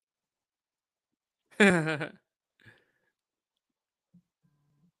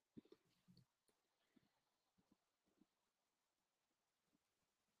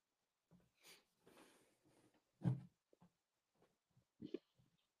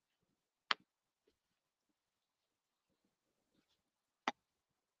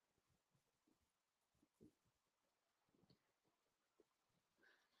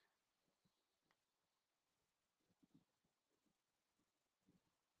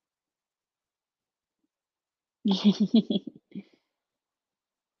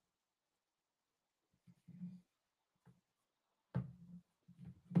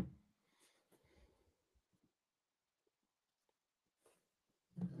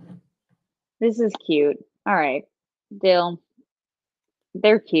 This is cute. All right, Dill.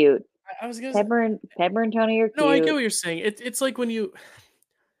 They're cute. I was gonna say, Pepper and Tony are no, I get cute. what you're saying. It's like when you,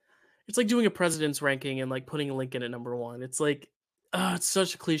 it's like doing a president's ranking and like putting Lincoln at number one. It's like, it's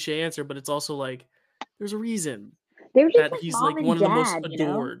such a cliche answer, but it's also like there's a reason They were just that like he's mom like and one of the most dad, you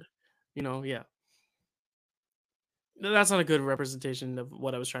know? adored. Yeah. That's not a good representation of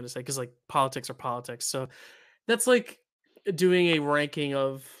what I was trying to say because like politics are politics. So that's like doing a ranking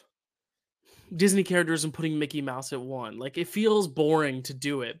of Disney characters and putting Mickey Mouse at one. Like it feels boring to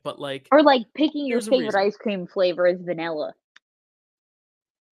do it, but like Or like picking your there's a favorite reason. ice cream flavor as vanilla.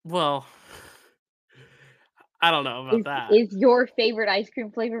 Well, I don't know about Is that. is your favorite ice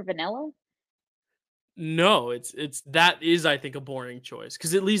cream flavor vanilla? No, it's that is I think a boring choice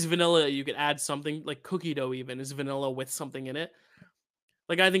because at least vanilla you could add something like cookie dough even is vanilla with something in it.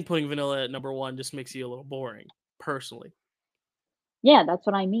 Like I think putting vanilla at number one just makes you a little boring personally. Yeah, that's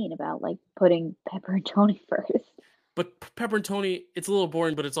what I mean about like putting Pepper and Tony first. But pepper and Tony, it's a little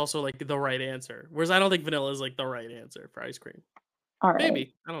boring, but it's also like the right answer. Whereas I don't think vanilla is like the right answer for ice cream. All right.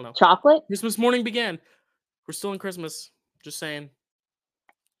 Maybe I don't know. Chocolate? Christmas morning began. We're still in Christmas. Just saying.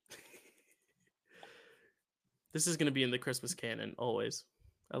 This is gonna be in the Christmas canon always.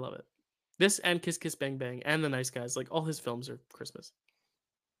 I love it. This and Kiss Kiss Bang Bang and The Nice Guys, like all his films are Christmas.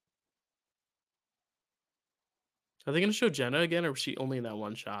 Are they gonna show Jenna again, or was she only in that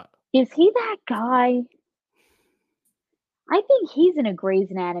one shot? Is he that guy? I think he's in a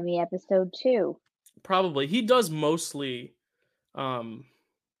Grey's Anatomy episode too. Probably. He does mostly um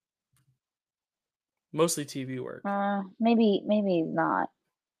Mostly TV work. Maybe he's not,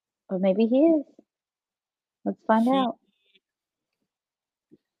 but maybe he is. Let's find He out.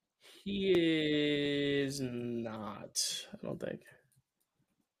 he is not. I don't think.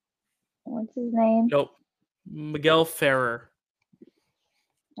 What's his name? Nope. Miguel Ferrer.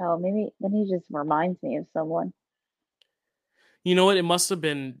 Oh, maybe then he just reminds me of someone. You know what? It must have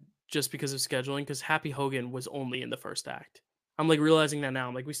been just because of scheduling, because Happy Hogan was only in the first act. I'm like realizing that now.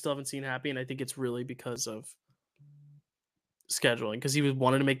 I'm like, we still haven't seen Happy, and I think it's really because of scheduling, because he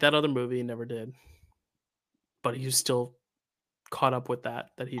wanted to make that other movie and never did. But he was still caught up with that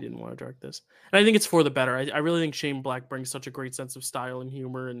he didn't want to direct this. And I think it's for the better. I really think Shane Black brings such a great sense of style and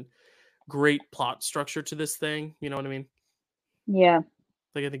humor and great plot structure to this thing. You know what I mean? Yeah.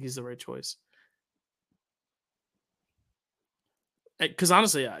 Like, I think he's the right choice. Because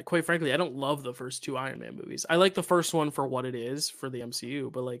honestly, quite frankly, I don't love the first two Iron Man movies. I like the first one for what it is for the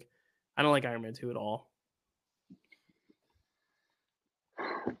MCU, but like, I don't like Iron Man 2 at all.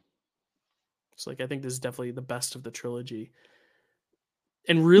 So like, I think this is definitely the best of the trilogy,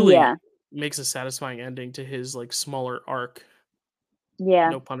 and really makes a satisfying ending to his like smaller arc. Yeah.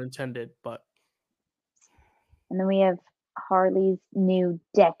 No pun intended, but. And then we have Harley's new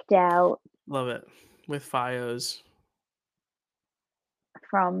decked out. Love it. With Fios.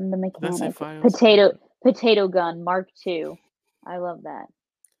 From the mechanic. Fios? Potato gun Mark II. I love that.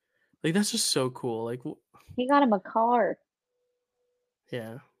 Like, that's just so cool. Like, he got him a car.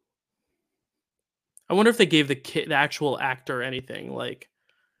 Yeah. I wonder if they gave the actual actor anything. Like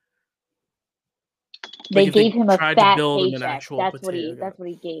they gave him a fat paycheck. That's what he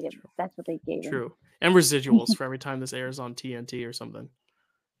gave him. True. That's what they gave him. True. And residuals for every time this airs on TNT or something.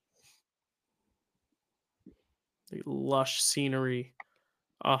 Like, lush scenery.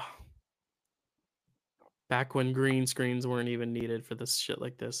 Oh. Back when green screens weren't even needed for this shit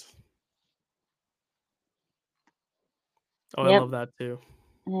like this. Oh, yep. I love that too.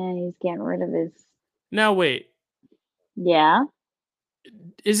 And he's getting rid of his. Now wait. Yeah.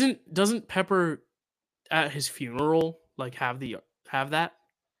 Doesn't Pepper at his funeral like have that?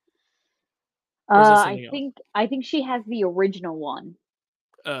 I think she has the original one.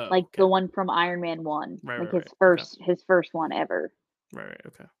 Oh, like the one from Iron Man 1. Right, like right, his first one ever. Right,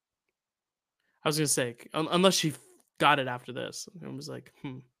 okay. I was gonna say, unless she got it after this, and was like,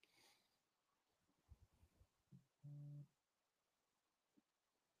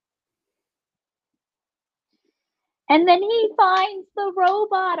 And then he finds the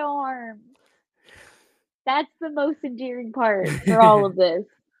robot arm. That's the most endearing part for all of this.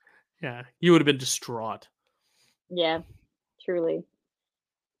 Yeah, you would have been distraught. Yeah, truly.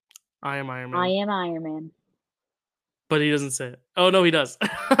 I am Iron Man. I am Iron Man. But he doesn't say it. Oh, no, he does.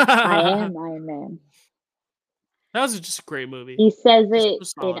 I am Iron Man. That was just a great movie. He says it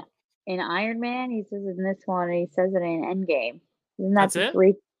in Iron Man, he says it in this one, and he says it in Endgame. Isn't that That's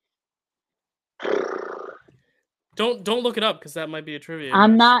it? Don't look it up, because that might be a trivia.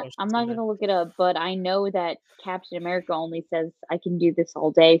 I'm not gonna look it up, but I know that Captain America only says I can do this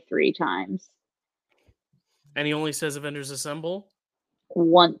all day 3 times. And he only says Avengers Assemble?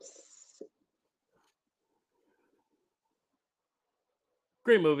 Once.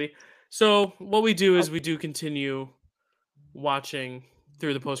 Great movie. So what we do is we do continue watching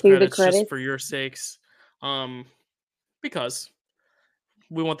through the post-credits just for your sakes. Because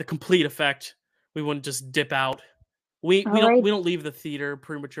we want the complete effect. We wouldn't just dip out. We don't leave the theater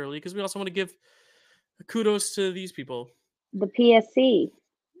prematurely, because we also want to give kudos to these people. The PSC.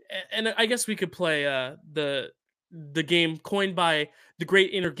 And I guess we could play the game coined by the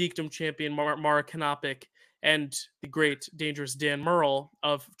great Inner Geekdom champion Mara Kanopik and the great dangerous Dan Murrell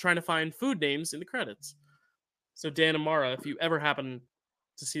of trying to find food names in the credits. So Dan and Mara, if you ever happen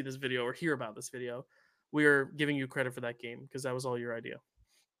to see this video or hear about this video, we're giving you credit for that game, because that was all your idea.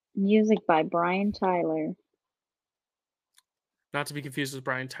 Music by Brian Tyler. Not to be confused with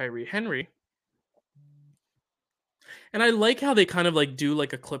Brian Tyree Henry. And I like how they kind of like do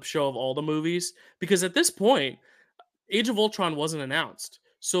like a clip show of all the movies, because at this point, Age of Ultron wasn't announced.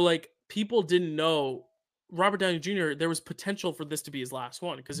 So like people didn't know Robert Downey Jr., there was potential for this to be his last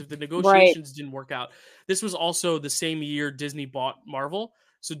one, because if the negotiations didn't work out, this was also the same year Disney bought Marvel.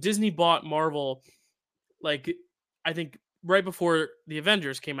 So Disney bought Marvel, like, I think right before the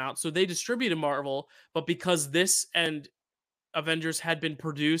Avengers came out. So they distributed Marvel, but because this and Avengers had been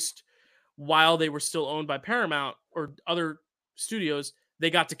produced while they were still owned by Paramount or other studios, they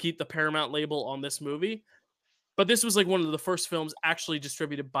got to keep the Paramount label on this movie. But this was like one of the first films actually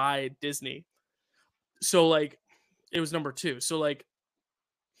distributed by Disney. So like it was number 2. So like,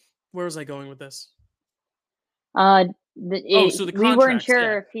 where was I going with this? We weren't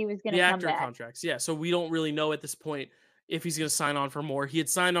sure if he was going to come back. The actor contracts, yeah. So we don't really know at this point if he's going to sign on for more. He had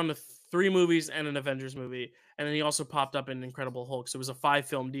signed on to 3 movies and an Avengers movie, and then he also popped up in Incredible Hulk. So it was a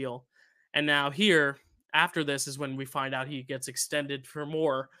 5-film deal. And now here, after this, is when we find out he gets extended for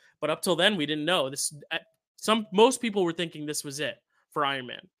more. But up till then, we didn't know. Most people were thinking this was it for Iron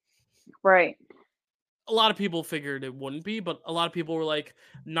Man. Right. A lot of people figured it wouldn't be, but a lot of people were like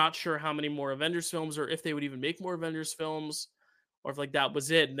not sure how many more Avengers films, or if they would even make more Avengers films, or if like that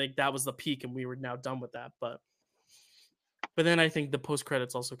was it, and like that was the peak and we were now done with that. But then I think the post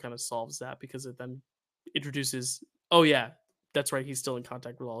credits also kind of solves that, because it then introduces, oh yeah, that's right, he's still in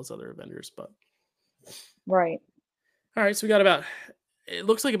contact with all his other Avengers. But right. All right, so we got it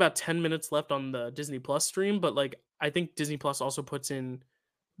looks like about 10 minutes left on the Disney Plus stream, but like I think Disney Plus also puts in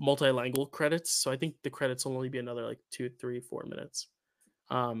multilingual credits, so I think the credits will only be another like 2, 3, 4 minutes.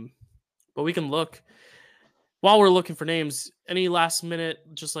 But we can look while we're looking for names. Any last minute,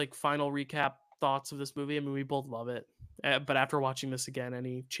 just like final recap thoughts of this movie? I mean, we both love it, but after watching this again,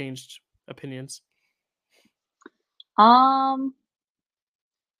 any changed opinions? No,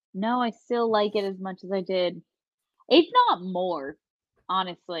 I still like it as much as I did, if not more.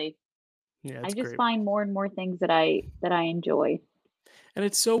 Honestly, yeah, I just great. find more and more things that I enjoy. And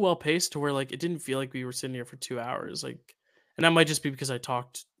it's so well paced to where like it didn't feel like we were sitting here for 2 hours. Like, and that might just be because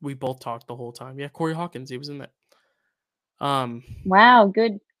we both talked the whole time. Yeah, Corey Hawkins, he was in that. Wow,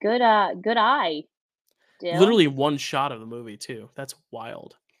 good eye, Dill. Literally one shot of the movie too. That's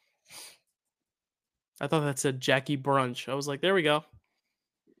wild. I thought that said Jackie Brunch. I was like, there we go.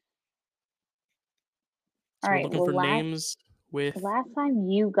 So all we're right, looking for names with. Last time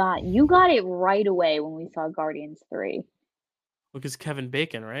you got it right away when we saw Guardians 3. Because Kevin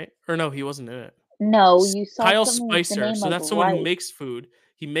Bacon, right? Or no, he wasn't in it. No, you saw Kyle something with the Spicer. name, So like, that's someone right. who makes food.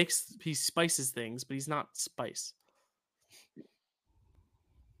 He spices things, but he's not spice.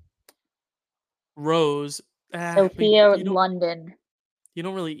 Rose. Sophia London. You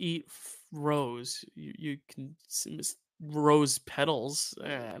don't really eat rose. You can rose petals.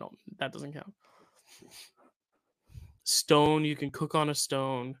 That doesn't count. Stone. You can cook on a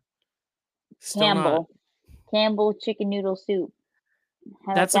stone. Campbell chicken noodle soup.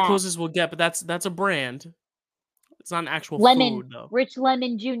 That's the closest we'll get, but that's a brand. It's not an actual food, though. Rich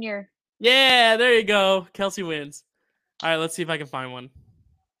Lemon Jr. Yeah, there you go. Kelsey wins. All right, let's see if I can find one.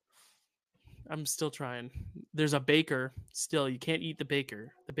 I'm still trying. There's a baker. Still, you can't eat the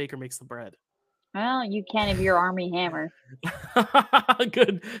baker. The baker makes the bread. Well, you can if you're Army Hammer.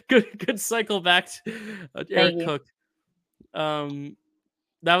 Good cycle back to Eric Cook.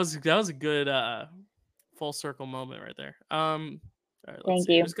 That was a good full circle moment right there. All right, let's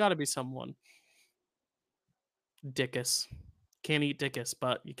see. There's got to be someone. Dickus. Can't eat Dickus,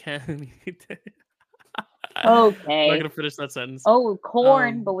 but you can eat. Okay. I'm not gonna finish that sentence. Oh,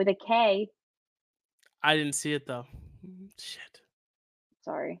 corn, but with a K. I didn't see it though. Shit.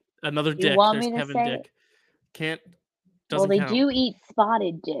 Sorry. Another dick. There's Kevin Dick. Can't. Well, they do eat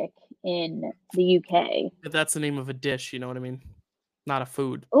spotted dick in the UK. But that's the name of a dish. You know what I mean? Not a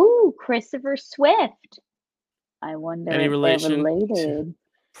food. Ooh, Christopher Swift. I wonder Any if relation? they're related.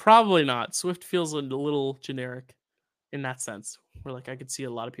 Probably not. Swift feels a little generic in that sense. Where like I could see a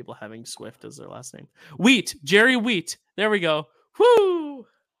lot of people having Swift as their last name. Wheat. Jerry Wheat. There we go. Woo!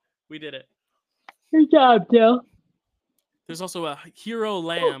 We did it. Good job, Joe. There's also a Hero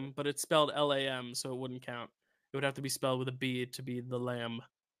Lamb, but it's spelled Lam, so it wouldn't count. It would have to be spelled with a B to be the lamb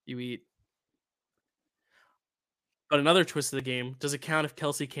you eat. But another twist of the game, does it count if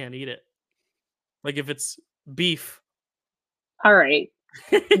Kelsey can't eat it? Like if it's beef. All right.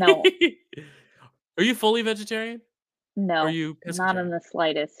 No. Are you fully vegetarian? No. Or are you pescatarian? Not in the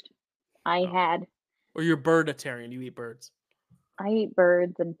slightest. I had. Or you're birditarian, you eat birds? I eat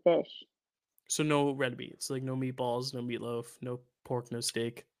birds and fish. So no red meat. It's like no meatballs, no meatloaf, no pork, no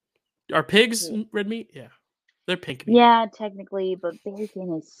steak. Are pigs red meat? Yeah. They're pink meat. Yeah, technically, but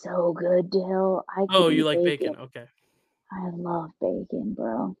bacon is so good, Dill. You like bacon? Okay. I love bacon,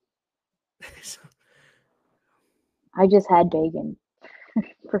 bro. I just had bacon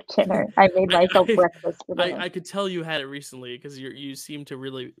for dinner. I made myself breakfast for dinner. I could tell you had it recently because you seem to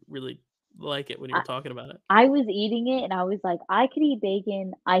really, really like it when you were talking about it. I was eating it and I was like, I could eat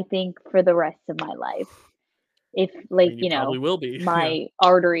bacon, I think, for the rest of my life. If, like, you know, probably will be. My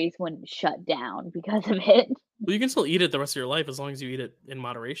arteries wouldn't shut down because of it. Well, you can still eat it the rest of your life as long as you eat it in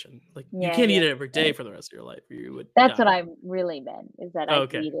moderation. Like you can't eat it every day for the rest of your life. You would. That's what I really meant, is that I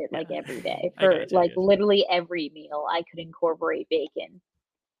could eat it like every day for literally every meal. I could incorporate bacon.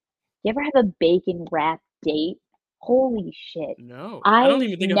 You ever have a bacon wrapped date? Holy shit! No, I don't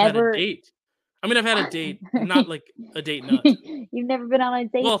even think I've had a date. I mean, I've had a date, not like a date nut. You've never been on a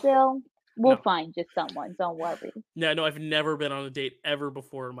date, Well, Bill? We'll no. find you someone. Don't worry. No, I've never been on a date ever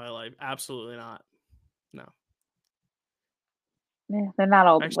before in my life. Absolutely not. No. Yeah, they're not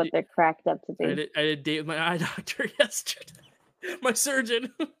all what Actually, they're cracked up to I be. had a date with my eye doctor yesterday. My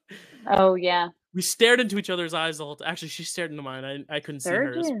surgeon. Oh yeah, We stared into each other's eyes the whole time. Actually, she stared into mine. I couldn't see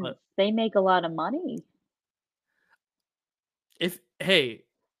hers, surgeons. but They make a lot of money. hey,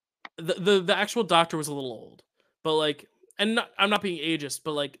 the actual doctor was a little old, but like, and I'm not being ageist,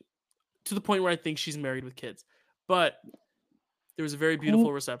 but like to the point where I think she's married with kids. But there was a very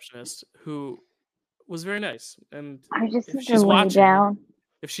beautiful receptionist who was very nice, and I just if need to she's lay down.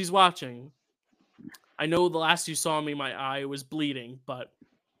 watching, I know the last you saw me, my eye was bleeding, but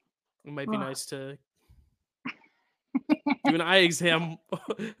it might be nice to do an eye exam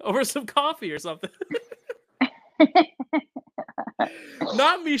over some coffee or something.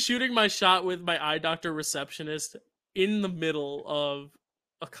 Not me shooting my shot with my eye doctor receptionist in the middle of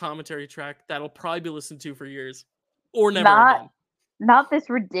a commentary track that'll probably be listened to for years or never again. Not this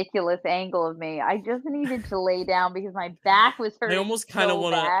ridiculous angle of me. I just needed to lay down because my back was hurting I almost kind of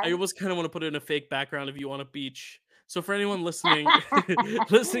want to put it in a fake background of you on a beach. So for anyone listening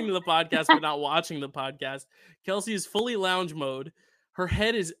listening to the podcast but not watching the podcast, Kelsey is fully lounge mode. Her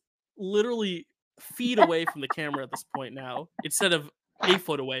head is literally feet away from the camera at this point now, instead of a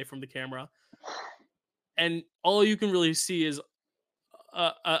foot away from the camera. And all you can really see is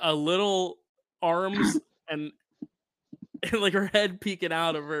a little arms and like her head peeking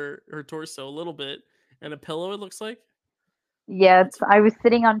out of her torso a little bit, and a pillow, it looks like. Yes, I was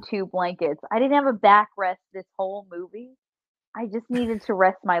sitting on 2 blankets. I didn't have a backrest this whole movie. I just needed to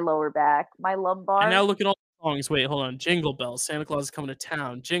rest my lower back, my lumbar. And now look at all the songs. Wait, hold on. Jingle Bells, Santa Claus is Coming to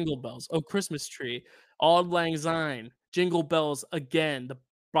Town, Jingle Bells, Oh Christmas Tree, Auld Lang Syne, Jingle Bells Again, the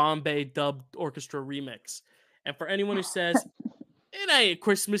Bombay Dubbed Orchestra remix. And for anyone who says, it ain't a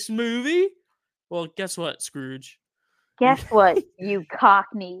Christmas movie, well, guess what, Scrooge? Guess what, you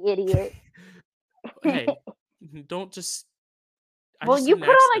cockney idiot. Hey, don't just... Well, you put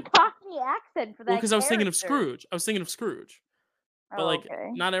on a cockney accent for that. Well, because I was thinking of Scrooge. But like,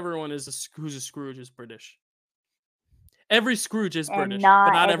 okay. not everyone who's a Scrooge is British. Every Scrooge is British,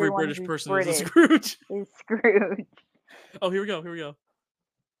 but not every British person is a Scrooge. Is Scrooge. Oh, here we go.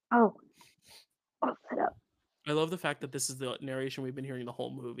 Oh, sit up. I love the fact that this is the narration we've been hearing the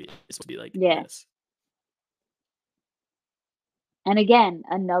whole movie. It's supposed to be like this. And again,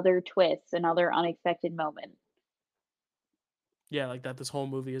 another twist, another unexpected moment. Yeah, like that this whole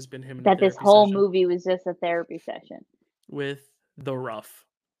movie has been him in that this whole movie was just a therapy session. With the rough.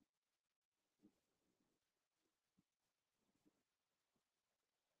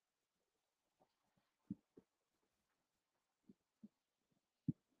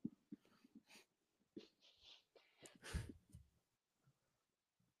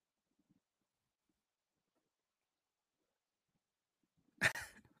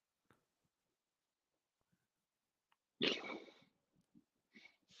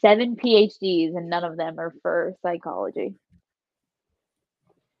 Seven PhDs and none of them are for psychology.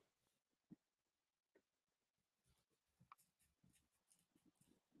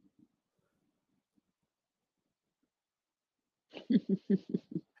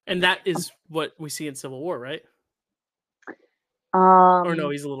 And that is what we see in Civil War, right? Or no,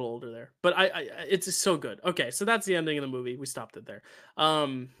 he's a little older there. But it's just so good. Okay, so that's the ending of the movie. We stopped it there.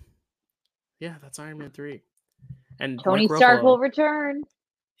 Yeah, that's Iron Man 3. And Tony Stark will return.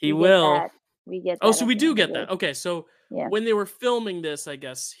 He will. We get that. Oh, so we do get that. Okay, so when they were filming this, I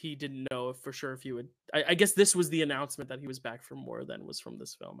guess he didn't know for sure if he would. I guess this was the announcement that he was back for more than was from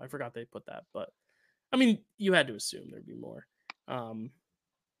this film. I forgot they put that, but I mean, you had to assume there'd be more.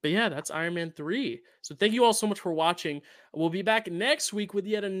 But yeah, that's Iron Man 3. So thank you all so much for watching. We'll be back next week with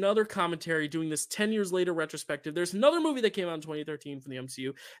yet another commentary doing this 10 years later retrospective. There's another movie that came out in 2013 from the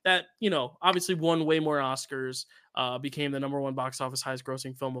MCU that, obviously won way more Oscars, became the #1 box office highest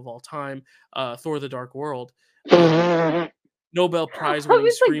grossing film of all time, Thor: The Dark World. Nobel Prize winning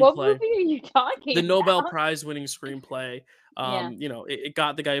screenplay. What movie are you talking about? The Nobel about? Prize winning screenplay. It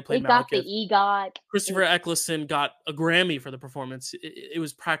got the guy who played Malekith. Got the EGOT. Christopher Eccleston got a Grammy for the performance. It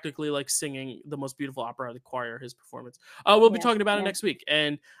was practically like singing the most beautiful opera of the choir, his performance. We'll be talking about it next week,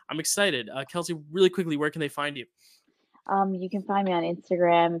 and I'm excited. Kelsey, really quickly, where can they find you? You can find me on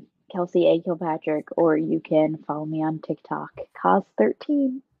Instagram, Kelsey A. Kilpatrick, or you can follow me on TikTok,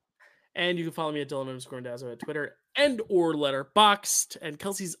 Cos13. And you can follow me at Dylan_Dazo at Twitter and or Letterboxd. And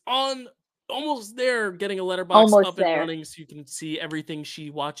Kelsey's on almost there, getting a letterbox Almost up and there. running so you can see everything she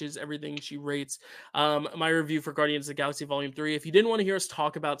watches, everything she rates. My review for Guardians of the Galaxy Volume 3. If you didn't want to hear us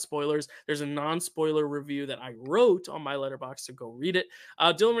talk about spoilers, there's a non-spoiler review that I wrote on my letterbox, so go read it.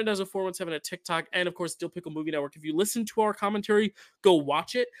 Dylan Mendoza 417 at TikTok, and of course Dill Pickle Movie Network. If you listen to our commentary, go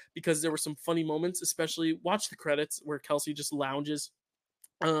watch it, because there were some funny moments, especially watch the credits where Kelsey just lounges.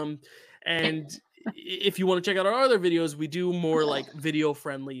 And if you want to check out our other videos, we do more like video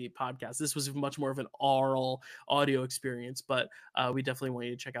friendly podcasts. This was much more of an oral audio experience, but we definitely want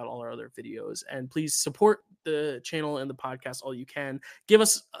you to check out all our other videos, and please support the channel and the podcast all you can. Give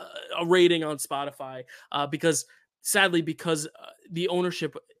us a rating on Spotify, because sadly, because the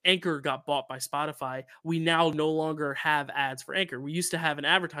ownership, Anchor got bought by Spotify, we now no longer have ads for Anchor. We used to have an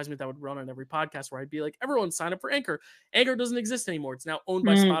advertisement that would run on every podcast where I'd be like, everyone sign up for Anchor. Anchor doesn't exist anymore. It's now owned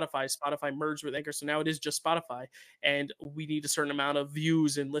by Spotify. Spotify merged with Anchor, so now it is just Spotify, and we need a certain amount of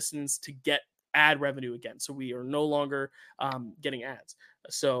views and listens to get ad revenue again. So we are no longer getting ads.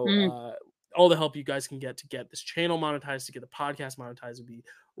 So all the help you guys can get to get this channel monetized, to get the podcast monetized, would be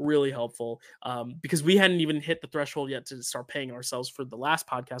really helpful, because we hadn't even hit the threshold yet to start paying ourselves for the last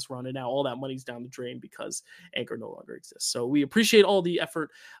podcast run, and now all that money's down the drain because Anchor no longer exists. So we appreciate all the effort,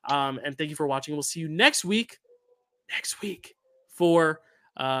 and thank you for watching. We'll see you next week for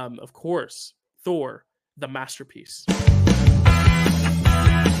of course, Thor: The Masterpiece.